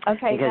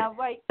 Okay, because now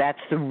wait. That's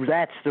the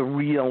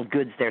real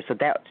goods there. So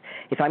that's,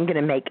 if I'm going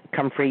to make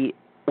comfrey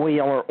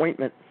oil or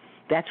ointment,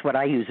 that's what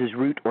I use is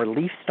root or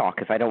leaf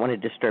stalk if I don't want to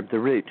disturb the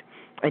root.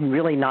 And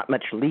really not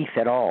much leaf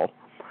at all.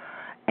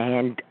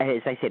 And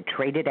as I said,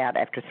 trade it out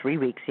after 3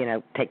 weeks.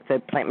 Take the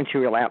plant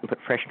material out and put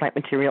fresh plant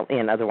material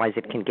in. Otherwise,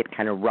 it can get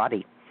kind of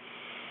rotty.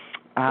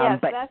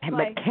 But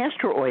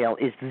castor oil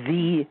is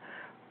the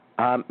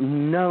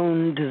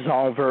known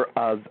dissolver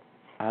of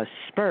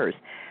spurs.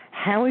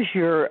 How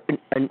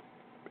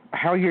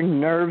are your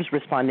nerves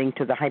responding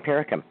to the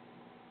hypericum?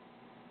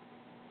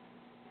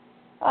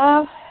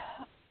 It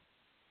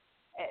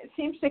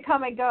seems to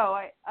come and go.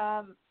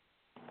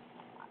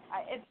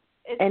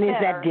 It's and is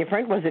better. that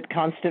different? Was it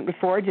constant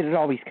before, or did it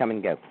always come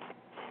and go?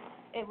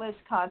 It was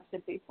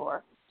constant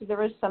before, so there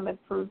was some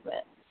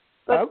improvement.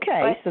 So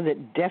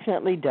that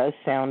definitely does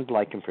sound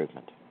like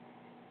improvement.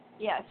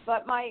 Yes,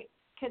 but my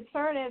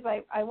concern is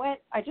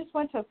I just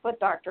went to a foot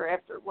doctor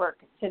after work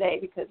today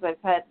because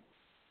I've had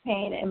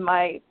pain in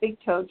my big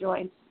toe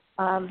joints.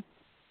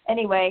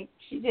 Anyway,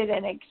 she did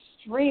an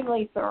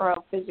extremely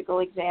thorough physical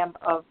exam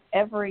of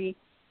every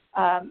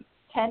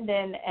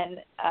tendon and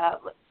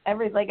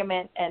every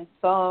ligament and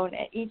bone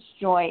and each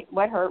joint,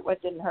 what hurt,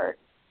 what didn't hurt,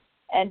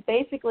 and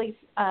basically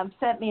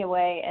sent me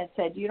away and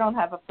said, you don't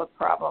have a foot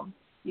problem.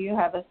 You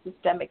have a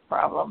systemic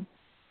problem.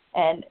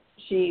 And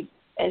she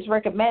is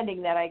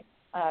recommending that I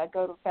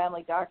go to a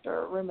family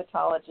doctor or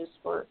rheumatologist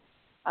for,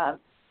 I'm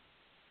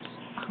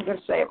going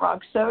to say it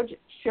wrong,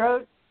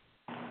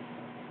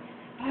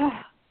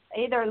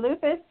 either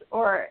lupus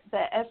or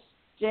the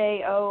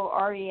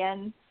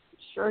SJOREN,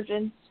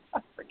 Sjorgen's, I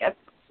forget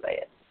to say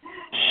it.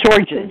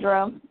 Sjorgen's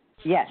syndrome.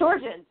 Yes.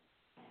 Sjorgen's.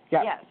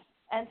 Yep. Yes.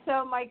 And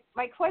so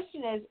my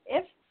question is,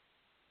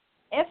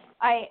 if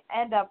I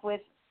end up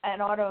with an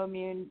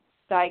autoimmune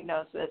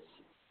diagnosis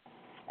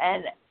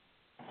and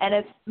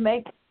it's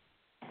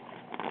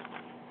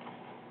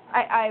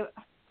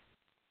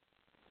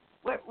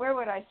where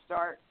would I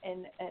start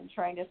in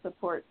trying to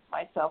support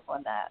myself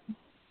on that?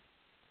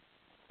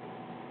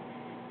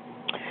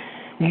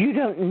 You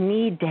don't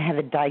need to have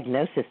a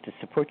diagnosis to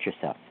support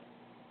yourself.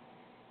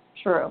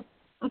 True.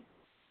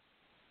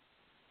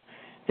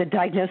 The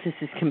diagnosis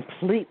is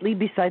completely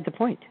beside the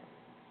point.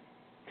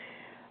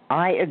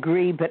 I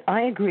agree, but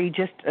I agree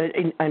just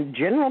in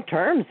general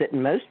terms that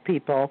most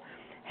people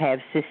have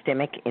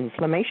systemic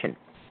inflammation.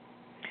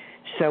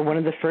 So one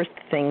of the first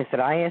things that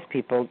I ask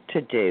people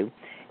to do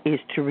is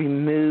to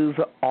remove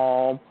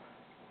all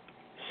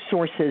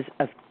sources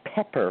of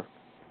pepper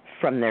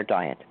from their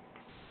diet.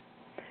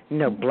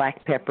 No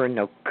black pepper,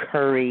 no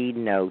curry,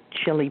 no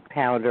chili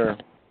powder,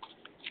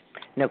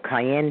 no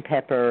cayenne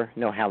pepper,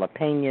 no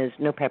jalapenos,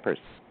 no peppers.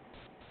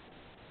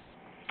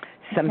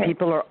 Some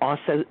people are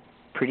also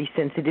pretty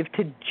sensitive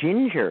to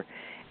ginger,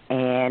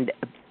 and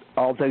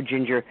although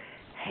ginger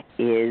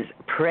is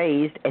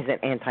praised as an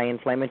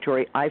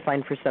anti-inflammatory, I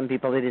find for some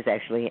people it is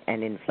actually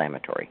an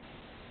inflammatory.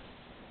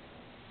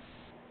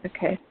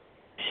 Okay.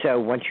 So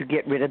once you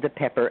get rid of the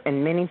pepper,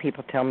 and many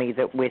people tell me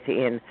that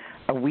within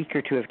a week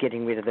or two of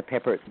getting rid of the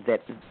pepper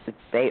that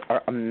they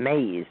are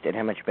amazed at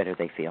how much better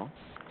they feel.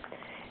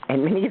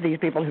 And many of these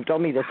people who've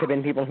told me this have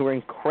been people who are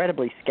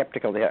incredibly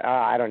skeptical. They're,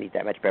 I don't eat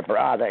that much pepper.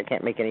 That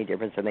can't make any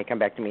difference. And they come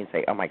back to me and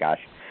say, oh, my gosh.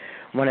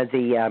 One of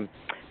the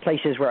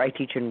places where I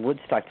teach in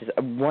Woodstock is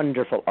a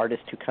wonderful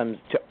artist who comes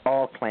to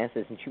all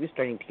classes, and she was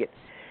starting to get,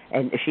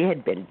 and she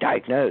had been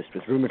diagnosed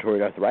with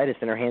rheumatoid arthritis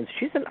in her hands.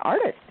 She's an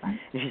artist. And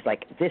she's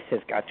like, this has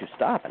got to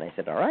stop. And I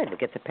said, all right, we'll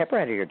get the pepper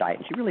out of your diet.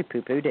 And she really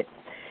poo-pooed it.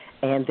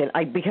 And then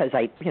because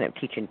I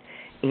teach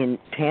in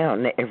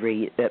town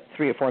every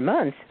 3 or 4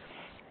 months,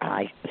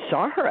 I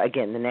saw her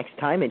again the next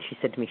time, and she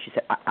said to me,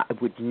 I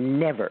would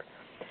never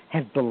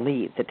have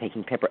believed that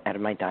taking pepper out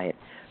of my diet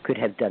could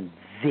have done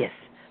this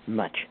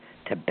much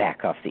to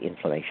back off the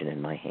inflammation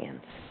in my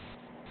hands.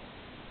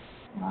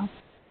 Wow.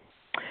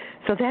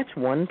 So that's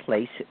one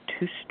place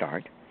to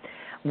start.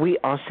 We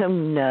also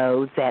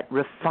know that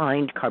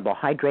refined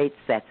carbohydrates,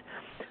 that's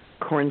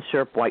corn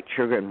syrup, white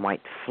sugar, and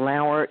white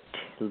flour,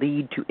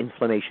 lead to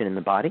inflammation in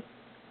the body.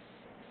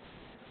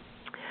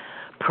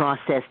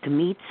 Processed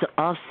meats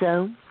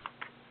also.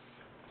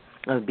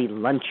 It would be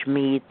lunch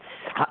meats,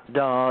 hot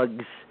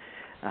dogs,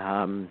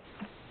 ham,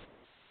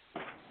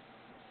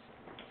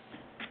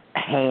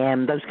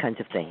 those kinds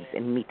of things,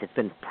 and meat that's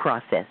been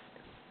processed.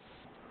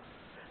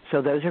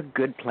 So those are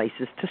good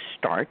places to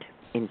start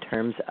in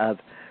terms of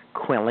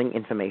quelling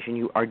inflammation.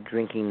 You are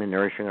drinking the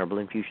nourishing herbal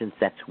infusions.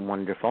 That's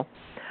wonderful.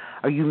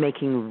 Are you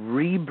making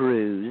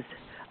rebrews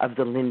of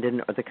the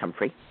linden or the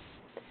comfrey?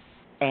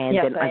 And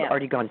yes, then I've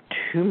already gone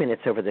 2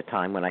 minutes over the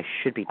time when I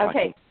should be talking.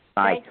 Okay.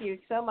 Thank you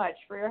so much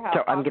for your help.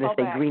 So I'm going to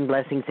say back. green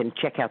blessings and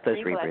check out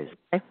those Green rebrews.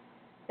 Okay?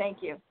 Thank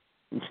you.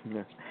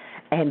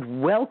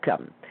 And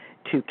welcome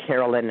to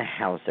Carolin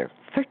Hauser.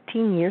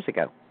 13 years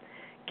ago,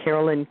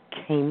 Carolin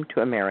came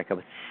to America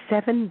with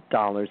 $7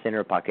 in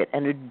her pocket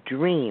and a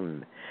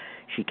dream.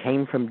 She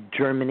came from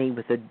Germany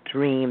with a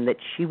dream that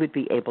she would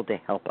be able to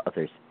help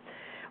others.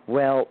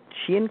 Well,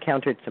 she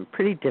encountered some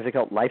pretty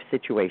difficult life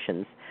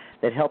situations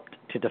that helped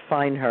to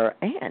define her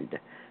and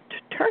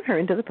to turn her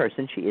into the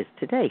person she is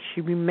today. She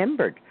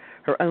remembered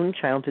her own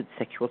childhood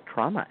sexual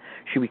trauma.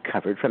 She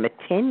recovered from a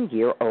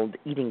 10-year-old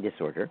eating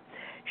disorder.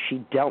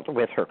 She dealt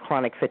with her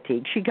chronic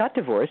fatigue. She got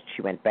divorced.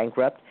 She went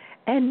bankrupt.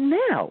 And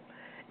now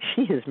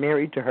she is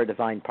married to her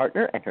divine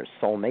partner and her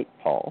soulmate,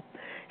 Paul.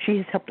 She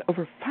has helped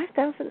over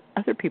 5,000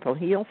 other people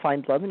heal,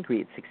 find love, and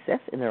create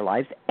success in their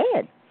lives.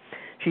 And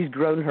she's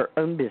grown her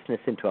own business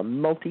into a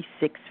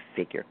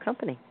multi-six-figure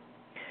company.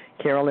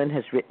 Carolin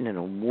has written an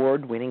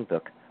award-winning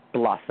book,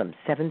 Blossom,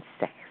 7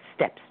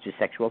 Steps to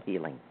Sexual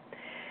Healing.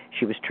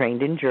 She was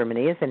trained in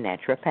Germany as a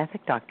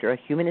naturopathic doctor, a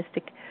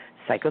humanistic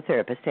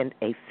psychotherapist, and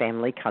a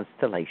family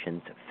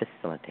constellations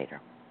facilitator.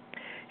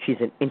 She's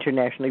an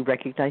internationally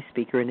recognized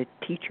speaker and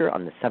a teacher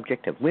on the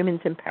subject of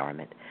women's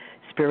empowerment,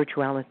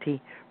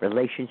 spirituality,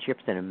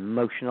 relationships, and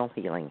emotional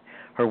healing.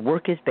 Her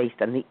work is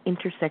based on the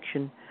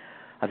intersection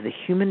of the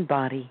human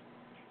body,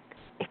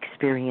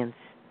 experience,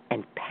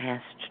 and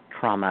past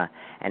trauma,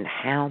 and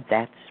how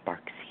that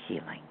sparks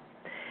healing.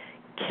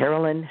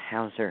 Carolin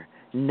Hauser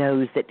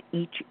knows that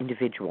each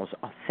individual's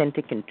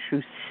authentic and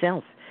true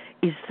self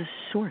is the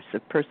source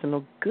of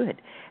personal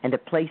good and a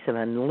place of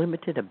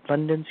unlimited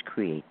abundance,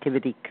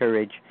 creativity,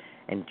 courage,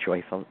 and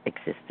joyful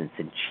existence.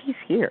 And she's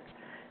here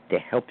to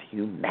help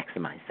you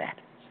maximize that.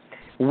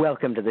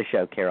 Welcome to the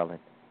show, Carolin.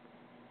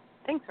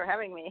 Thanks for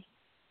having me.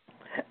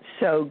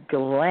 So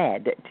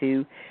glad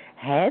to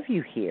have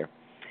you here.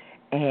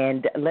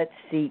 And let's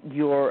see,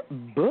 your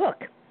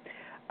book,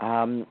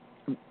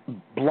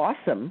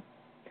 Blossom,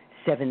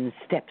 7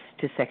 Steps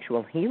to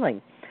Sexual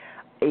Healing,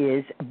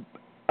 is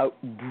a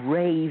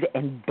brave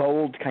and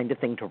bold kind of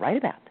thing to write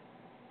about.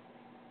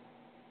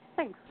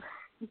 Thanks.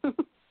 And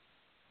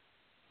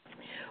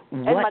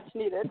much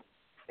needed.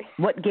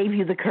 What gave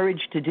you the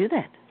courage to do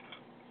that?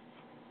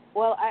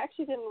 Well, I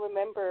actually didn't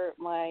remember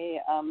my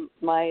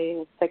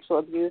my sexual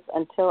abuse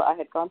until I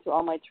had gone through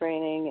all my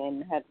training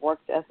and had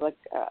worked as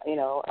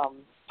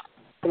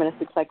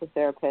humanistic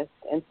psychotherapist.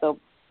 And so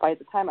by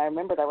the time I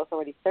remembered, I was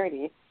already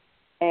 30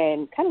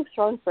 and kind of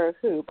thrown for a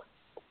hoop.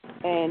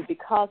 And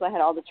because I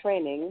had all the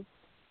training,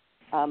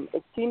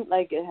 it seemed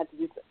like it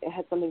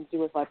had something to do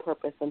with my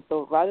purpose. And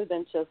so rather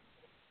than just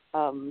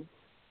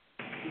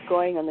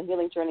going on the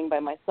healing journey by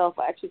myself,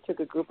 I actually took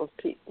a group of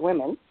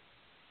women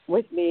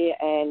with me,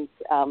 and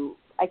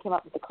I came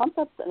up with the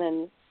concepts, and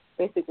then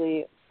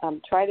basically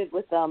tried it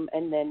with them,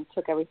 and then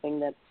took everything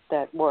that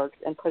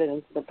worked and put it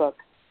into the book.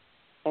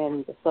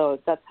 And so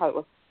that's how it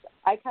was.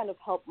 I kind of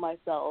helped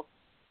myself.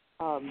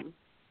 I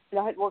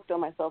had worked on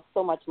myself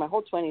so much. My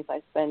whole 20s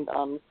I spent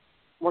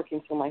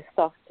working through my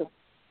stuff to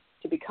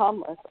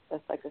become a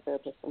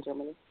psychotherapist in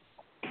Germany.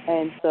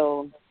 And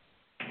so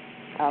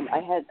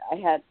I had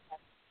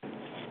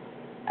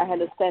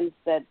a sense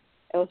that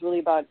it was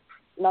really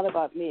not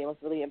about me. It was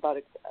really about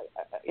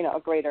a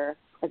greater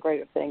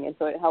thing. And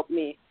so it helped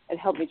me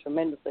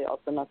tremendously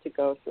also not to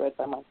go through it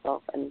by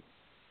myself, and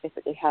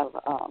basically have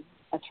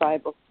a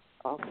tribe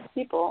of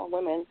people,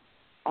 women,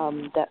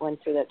 that went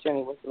through that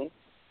journey with me.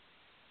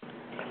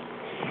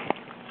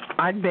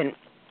 I've been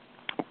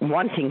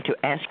wanting to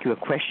ask you a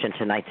question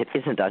tonight that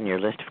isn't on your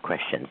list of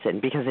questions,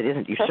 and because it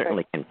isn't, you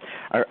certainly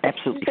are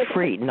absolutely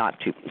free not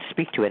to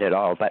speak to it at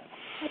all, but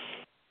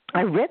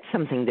I read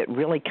something that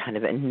really kind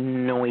of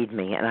annoyed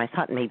me, and I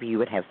thought maybe you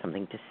would have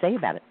something to say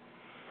about it.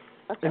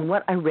 Okay. And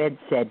what I read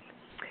said,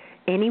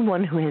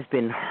 anyone who has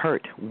been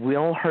hurt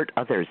will hurt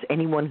others.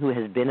 Anyone who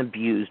has been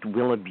abused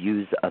will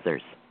abuse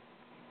others.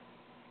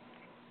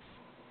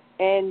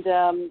 And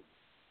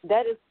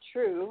that is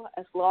true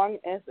as long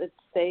as it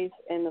stays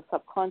in the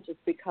subconscious,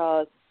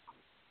 because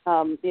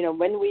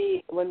when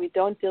we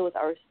don't deal with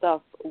our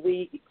stuff,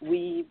 we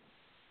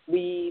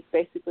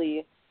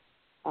basically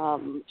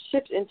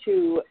shift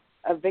into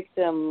a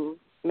victim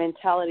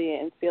mentality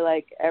and feel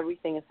like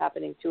everything is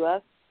happening to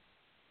us,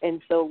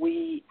 and so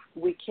we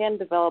can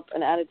develop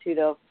an attitude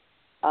of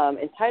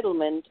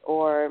entitlement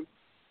or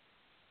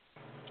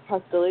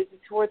hostility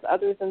towards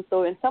others. And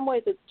so in some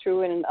ways it's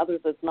true, and in others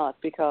it's not,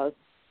 because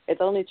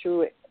it's only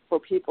true for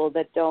people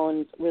that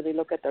don't really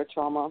look at their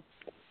trauma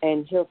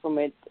and heal from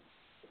it.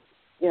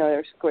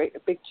 There's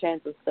big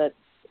chances that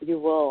you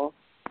will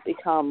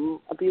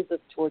become abusive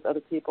towards other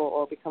people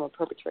or become a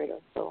perpetrator.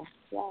 So,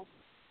 yeah.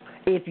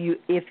 If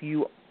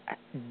you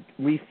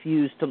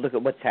refuse to look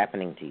at what's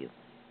happening to you.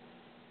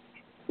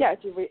 Yeah,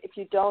 if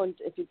you don't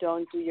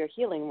do your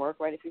healing work,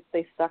 right? If you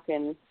stay stuck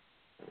in,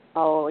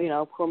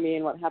 poor me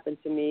and what happened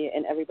to me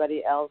and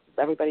everybody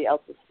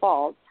else's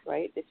fault,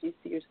 right? If you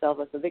see yourself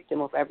as a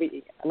victim of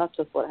not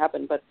just what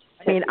happened, but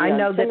I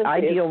know that I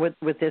deal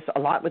with this a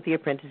lot with the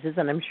apprentices,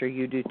 and I'm sure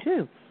you do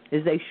too.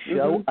 Is they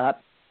show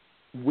up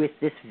with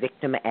this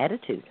victim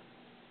attitude.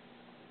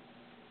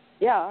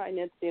 Yeah, and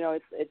it's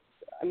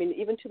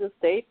even to this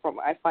day,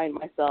 I find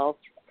myself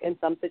in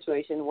some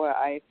situation where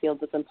I feel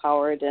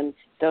disempowered and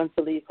don't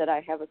believe that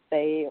I have a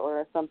say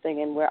or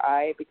something, and where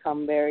I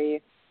become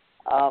very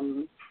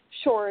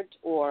short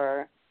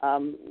or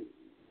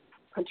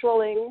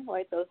controlling,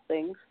 right? Those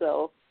things.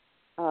 So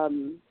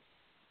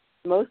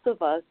most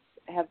of us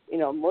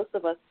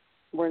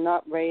were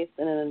not raised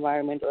in an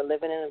environment or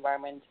live in an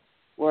environment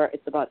where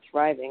it's about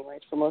thriving,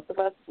 right? For most of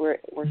us, we're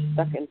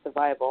stuck in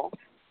survival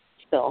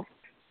still.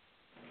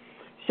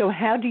 So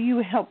how do you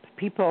help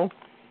people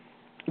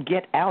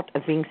get out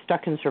of being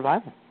stuck in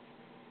survival?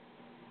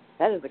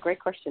 That is a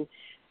great question.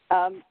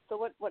 So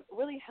what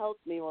really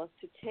helped me was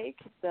to take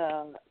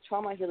the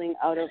trauma healing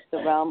out of the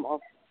realm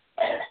of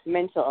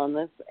mental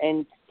illness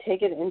and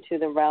take it into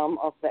the realm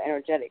of the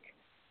energetic.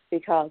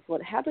 Because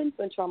what happens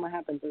when trauma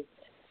happens is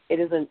it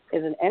is an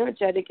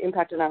energetic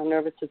impact on our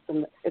nervous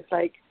system. It's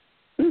like,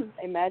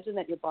 imagine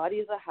that your body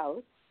is a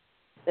house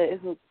that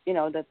isn't,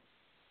 that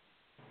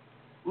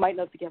might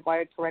not get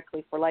wired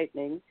correctly for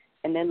lightning,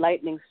 and then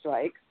lightning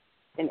strikes,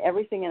 and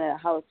everything in a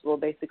house will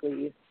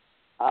basically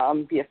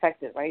be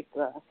affected, right?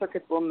 The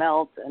circuits will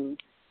melt,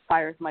 and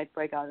fires might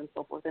break out, and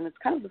so forth. And it's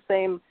kind of the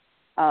same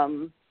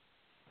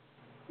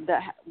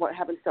what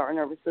happens to our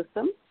nervous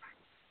system.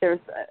 There's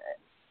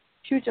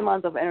huge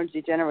amounts of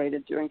energy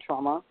generated during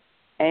trauma,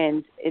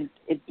 and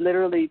it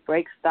literally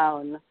breaks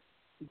down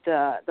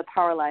the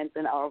power lines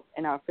in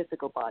our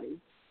physical body.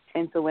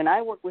 And so when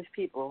I work with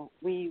people,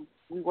 we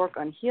work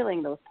on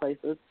healing those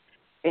places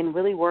and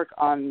really work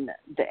on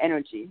the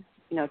energy,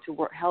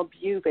 to help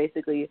you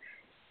basically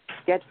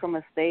get from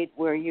a state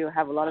where you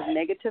have a lot of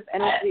negative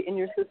energy in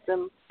your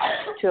system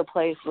to a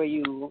place where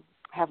you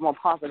have more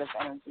positive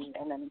energy.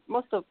 And then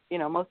most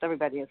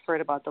everybody has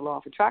heard about the law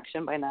of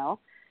attraction by now.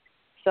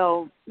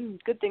 So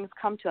good things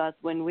come to us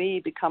when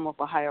we become of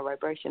a higher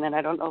vibration. And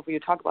I don't know if you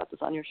talk about this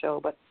on your show,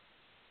 but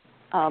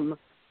the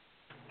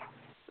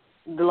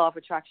law of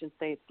attraction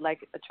states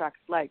like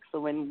attracts like. So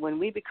when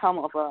we become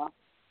of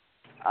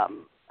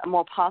a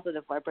more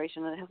positive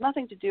vibration, and it has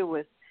nothing to do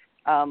with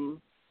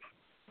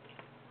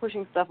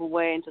pushing stuff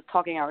away and just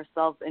talking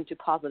ourselves into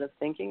positive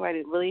thinking, right?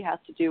 It really has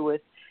to do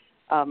with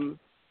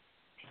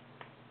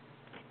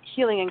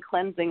healing and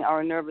cleansing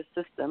our nervous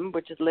system,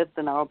 which lives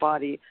in our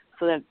body,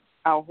 so that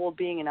our whole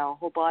being and our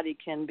whole body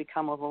can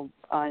become of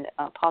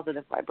a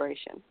positive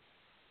vibration.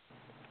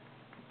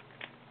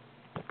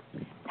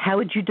 How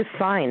would you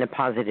define a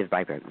positive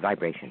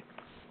vibration?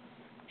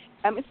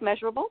 It's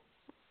measurable.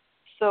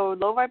 So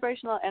low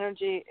vibrational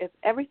energy is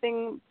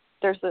everything.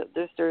 There's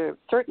a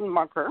certain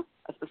marker,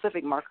 a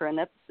specific marker, and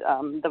that's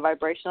the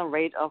vibrational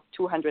rate of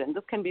 200. And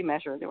this can be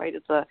measured, right?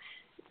 It's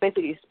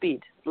basically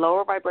speed.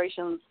 Lower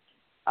vibrations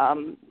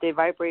they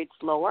vibrate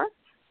slower,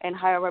 and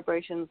higher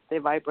vibrations, they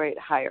vibrate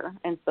higher.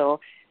 And so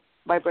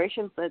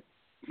vibrations that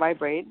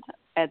vibrate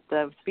at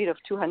the speed of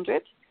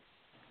 200,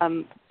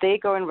 they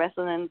go in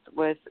resonance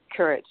with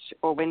courage.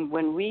 Or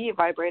when we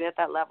vibrate at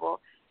that level,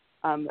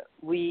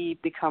 we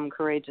become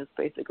courageous,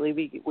 basically.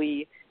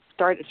 We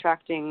start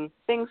attracting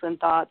things and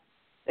thoughts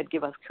that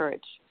give us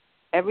courage.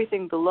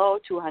 Everything below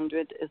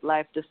 200 is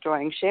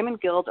life-destroying. Shame and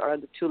guilt are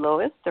the two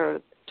lowest. They're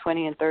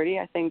 20 and 30.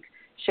 I think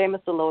shame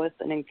is the lowest,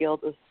 and then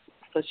guilt is,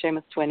 so shame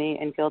is 20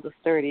 and guilt is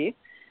 30.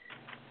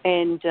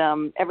 And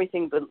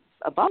everything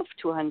above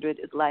 200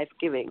 is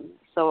life-giving.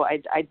 So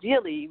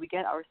ideally, we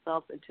get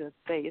ourselves into a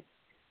space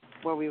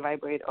where we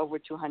vibrate over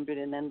 200,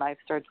 and then life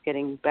starts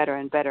getting better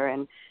and better,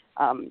 and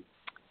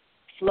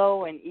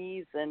flow and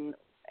ease and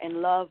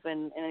love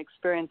and an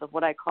experience of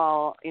what I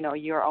call,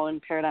 your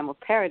own paradigm of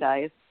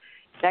paradise.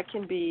 That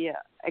can be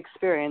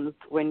experienced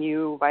when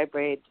you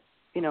vibrate,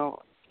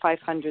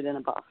 500 and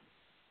above.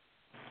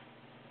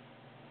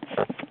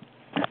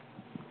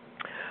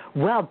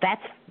 Well,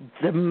 that's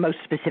the most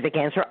specific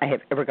answer I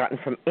have ever gotten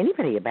from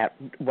anybody about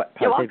what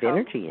positive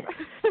energy is.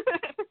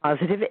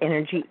 Positive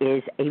energy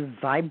is a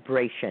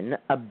vibration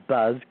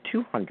above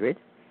 200,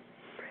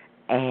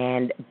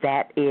 and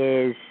that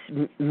is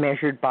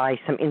measured by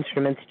some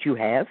instruments that you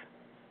have.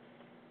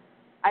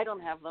 I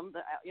don't have them.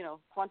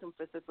 Quantum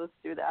physicists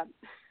do that.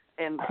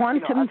 And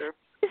quantum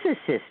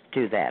physicists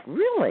do that,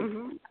 really?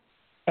 Mm-hmm.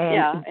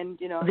 And,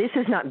 this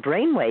is not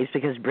brainwaves,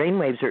 because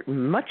brainwaves are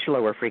much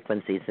lower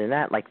frequencies than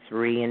that, like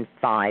 3 and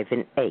 5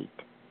 and 8.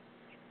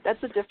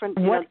 That's a different.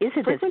 What is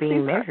it that's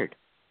being measured?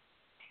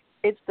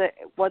 It's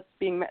what's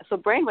being so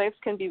brainwaves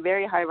can be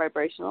very high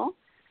vibrational,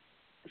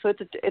 so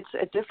it's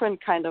a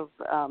different kind of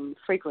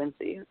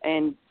frequency.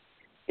 And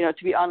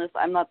to be honest,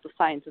 I'm not the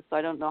scientist, so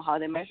I don't know how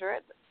they measure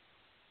it.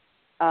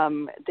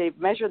 They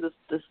measure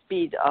the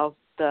speed of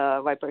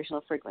the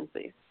vibrational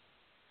frequency.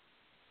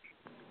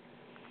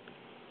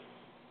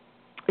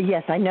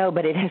 Yes, I know,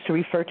 but it has to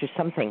refer to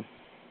something.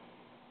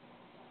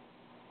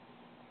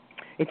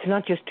 It's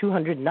not just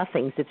 200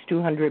 nothings; it's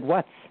 200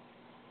 what's.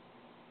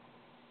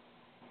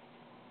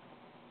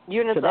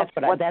 Units.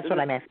 So that's what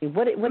I'm asking.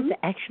 What's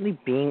actually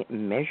being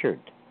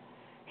measured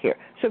here?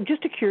 So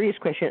just a curious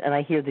question, and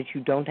I hear that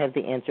you don't have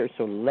the answer.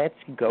 So let's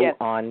go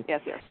on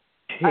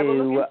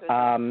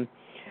to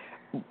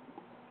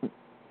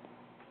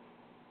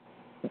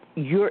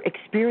your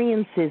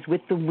experiences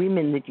with the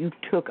women that you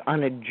took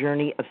on a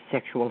journey of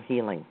sexual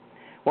healing.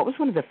 What was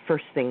one of the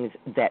first things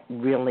that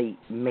really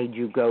made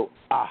you go,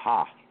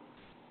 aha?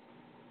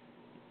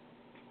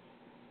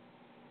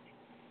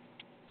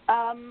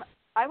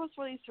 I was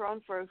really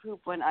thrown for a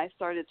hoop when I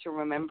started to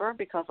remember,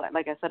 because,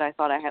 like I said, I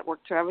thought I had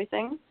worked through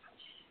everything.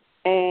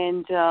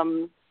 And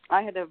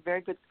I had a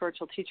very good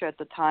spiritual teacher at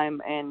the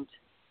time, and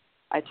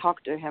I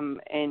talked to him,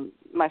 and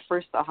my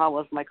first aha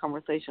was my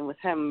conversation with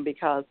him,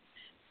 because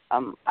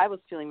I was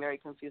feeling very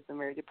confused and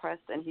very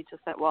depressed, and he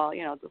just said, well,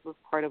 this is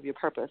part of your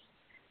purpose.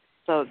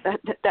 So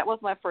that was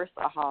my first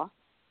aha.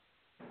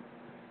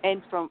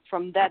 And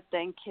from that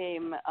then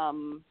came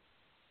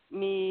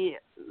me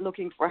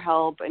looking for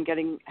help and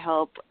getting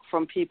help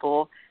from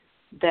people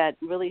that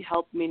really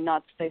helped me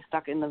not stay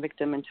stuck in the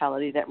victim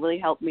mentality, that really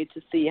helped me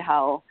to see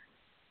how,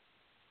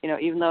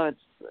 even though it's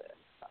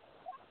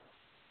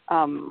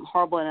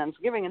horrible and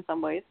unforgiving in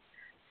some ways,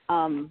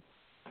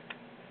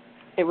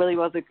 it really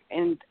was,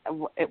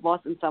 it was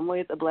in some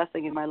ways a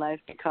blessing in my life,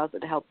 because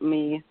it helped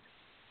me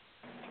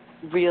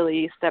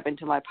really step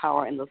into my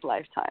power in this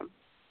lifetime.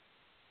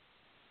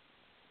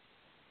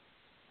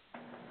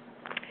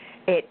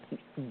 It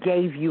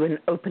gave you an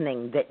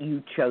opening that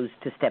you chose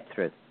to step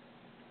through.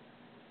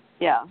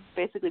 Yeah,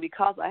 basically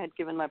because I had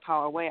given my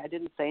power away. I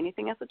didn't say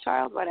anything as a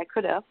child, right? I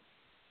could have,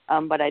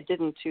 but I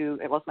didn't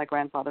it was my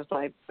grandfather, so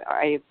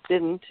I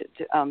didn't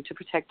to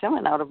protect him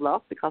and out of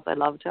love, because I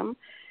loved him.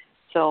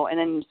 So, and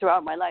then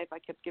throughout my life, I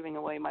kept giving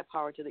away my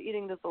power to the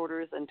eating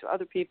disorders and to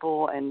other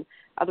people and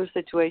other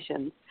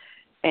situations.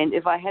 And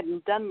if I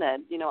hadn't done that,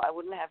 I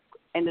wouldn't have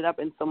ended up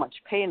in so much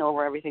pain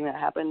over everything that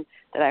happened,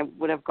 that I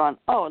would have gone,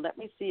 oh, let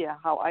me see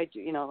how I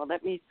do,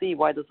 let me see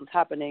why this is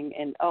happening,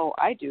 and oh,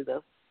 I do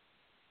this,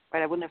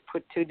 right? I wouldn't have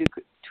put two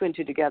and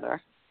two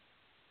together.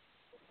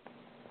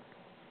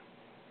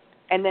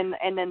 And then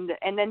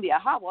the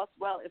aha was,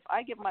 well, if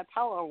I give my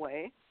power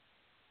away,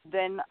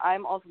 then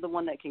I'm also the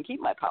one that can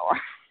keep my power,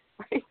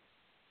 right?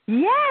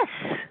 Yes.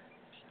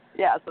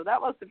 Yeah. So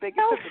that was the big.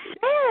 Well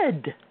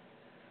said.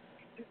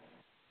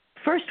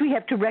 First, we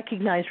have to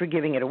recognize we're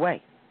giving it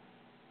away.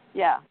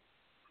 Yeah.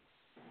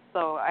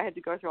 So I had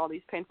to go through all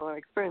these painful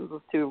experiences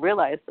to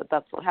realize that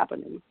that's what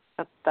happened.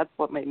 That's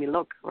what made me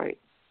look, right?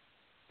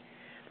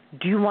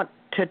 Do you want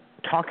to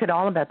talk at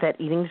all about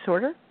that eating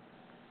disorder?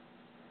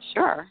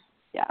 Sure.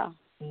 Yeah.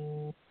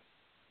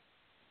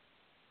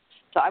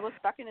 So I was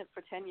stuck in it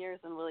for 10 years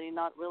and really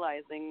not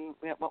realizing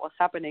what was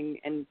happening,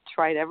 and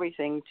tried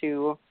everything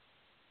to,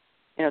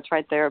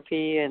 tried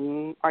therapy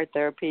and art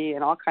therapy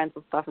and all kinds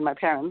of stuff. And my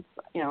parents,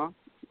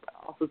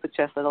 also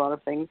suggested a lot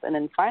of things. And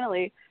then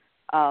finally,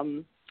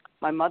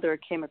 my mother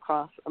came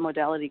across a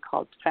modality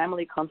called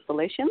Family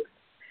Constellations,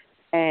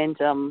 and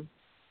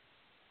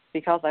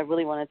because I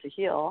really wanted to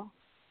heal,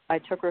 I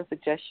took her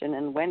suggestion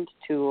and went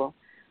to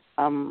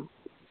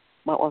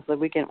what was the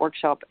weekend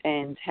workshop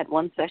and had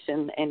one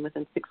session, and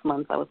within 6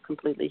 months I was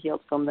completely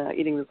healed from the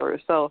eating disorder.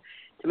 So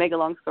to make a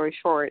long story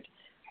short,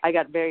 I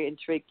got very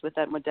intrigued with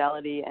that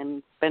modality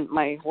and spent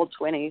my whole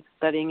 20s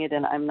studying it,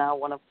 and I'm now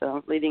one of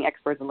the leading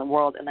experts in the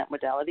world in that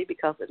modality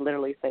because it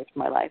literally saved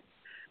my life.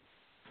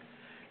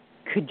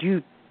 Could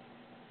you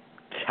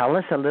tell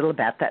us a little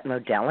about that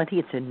modality?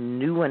 It's a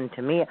new one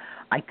to me.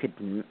 I could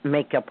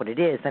make up what it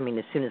is. I mean,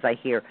 as soon as I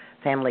hear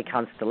family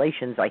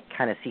constellations, I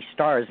kind of see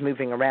stars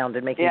moving around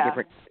and making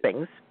different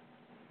things.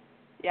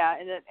 Yeah,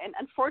 and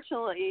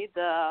unfortunately,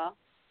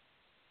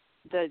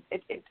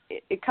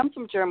 it comes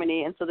from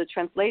Germany, and so the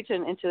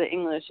translation into the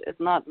English is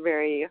not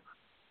very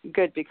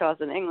good because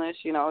in English,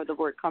 the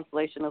word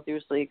constellation is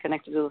usually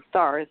connected to the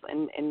stars.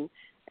 In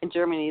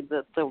Germany,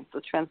 the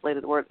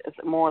translated word is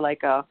more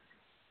like a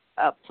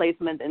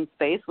placement in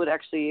space would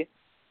actually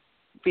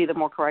be the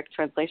more correct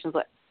translation.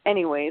 But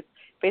anyways,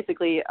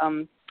 basically,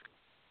 I'm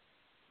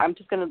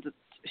just going to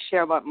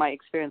share about my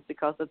experience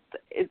because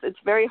it's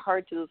very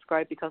hard to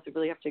describe because you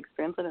really have to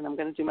experience it, and I'm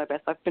going to do my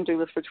best. I've been doing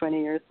this for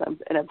 20 years, and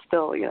I'm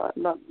still,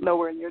 not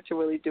nowhere near to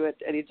really do it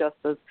any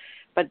justice.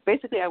 But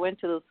basically, I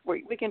went to this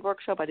weekend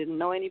workshop. I didn't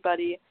know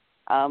anybody.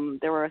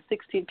 There were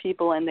 16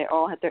 people, and they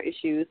all had their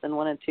issues and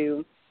wanted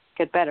to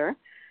get better.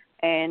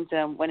 And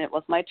when it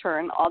was my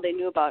turn, all they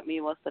knew about me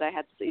was that I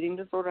had this eating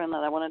disorder and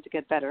that I wanted to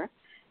get better.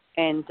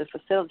 And the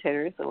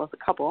facilitators, it was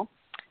a couple,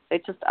 they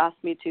just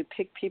asked me to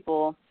pick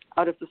people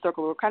out of the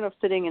circle. We were kind of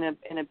sitting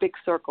in a big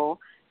circle,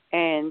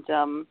 and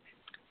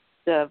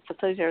the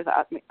facilitators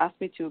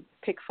asked me to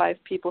pick 5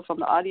 people from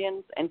the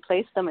audience and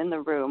place them in the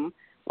room,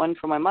 one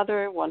for my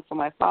mother, one for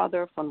my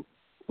father, one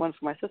for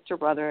my sister,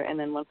 brother, and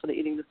then one for the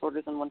eating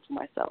disorders and one for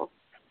myself.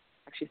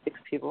 Actually 6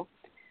 people.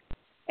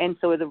 And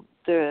so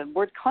the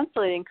word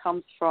constellating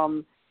comes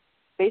from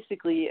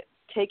basically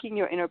taking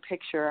your inner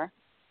picture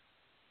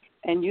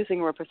and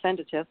using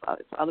representatives of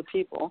other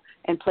people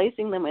and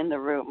placing them in the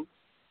room.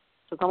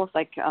 So it's almost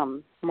like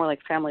more like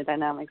family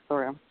dynamics,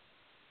 or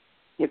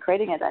you're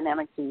creating a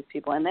dynamic to these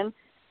people. And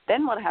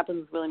then what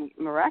happens is really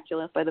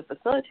miraculous. By the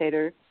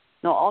facilitator,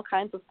 know all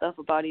kinds of stuff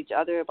about each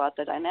other, about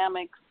the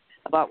dynamics,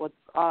 about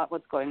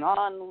what's going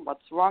on,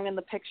 what's wrong in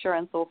the picture,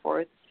 and so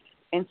forth.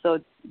 And so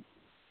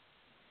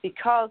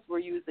because we're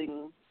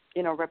using,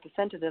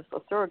 representatives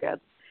or surrogates,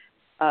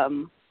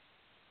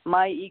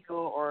 my ego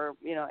or,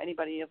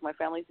 anybody of my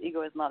family's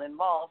ego is not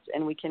involved,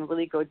 and we can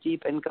really go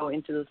deep and go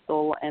into the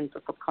soul and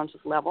the subconscious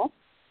level.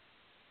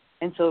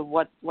 And so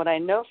what I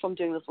know from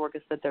doing this work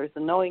is that there's a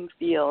knowing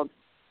field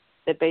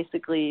that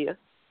basically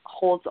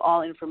holds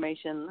all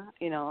information,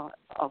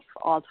 of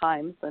all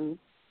times and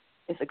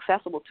is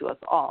accessible to us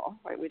all,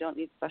 right? We don't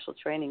need special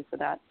training for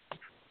that.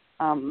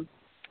 And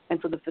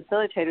so the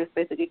facilitators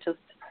basically just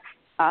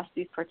ask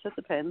these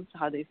participants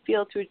how they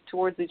feel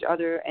towards each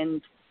other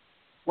and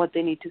what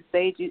they need to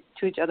say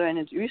to each other, and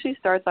it usually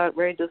starts out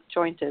very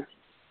disjointed,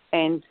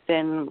 and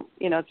then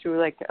through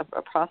like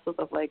a process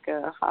of like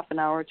a half an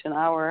hour to an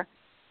hour,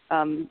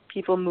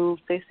 people move,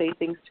 they say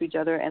things to each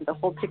other, and the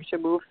whole picture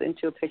moves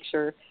into a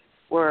picture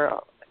where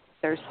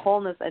there's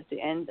wholeness at the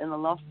end and the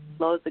love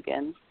flows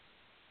again.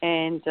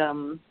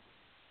 And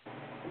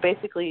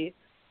basically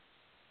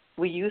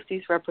we use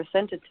these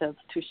representatives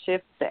to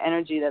shift the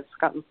energy that's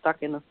gotten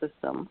stuck in the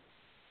system,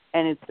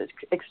 and it's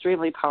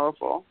extremely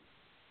powerful.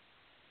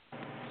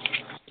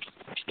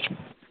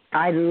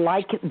 I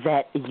like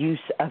that use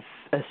of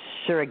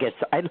surrogates.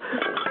 I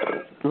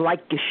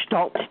like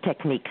Gestalt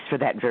techniques for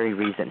that very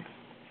reason.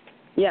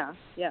 Yeah.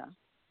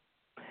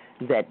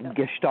 That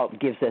Gestalt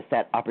gives us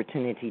that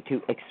opportunity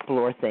to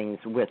explore things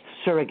with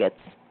surrogates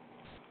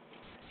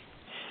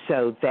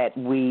so that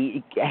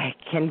we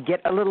can get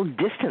a little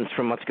distance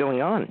from what's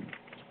going on.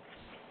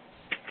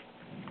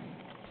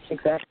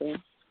 Exactly.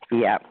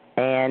 Yeah,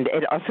 and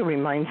it also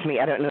reminds me,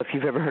 I don't know if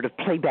you've ever heard of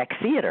playback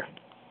theater.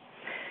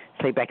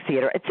 Playback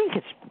theater, I think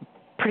it's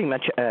pretty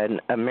much an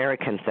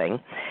American thing.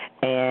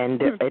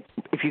 And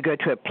if you go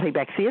to a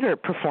playback theater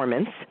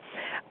performance,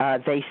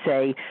 they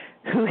say,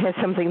 who has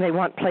something they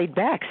want played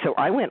back? So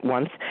I went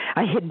once.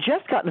 I had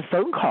just gotten a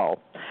phone call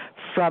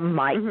from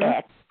my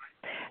ex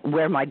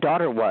where my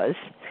daughter was,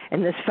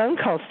 and this phone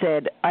call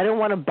said, I don't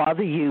want to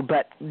bother you,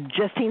 but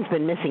Justine's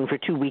been missing for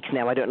 2 weeks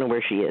now. I don't know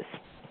where she is.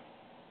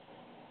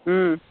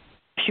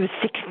 She was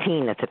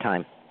 16 at the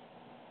time.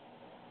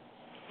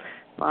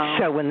 Wow.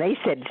 So when they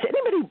said, does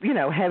anybody,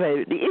 have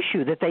the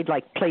issue that they'd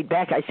like played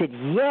back? I said,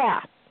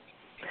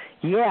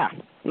 yeah.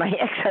 My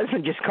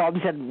ex-husband just called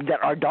and said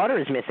that our daughter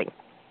is missing.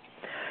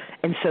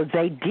 And so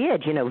they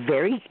did,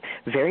 very,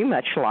 very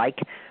much like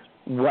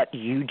what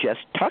you just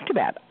talked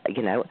about,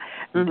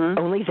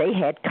 only they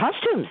had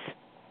costumes.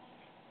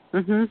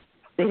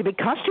 They had a big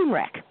costume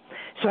rack.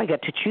 So I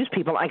got to choose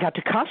people. I got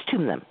to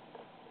costume them.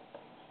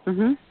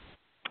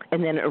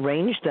 And then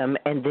arrange them,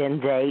 and then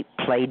they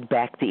played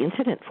back the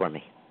incident for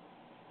me.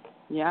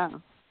 Yeah.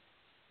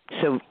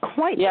 So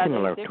quite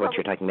similar to what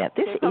you're talking about.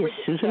 This is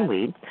Susun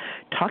Weed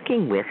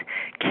talking with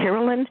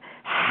Carolin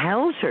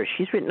Hauser.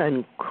 She's written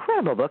an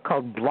incredible book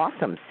called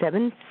Blossom,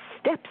 7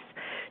 Steps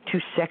to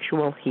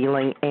Sexual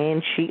Healing,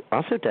 and she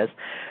also does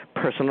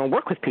personal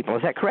work with people.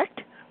 Is that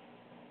correct?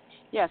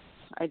 Yes,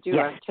 I do.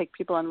 Yes. I take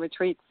people on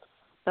retreats.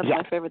 That's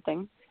my favorite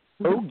thing.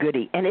 Oh,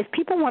 goody. And if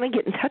people want to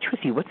get in touch with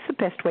you, what's the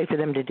best way for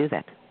them to do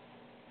that?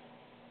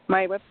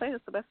 My website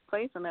is the best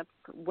place, and that's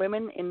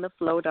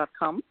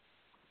womenintheflow.com.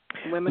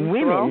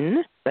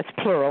 Women, that's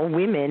plural,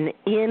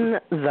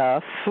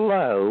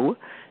 womenintheflow.com.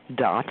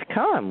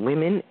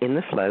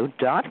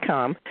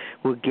 Womenintheflow.com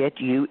will get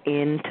you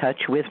in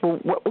touch with, well,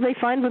 what will they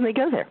find when they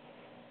go there?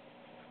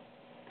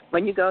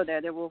 When you go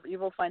there, you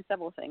will find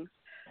several things.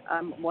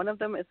 One of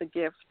them is a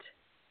gift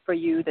for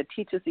you that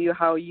teaches you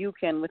how you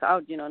can,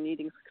 without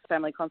needing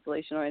Family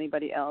Constellation or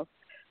anybody else,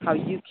 how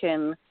you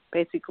can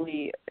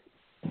basically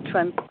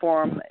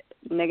transform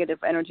negative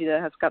energy that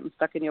has gotten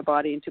stuck in your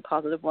body into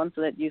positive ones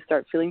so that you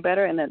start feeling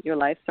better and that your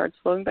life starts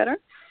flowing better.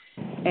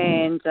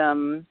 And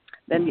then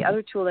the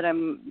other tool that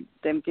I'm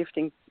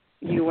gifting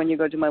you when you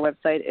go to my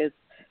website is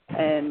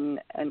an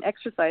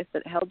exercise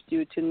that helps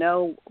you to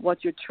know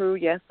what your true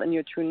yes and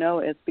your true no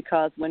is,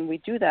 because when we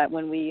do that,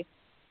 when we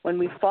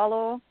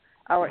follow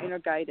our inner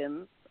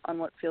guidance on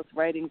what feels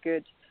right and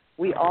good,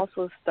 we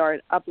also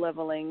start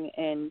up-leveling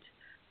and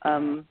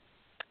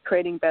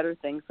creating better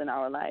things in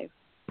our life.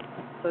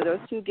 So those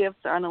 2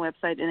 gifts are on the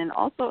website, and then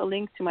also a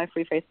link to my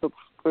free Facebook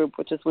group,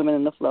 which is Women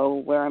in the Flow,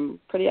 where I'm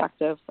pretty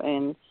active,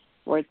 and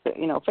where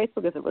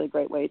Facebook is a really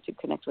great way to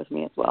connect with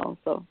me as well.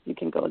 So you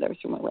can go there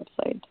through my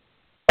website.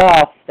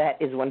 Oh,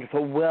 that is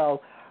wonderful.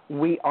 Well,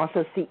 we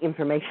also see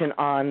information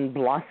on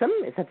Blossom.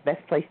 Is that the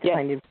best place to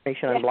find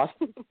information on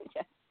Blossom?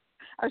 Yes.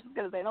 I was just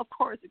going to say, and of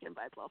course you can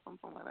buy Blossom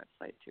from my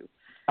website too.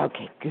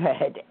 Okay,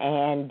 good.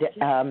 And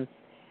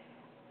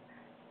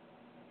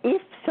if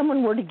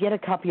someone were to get a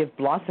copy of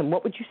Blossom,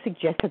 what would you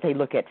suggest that they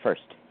look at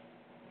first?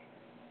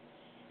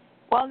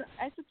 Well,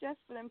 I suggest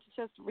for them to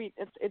just read.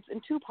 It's in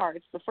 2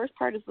 parts. The first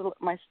part is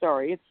my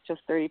story. It's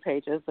just 30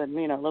 pages and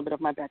a little bit of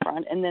my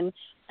background. And then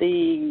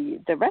the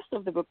rest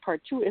of the book,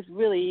 part 2, is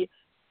really,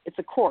 it's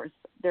a course.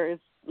 There is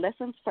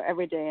lessons for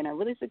every day, and I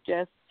really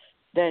suggest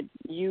that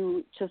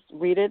you just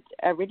read it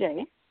every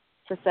day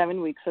for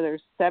 7 weeks. So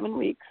there's 7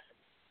 weeks,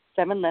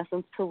 7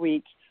 lessons per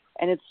week.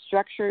 And it's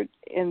structured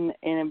in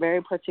a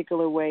very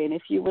particular way. And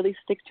if you really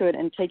stick to it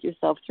and take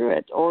yourself through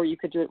it, or you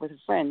could do it with a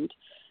friend,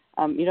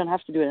 you don't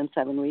have to do it in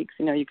 7 weeks.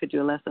 You could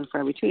do a lesson for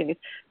every 2 days.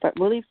 But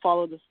really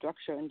follow the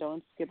structure and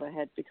don't skip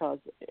ahead, because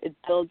it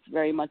builds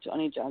very much on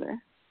each other.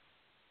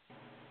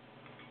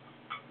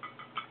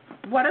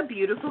 What a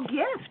beautiful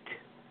gift.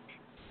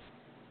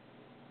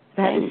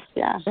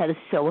 That is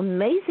so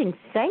amazing.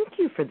 Thank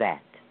you for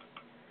that.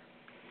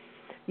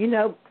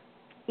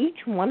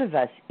 Each one of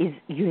us is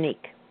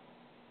unique.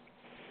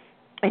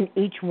 And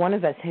each one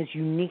of us has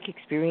unique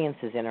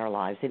experiences in our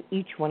lives, and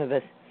each one of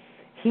us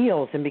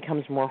heals and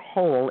becomes more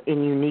whole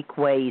in unique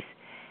ways.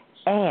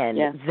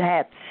 And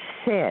that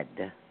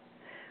said,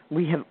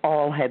 we have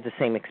all had the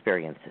same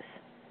experiences.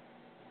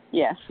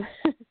 Yes.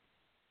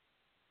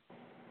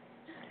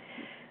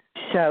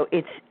 So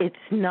it's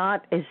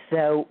not as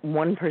though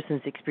one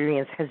person's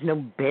experience has no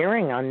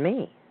bearing on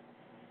me.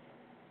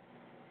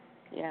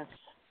 Yes.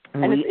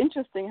 And it's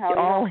interesting how we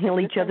all heal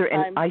each other,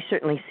 and I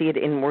certainly see it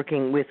in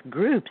working with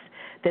groups,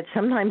 that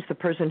sometimes the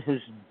person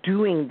who's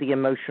doing the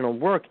emotional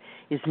work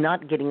is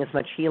not getting as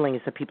much healing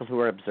as the people who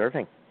are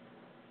observing.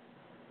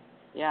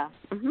 Yeah.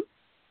 Mm-hmm.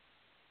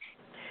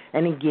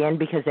 And again,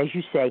 because as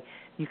you say,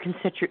 you can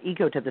set your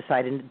ego to the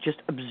side and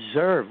just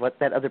observe what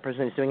that other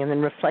person is doing and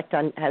then reflect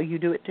on how you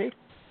do it too.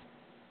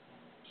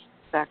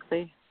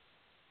 Exactly.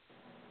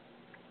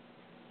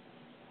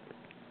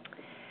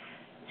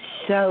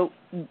 So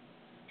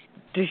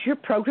does your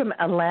program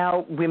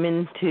allow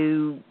women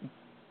who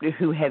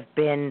have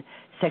been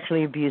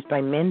sexually abused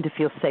by men to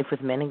feel safe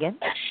with men again?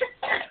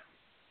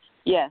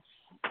 Yes.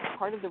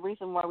 Part of the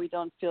reason why we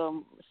don't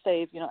feel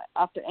safe,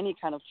 after any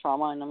kind of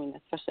trauma, and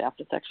especially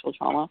after sexual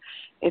trauma,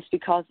 is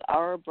because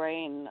our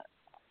brain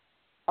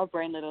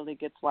literally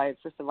gets wired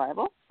for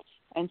survival.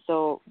 And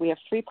so we have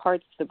 3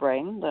 parts of the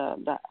brain.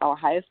 Our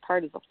highest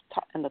part is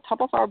in the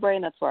top of our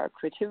brain. That's where our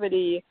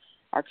creativity,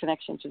 our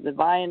connection to the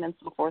divine and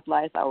so forth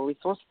lies, our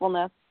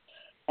resourcefulness.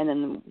 And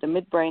then the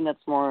midbrain, that's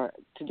more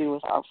to do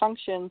with our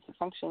functions, to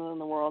function in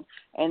the world.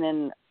 And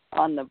then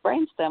on the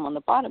brainstem, on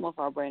the bottom of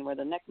our brain, where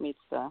the neck meets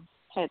the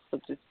head, so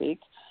to speak,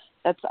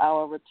 that's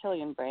our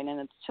reptilian brain. And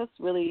it's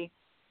really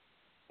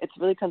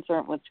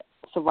concerned with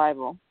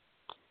survival.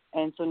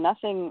 And so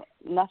nothing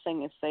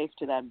is safe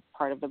to that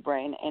part of the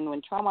brain. And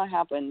when trauma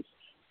happens,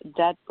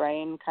 that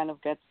brain kind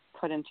of gets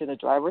put into the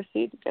driver's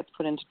seat, gets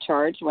put into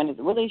charge when it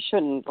really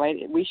shouldn't,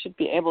 right? We should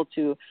be able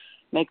to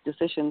make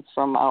decisions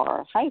from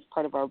our highest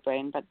part of our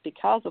brain, but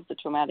because of the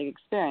traumatic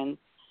experience,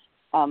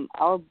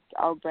 our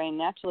brain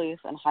naturally is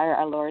on higher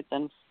alert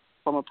than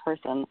from a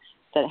person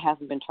that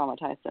hasn't been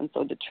traumatized. And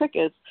so the trick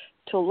is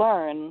to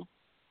learn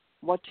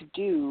what to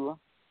do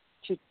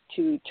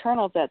to turn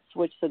off that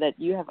switch so that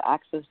you have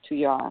access to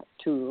your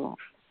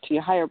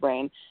higher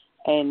brain,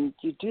 and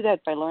you do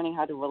that by learning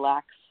how to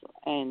relax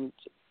and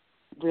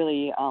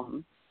really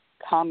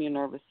calm your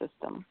nervous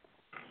system.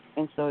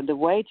 And so the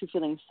way to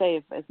feeling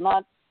safe is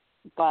not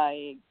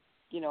by,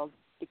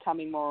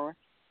 becoming more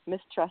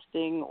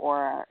mistrusting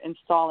or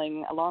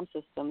installing alarm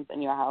systems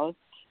in your house.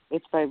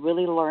 It's by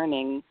really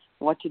learning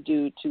what to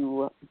do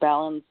to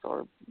balance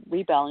or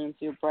rebalance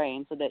your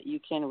brain so that you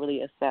can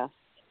really assess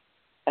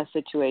a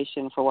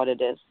situation for what it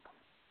is.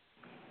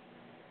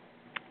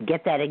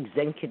 Get that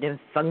executive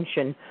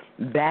function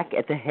back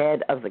at the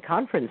head of the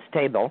conference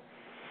table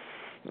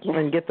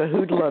and get the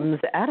hoodlums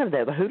out of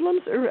there. The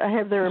hoodlums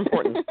have their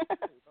importance.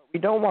 We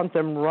don't want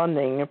them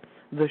running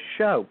the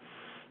show.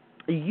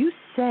 You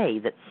say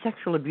that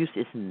sexual abuse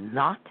is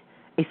not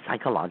a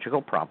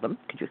psychological problem.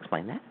 Could you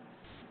explain that?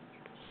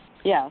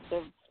 Yeah,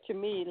 so to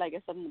me, like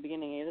I said in the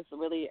beginning, it is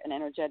really an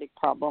energetic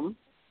problem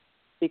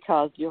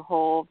because your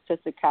whole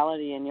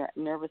physicality and your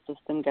nervous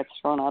system gets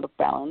thrown out of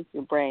balance,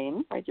 your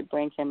brain, right, your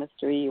brain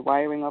chemistry, your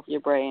wiring of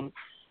your brain,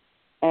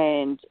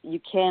 and you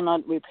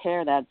cannot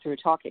repair that through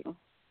talking.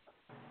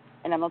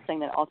 And I'm not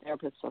saying that all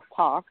therapists just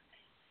talk,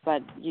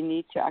 but you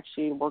need to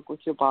actually work with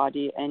your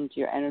body and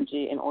your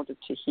energy in order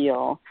to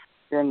heal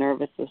your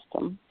nervous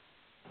system.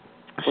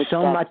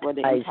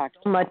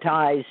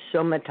 Somatize.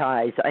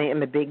 I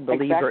am a big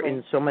believer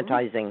in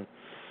somatizing.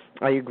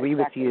 I agree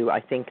with you. I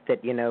think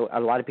that, a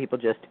lot of people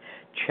just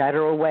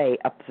chatter away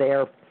up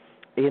there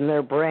in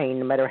their brain,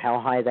 no matter how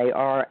high they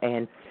are,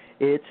 and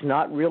it's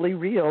not really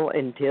real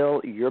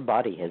until your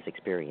body has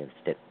experienced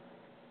it.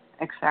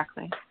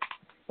 Exactly.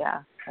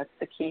 Yeah, that's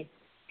the key.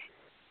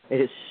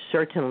 It is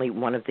certainly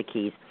one of the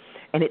keys.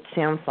 And it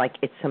sounds like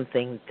it's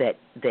something that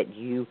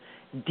you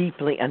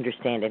deeply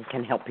understand and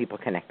can help people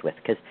connect with,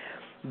 because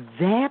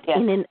that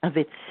in and of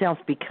itself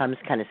becomes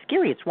kind of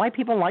scary. It's why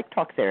people like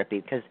talk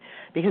therapy, because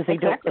they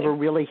don't ever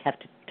really have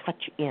to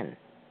touch in.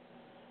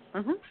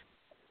 Mm-hmm.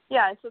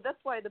 Yeah, so that's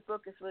why the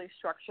book is really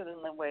structured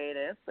in the way it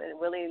is. It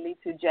really leads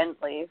you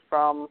gently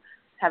from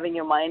having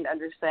your mind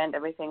understand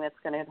everything that's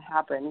going to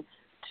happen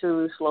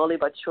to slowly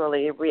but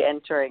surely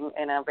re-entering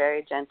in a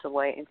very gentle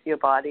way into your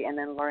body and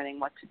then learning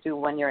what to do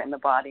when you're in the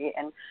body.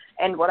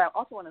 And what I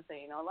also want to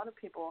say, a lot of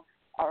people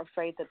are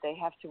afraid that they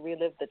have to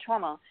relive the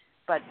trauma.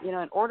 But, in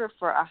order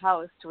for a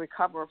house to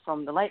recover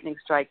from the lightning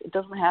strike, it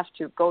doesn't have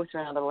to go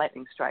through another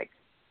lightning strike,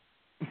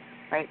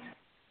 right?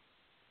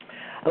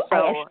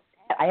 So,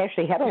 I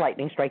actually had a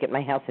lightning strike at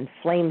my house, and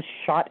flames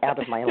shot out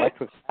of my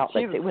electric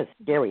outlets. It was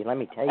scary, let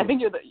me tell you. I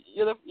think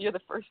you're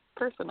the first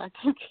person, I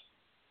think.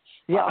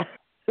 Yeah.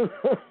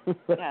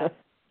 Yeah.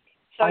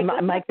 So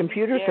my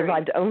computer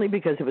survived only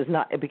because it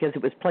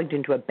was plugged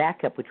into a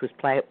backup, which was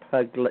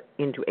plugged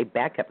into a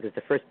backup because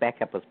the first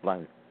backup was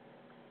blown.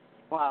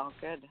 Wow,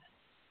 good.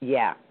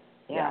 Yeah.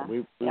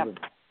 We were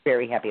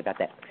very happy about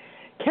that.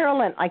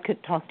 Carolin, I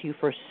could talk to you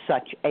for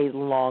such a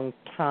long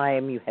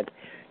time. You have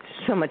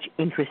so much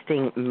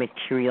interesting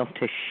material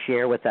to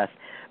share with us.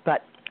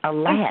 But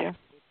alas,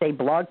 it's a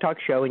blog talk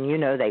show, and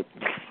they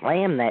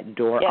slam that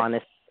door on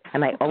us.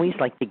 And I always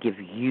like to give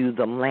you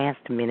the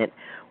last minute.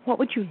 What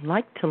would you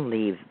like to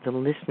leave the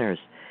listeners?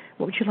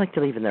 What would you like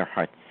to leave in their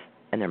hearts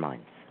and their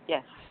minds?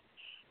 Yes.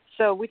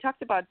 So we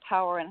talked about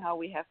power and how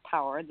we have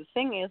power. The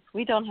thing is,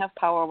 we don't have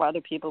power over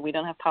other people. We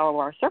don't have power over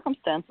our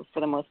circumstances for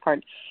the most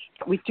part.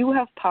 But we do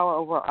have power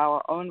over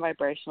our own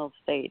vibrational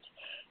state.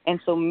 And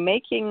so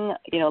making,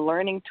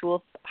 learning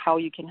tools, how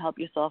you can help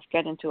yourself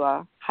get into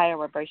a higher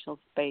vibrational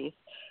space,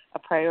 a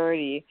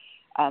priority,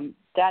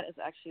 that is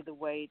actually the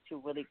way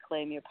to really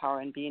claim your power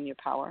and be in your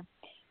power.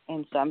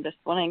 And so I just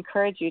want to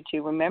encourage you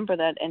to remember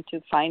that and to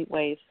find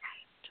ways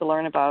to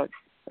learn about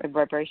the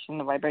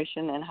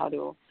vibration, and how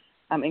to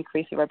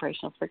increase your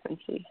vibrational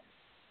frequency.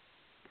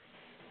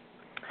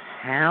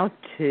 How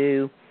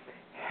to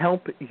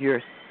help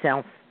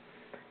yourself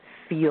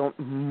feel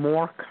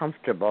more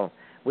comfortable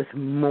with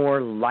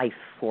more life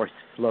force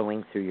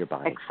flowing through your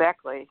body.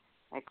 Exactly.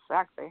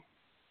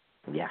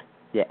 Yeah.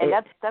 And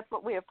that's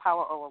what we have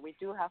power over. We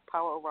do have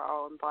power over our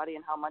own body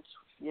and how much,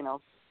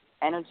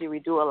 energy we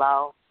do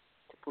allow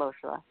to flow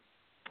through us.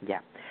 Yeah.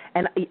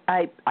 And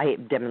I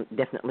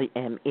definitely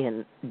am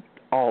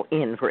all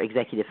in for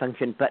executive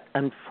function, but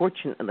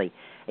unfortunately,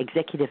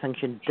 executive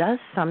function does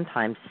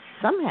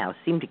somehow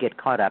seem to get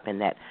caught up in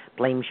that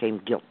blame,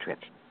 shame, guilt trip.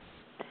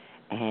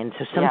 And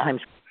so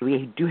sometimes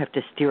we do have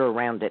to steer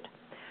around it.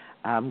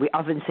 We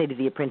often say to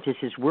the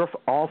apprentices, we're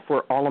all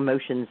for all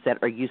emotions that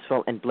are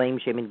useful, and blame,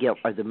 shame, and guilt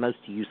are the most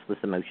useless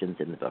emotions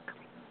in the book.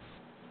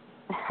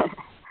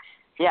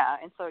 Yeah,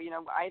 and so,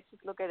 I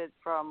just look at it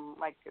from,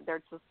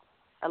 there's just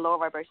a lower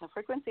vibrational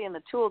frequency, and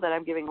the tool that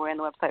I'm giving away on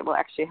the website will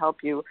actually help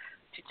you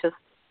to just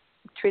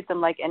treat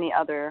them like any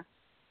other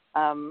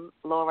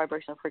lower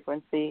vibrational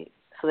frequency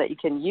so that you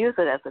can use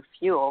it as a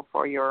fuel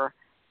for your,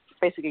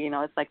 basically,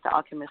 it's like the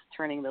alchemist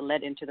turning the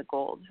lead into the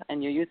gold,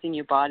 and you're using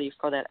your body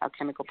for that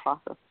alchemical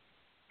process.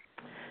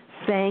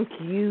 Thank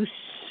you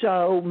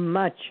so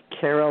much,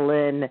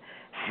 Carolin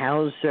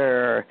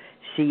Hauser.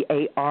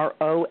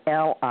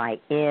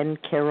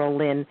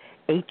 Carolin,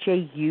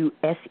 Carolin,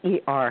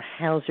 Hauser,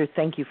 Hauser.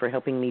 Thank you for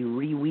helping me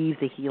reweave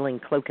the healing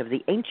cloak of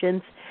the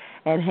ancients.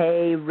 And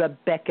hey,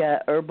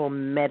 Rebecca, herbal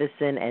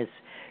medicine as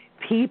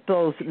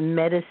people's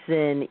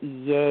medicine.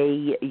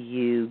 Yay,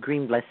 you.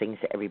 Green blessings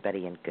to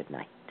everybody, and good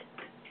night.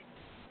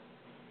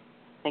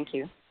 Thank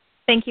you.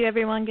 Thank you,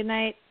 everyone. Good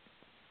night.